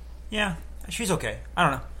 Mendoza. Yeah, she's okay. I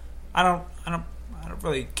don't know. I don't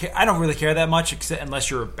really care. I don't really care that much, unless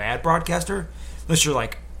you're a bad broadcaster. Unless you're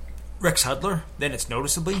like Rex Hudler, then it's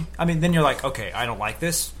noticeably. I mean, then you're like, okay, I don't like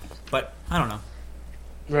this, but I don't know.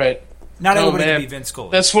 Right. Not everybody can be Vince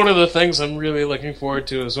Scully. That's one of the things I'm really looking forward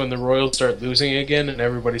to is when the Royals start losing again and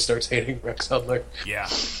everybody starts hating Rex Hudler. Yeah.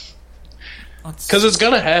 Because it's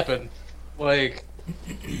going to happen. Like,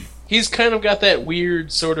 he's kind of got that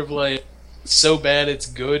weird sort of like, so bad it's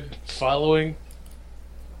good following.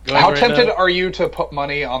 How tempted are you to put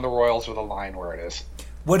money on the Royals with a line where it is?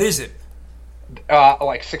 What is it?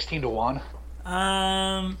 Like 16 to 1.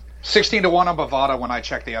 16 to 1 on Bovada when I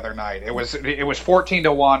checked the other night. It was 14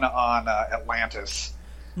 to 1 on Atlantis.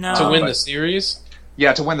 No. To win the series?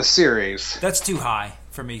 Yeah, to win the series. That's too high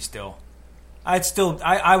for me still. I'd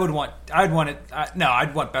want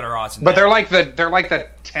better odds than but that. they're like the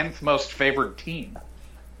 10th most favored team.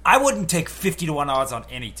 I wouldn't take 50 to 1 odds on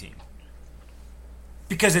any team.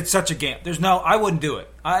 Because it's such a game. I wouldn't do it.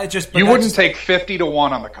 You wouldn't take 50 to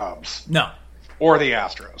 1 on the Cubs. No. Or the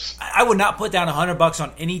Astros. I would not put down $100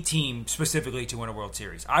 on any team specifically to win a World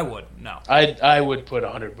Series. I would, no. I would put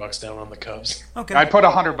 $100 down on the Cubs. Okay. I'd put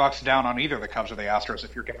 $100 down on either the Cubs or the Astros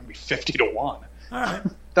if you're giving me 50 to 1. All right.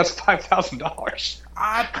 That's $5,000.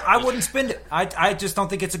 I wouldn't spend it. I just don't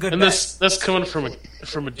think it's a good and bet. That's coming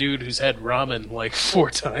from a dude who's had ramen like 4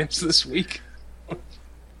 times this week.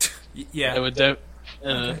 Yeah.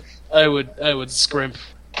 I would scrimp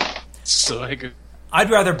so I could. I'd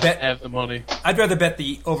rather have the money. I'd rather bet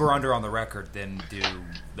the over/under on the record than do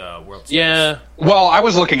the World Series. Yeah. Well, I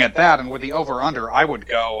was looking at that, and with the over/under, I would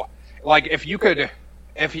go like if you could do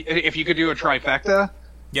a trifecta.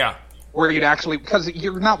 Yeah. Where you'd actually, because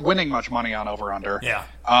you're not winning much money on over/under. Yeah.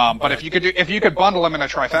 But if you could bundle them in a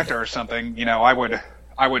trifecta or something,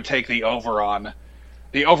 I would take the over on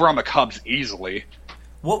the Cubs easily.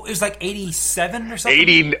 What, it was like 87 or something?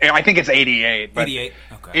 80, I think it's 88. 88,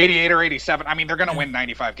 okay. 88 or 87. I mean, they're going to win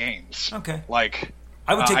 95 games. Okay. Like,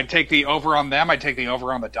 I'd take the over on them. I'd take the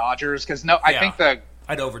over on the Dodgers. Because,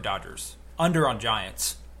 I'd over Dodgers. Under on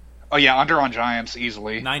Giants. Oh, yeah, under on Giants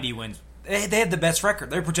easily. 90 wins. They have the best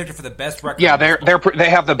record. They're projected for the best record. Yeah, they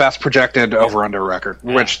have the best projected over-under record,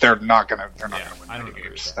 which they're not going to win 90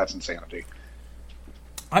 games. That's insanity.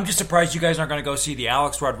 I'm just surprised you guys aren't going to go see the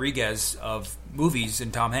Alex Rodriguez of movies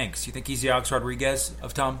and Tom Hanks. You think he's the Alex Rodriguez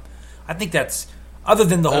of Tom? I think that's, other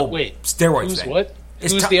than the whole steroids thing. What?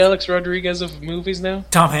 Who's the Alex Rodriguez of movies now?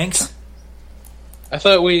 Tom Hanks. I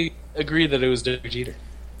thought we agreed that it was Derek Jeter.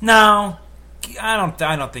 No, I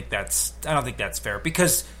don't think that's fair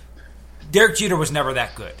because Derek Jeter was never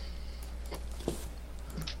that good.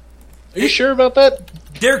 Are you sure about that?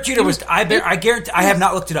 Derek Jeter was. I guarantee. I have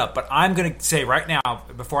not looked it up, but I'm going to say right now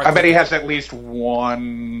before I bet he has at least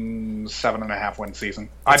one 7.5 win season.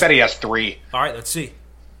 I bet he has 3. All right, let's see.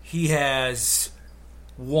 He has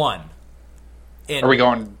 1. Are we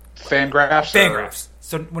going Fangraphs? Fangraphs.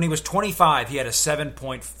 So when he was 25, he had a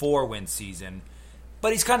 7.4 win season,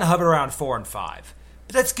 but he's kind of hovered around 4 and 5.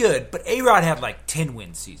 But that's good. But A-Rod had like 10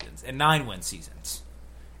 win seasons and 9 win seasons,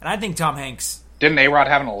 and I think Tom Hanks. Didn't A-Rod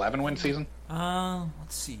have an 11 win season? Let's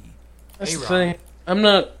see. That's the thing. I'm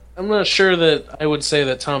not sure that I would say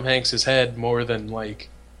that Tom Hanks has had more than like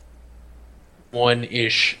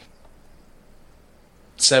 1-ish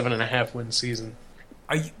 7.5 win season.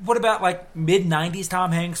 What about like mid '90s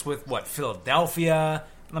Tom Hanks with what Philadelphia?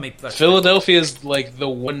 Philadelphia is like the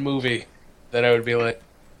one movie that I would be like,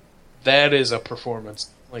 that is a performance.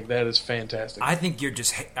 Like that is fantastic. I think you're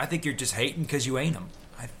just hating because you ain't him.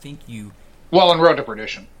 I think you. Well, and Road to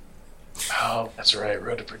Perdition. Oh, that's right.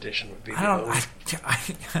 Road to Perdition would be. I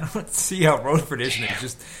don't see how Road to Perdition is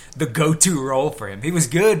just the go-to role for him. He was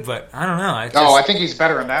good, but I don't know. I think he's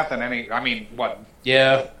better in that than any. I mean, what?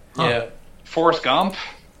 Yeah, yeah. Forrest Gump.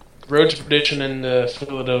 Road to Perdition and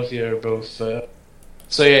Philadelphia are both. So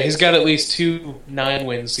yeah, he's got at least 2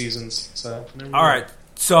 9-win seasons. So all right.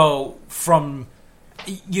 So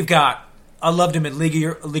you've got I loved him in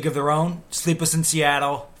League of Their Own, Sleepless in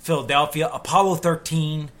Seattle, Philadelphia, Apollo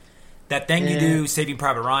 13. That Thing You Do, Saving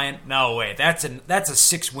Private Ryan. No way. That's a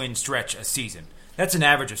 6-win stretch a season. That's an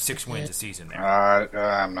average of 6 wins a season there.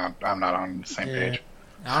 I'm not on the same page.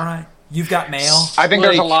 All right. You've got mail. I think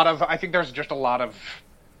there's just a lot of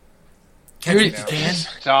Catch It If You Can.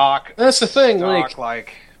 Doc. That's the thing.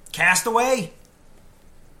 Like Castaway.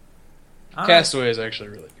 Castaway is actually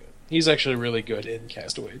really good. He's actually really good in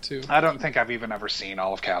Castaway too. I don't think I've even ever seen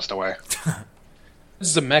all of Castaway. This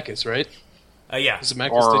is Zemeckis, right? Yeah.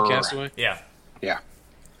 Zemeckis did Castaway? Yeah. Yeah.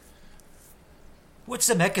 What's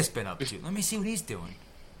Zemeckis been up to? Let me see what he's doing.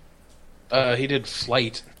 He did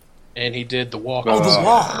Flight, and he did The Walk. Oh, The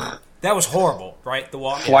Walk. That was horrible, right? The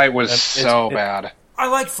Walk. Flight was so bad. I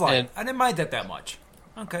like Flight. I didn't mind that much.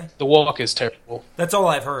 Okay. The Walk is terrible. That's all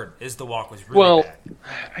I've heard, is The Walk was really bad.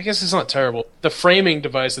 I guess it's not terrible. The framing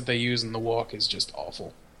device that they use in The Walk is just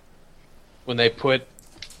awful. When they put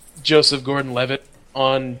Joseph Gordon-Levitt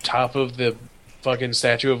on top of the fucking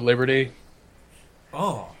Statue of Liberty.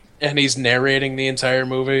 Oh. And he's narrating the entire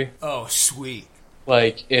movie. Oh, sweet.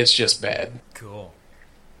 Like, it's just bad. Cool.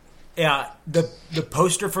 Yeah, the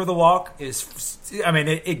poster for The Walk is, I mean,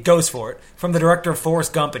 it goes for it. From the director of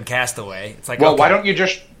Forrest Gump and Castaway. It's like, well, why don't you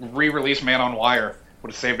just re-release Man on Wire?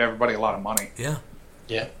 Would have saved everybody a lot of money. Yeah.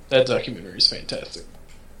 Yeah, that documentary is fantastic.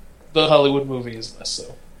 The Hollywood movie is less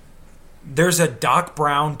so. There's a Doc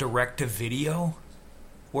Brown direct-to-video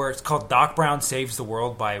where it's called Doc Brown Saves the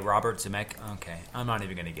World by Robert Zemeckis. Okay, I'm not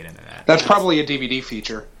even going to get into that. That's probably a DVD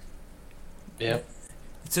feature. Yeah. It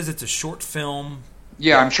says it's a short film.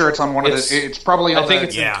 Yeah, I'm sure it's on one of the... It's probably on the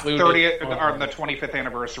 30th or the 25th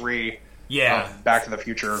anniversary Yeah. Back to the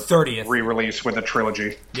Future 30th. re-release with a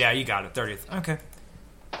trilogy. Yeah, you got it. 30th. Okay.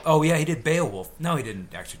 Oh, yeah, he did Beowulf. No, he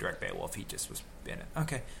didn't actually direct Beowulf. He just was in it.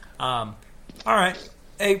 Okay. All right.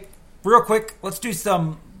 Hey, real quick, let's do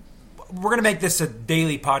some... We're going to make this a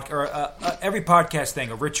daily podcast, or every podcast thing,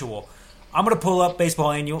 a ritual. I'm going to pull up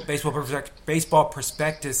Baseball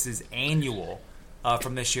Prospectus's annual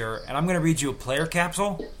from this year, and I'm going to read you a player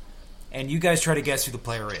capsule, and you guys try to guess who the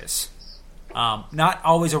player is. Not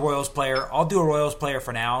always a Royals player. I'll do a Royals player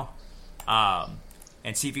for now,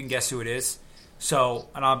 and see if you can guess who it is. So,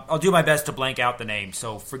 and I'll do my best to blank out the name,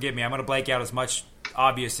 so forgive me. I'm going to blank out as much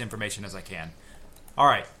obvious information as I can. All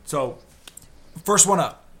right, so first one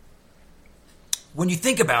up. When you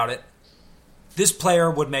think about it, this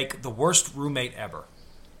player would make the worst roommate ever.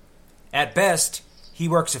 At best, he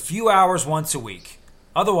works a few hours once a week.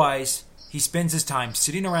 Otherwise, he spends his time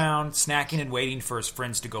sitting around, snacking and waiting for his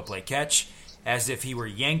friends to go play catch, as if he were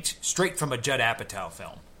yanked straight from a Judd Apatow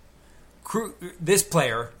film. This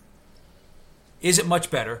player isn't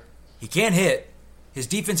much better. He can't hit. His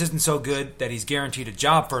defense isn't so good that he's guaranteed a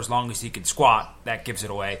job for as long as he can squat. That gives it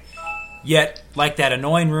away. Yet, like that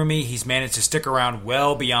annoying roomie, he's managed to stick around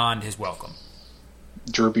well beyond his welcome.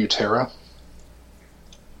 Drew Butera.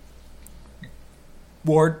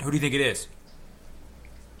 Ward, who do you think it is?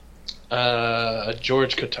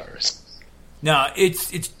 George Kotaris. No,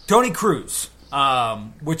 it's Tony Cruz,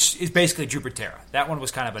 which is basically Drew Butera. That one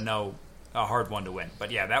was kind of a hard one to win.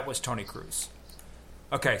 But yeah, that was Tony Cruz.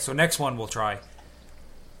 Okay, so next one we'll try.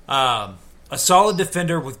 A solid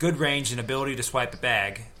defender with good range and ability to swipe the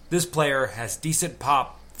bag. This player has decent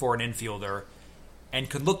pop for an infielder and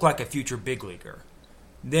could look like a future big leaguer.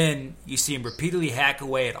 Then you see him repeatedly hack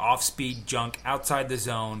away at off-speed junk outside the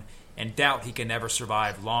zone and doubt he can ever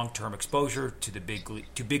survive long-term exposure to big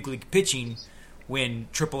league pitching when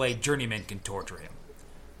AAA journeymen can torture him.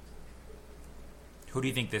 Who do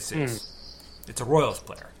you think this is? It's a Royals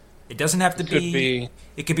player. It doesn't have to be...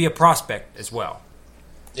 It could be a prospect as well.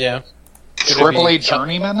 Yeah. AAA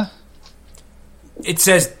journeyman? It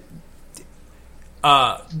says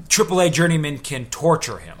AAA journeyman can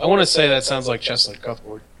torture him. I want to say that sounds like Cheslor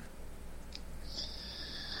Cuthbert.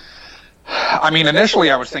 I mean,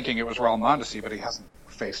 initially I was thinking it was Raul Mondesi, but he hasn't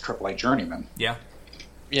faced AAA journeyman. Yeah.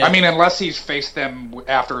 I mean, unless he's faced them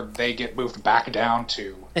after they get moved back down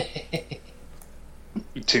to... Yeah, I mean, I mean, unless he's faced them after they get moved back down to AAA. I mean, unless he's faced them after they get moved back down to AAA. I think he's faced them.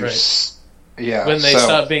 Right. Yeah. When they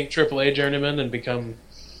stop being AAA journeymen and become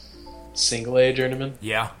single-A journeymen.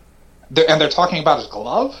 Yeah. And they're talking about his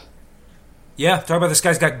glove? Yeah, talk about this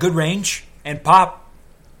guy's got good range and pop.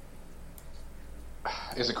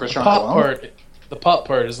 Is it Christian The pop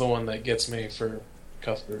part is the one that gets me for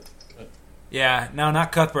Cuthbert. But Yeah, no,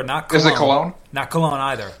 not Cuthbert, not Cologne. Is it Cologne? Not Cologne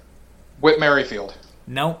either. Whit Merrifield.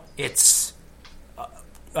 No, it's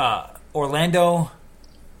Orlando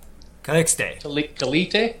Calixte.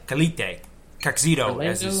 Galite? Calite. Caxito Orlando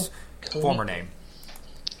as his Calite. former name.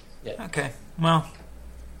 Yeah. Okay, well,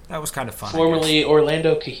 that was kind of fun. I Formerly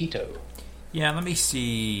Orlando Cajito. guess. Yeah, let me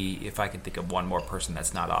see if I can think of one more person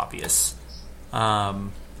that's not obvious.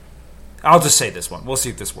 I'll just say this one. We'll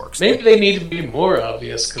see if this works. Maybe they need to be more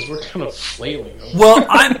obvious because we're kind of flailing over. Well,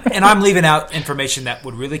 I'm leaving out information that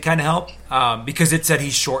would really kind of help because it said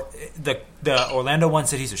he's short. The Orlando one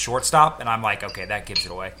said he's a shortstop, and I'm like, okay, that gives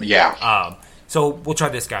it away. Yeah. So we'll try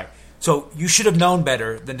this guy. So you should have known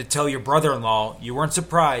better than to tell your brother-in-law you weren't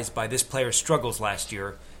surprised by this player's struggles last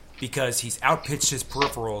year because he's outpitched his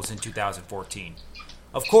peripherals in 2014.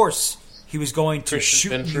 Of course, he was going to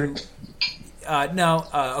Christian shoot you.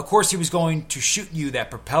 Benford? Of course he was going to shoot you that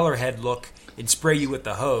propeller head look and spray you with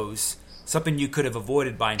the hose, something you could have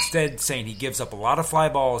avoided by instead saying he gives up a lot of fly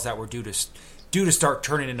balls that were due to start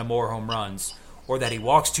turning into more home runs, or that he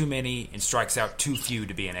walks too many and strikes out too few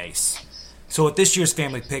to be an ace. So at this year's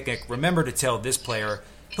family picnic, remember to tell this player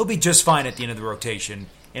he'll be just fine at the end of the rotation,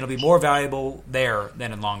 and he'll be more valuable there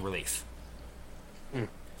than in long relief.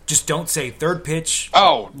 Just don't say third pitch.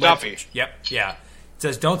 Oh, Duffy. Yep, yeah. It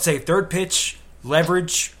says don't say third pitch,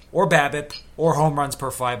 leverage, or BABIP, or home runs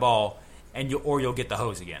per fly ball, or you'll get the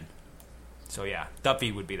hose again. So yeah,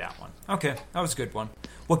 Duffy would be that one. Okay, that was a good one.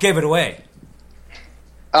 What gave it away?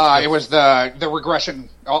 It was the regression,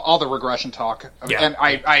 all the regression talk, Yeah.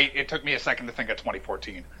 and it took me a second to think of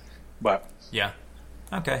 2014, but Yeah.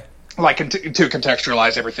 Okay. like to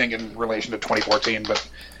contextualize everything in relation to 2014, but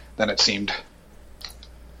then it seemed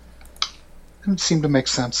to make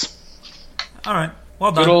sense. All right.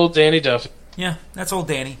 Well done. Good old Danny Duffy. Yeah, that's old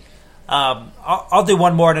Danny. I'll do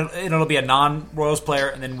one more, and it'll be a non-Royals player,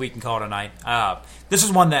 and then we can call it a night. This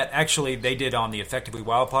is one that actually they did on the Effectively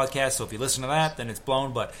Wild podcast, so if you listen to that, then it's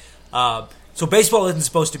blown. But so baseball isn't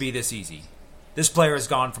supposed to be this easy. This player has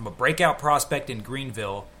gone from a breakout prospect in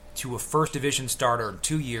Greenville to a first division starter in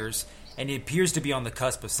 2 years, and he appears to be on the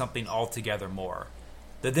cusp of something altogether more.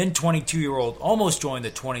 The then 22-year-old almost joined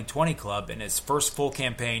the 2020 club in his first full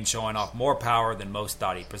campaign, showing off more power than most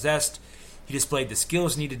thought he possessed. He displayed the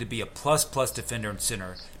skills needed to be a plus-plus defender and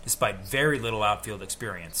center, despite very little outfield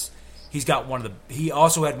experience. He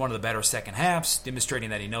also had one of the better second halves, demonstrating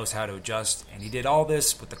that he knows how to adjust, and he did all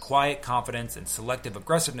this with the quiet confidence and selective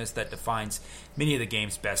aggressiveness that defines many of the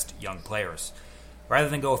game's best young players. Rather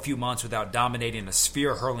than go a few months without dominating a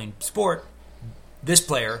sphere-hurling sport, this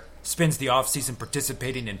player spends the offseason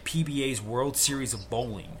participating in PBA's World Series of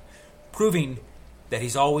Bowling, proving that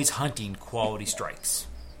he's always hunting quality strikes.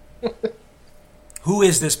 Who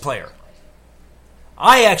is this player?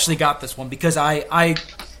 I actually got this one because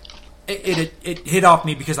it hit off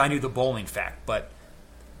me because I knew the bowling fact. But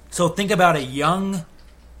so think about a young,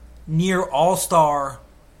 near all-star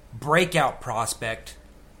breakout prospect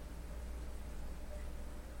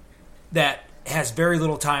that has very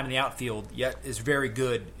little time in the outfield, yet is very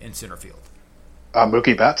good in center field.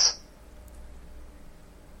 Mookie Betts.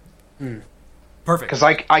 Perfect. Because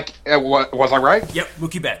was I right? Yep,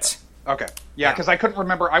 Mookie Betts. Okay. Yeah, because I couldn't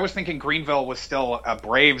remember. I was thinking Greenville was still a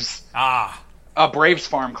Braves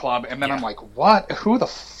farm club, and then Yeah. I'm like, what? Who the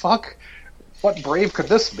fuck? What Brave could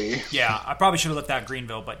this be? Yeah, I probably should have left out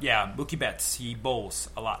Greenville, but yeah, Mookie Betts, he bowls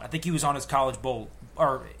a lot. I think he was on his college bowl,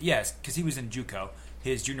 or yes, because he was in JUCO,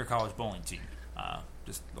 his junior college bowling team.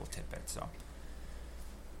 Just a little tidbit, so.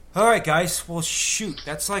 All right, guys. Well, shoot,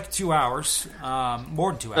 that's like 2 hours.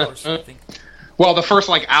 More than 2 hours, I think. Well, the first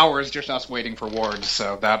hour is just us waiting for Wards,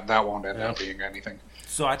 so that won't end up being anything.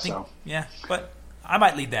 So I think, So. yeah, but I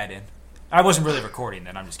might leave that in. I wasn't really recording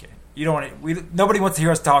then. I'm just kidding. You don't want to. Nobody wants to hear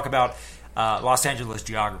us talk about Los Angeles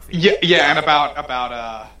geography. Yeah, and about Where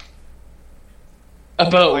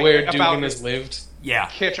about- Dugan has lived. Yeah,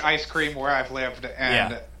 Kitsch ice cream where I've lived,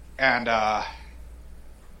 and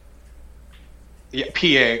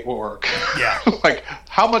PA work. Yeah. Like,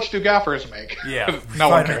 how much do gaffers make? yeah. No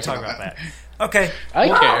one Probably cares talk about about that. Okay. I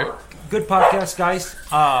care. Good podcast, guys.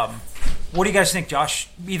 What do you guys think, Josh?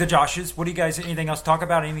 Either Josh's. What do you guys? Anything else to talk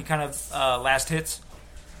about? Any kind of last hits?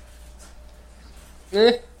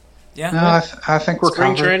 Eh. Yeah. No, I think we're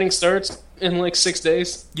Spring covered. training starts in like 6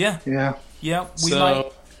 days. Yeah. Yeah. Yeah. We So-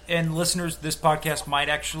 might. And listeners, this podcast might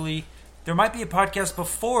actually there might be a podcast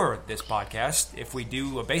before this podcast if we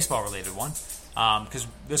do a baseball-related one, because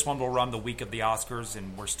this one will run the week of the Oscars,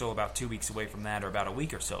 and we're still about 2 weeks away from that, or about a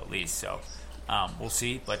week or so at least. So we'll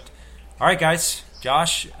see. But all right, guys,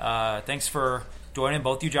 Josh, thanks for joining.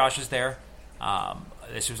 Both you Joshes there.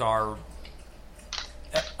 This was our,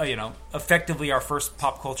 effectively our first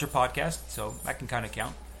pop culture podcast, so that can kind of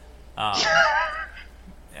count.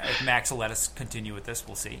 If Max will let us continue with this,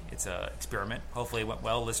 we'll see. It's an experiment. Hopefully it went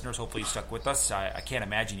well. Listeners, hopefully you stuck with us. I can't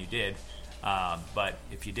imagine you did. But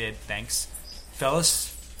if you did, thanks. Fellas,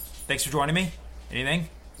 thanks for joining me. Anything?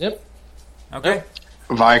 Yep. Okay. Yep.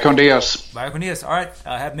 Vaya con Dios. Vaya con Dios. All right.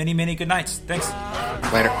 Have many, many good nights. Thanks.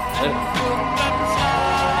 Later.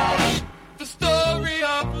 The story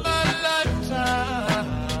of my lifetime.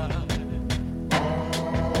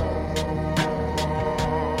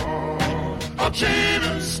 I'll chain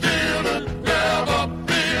and stay.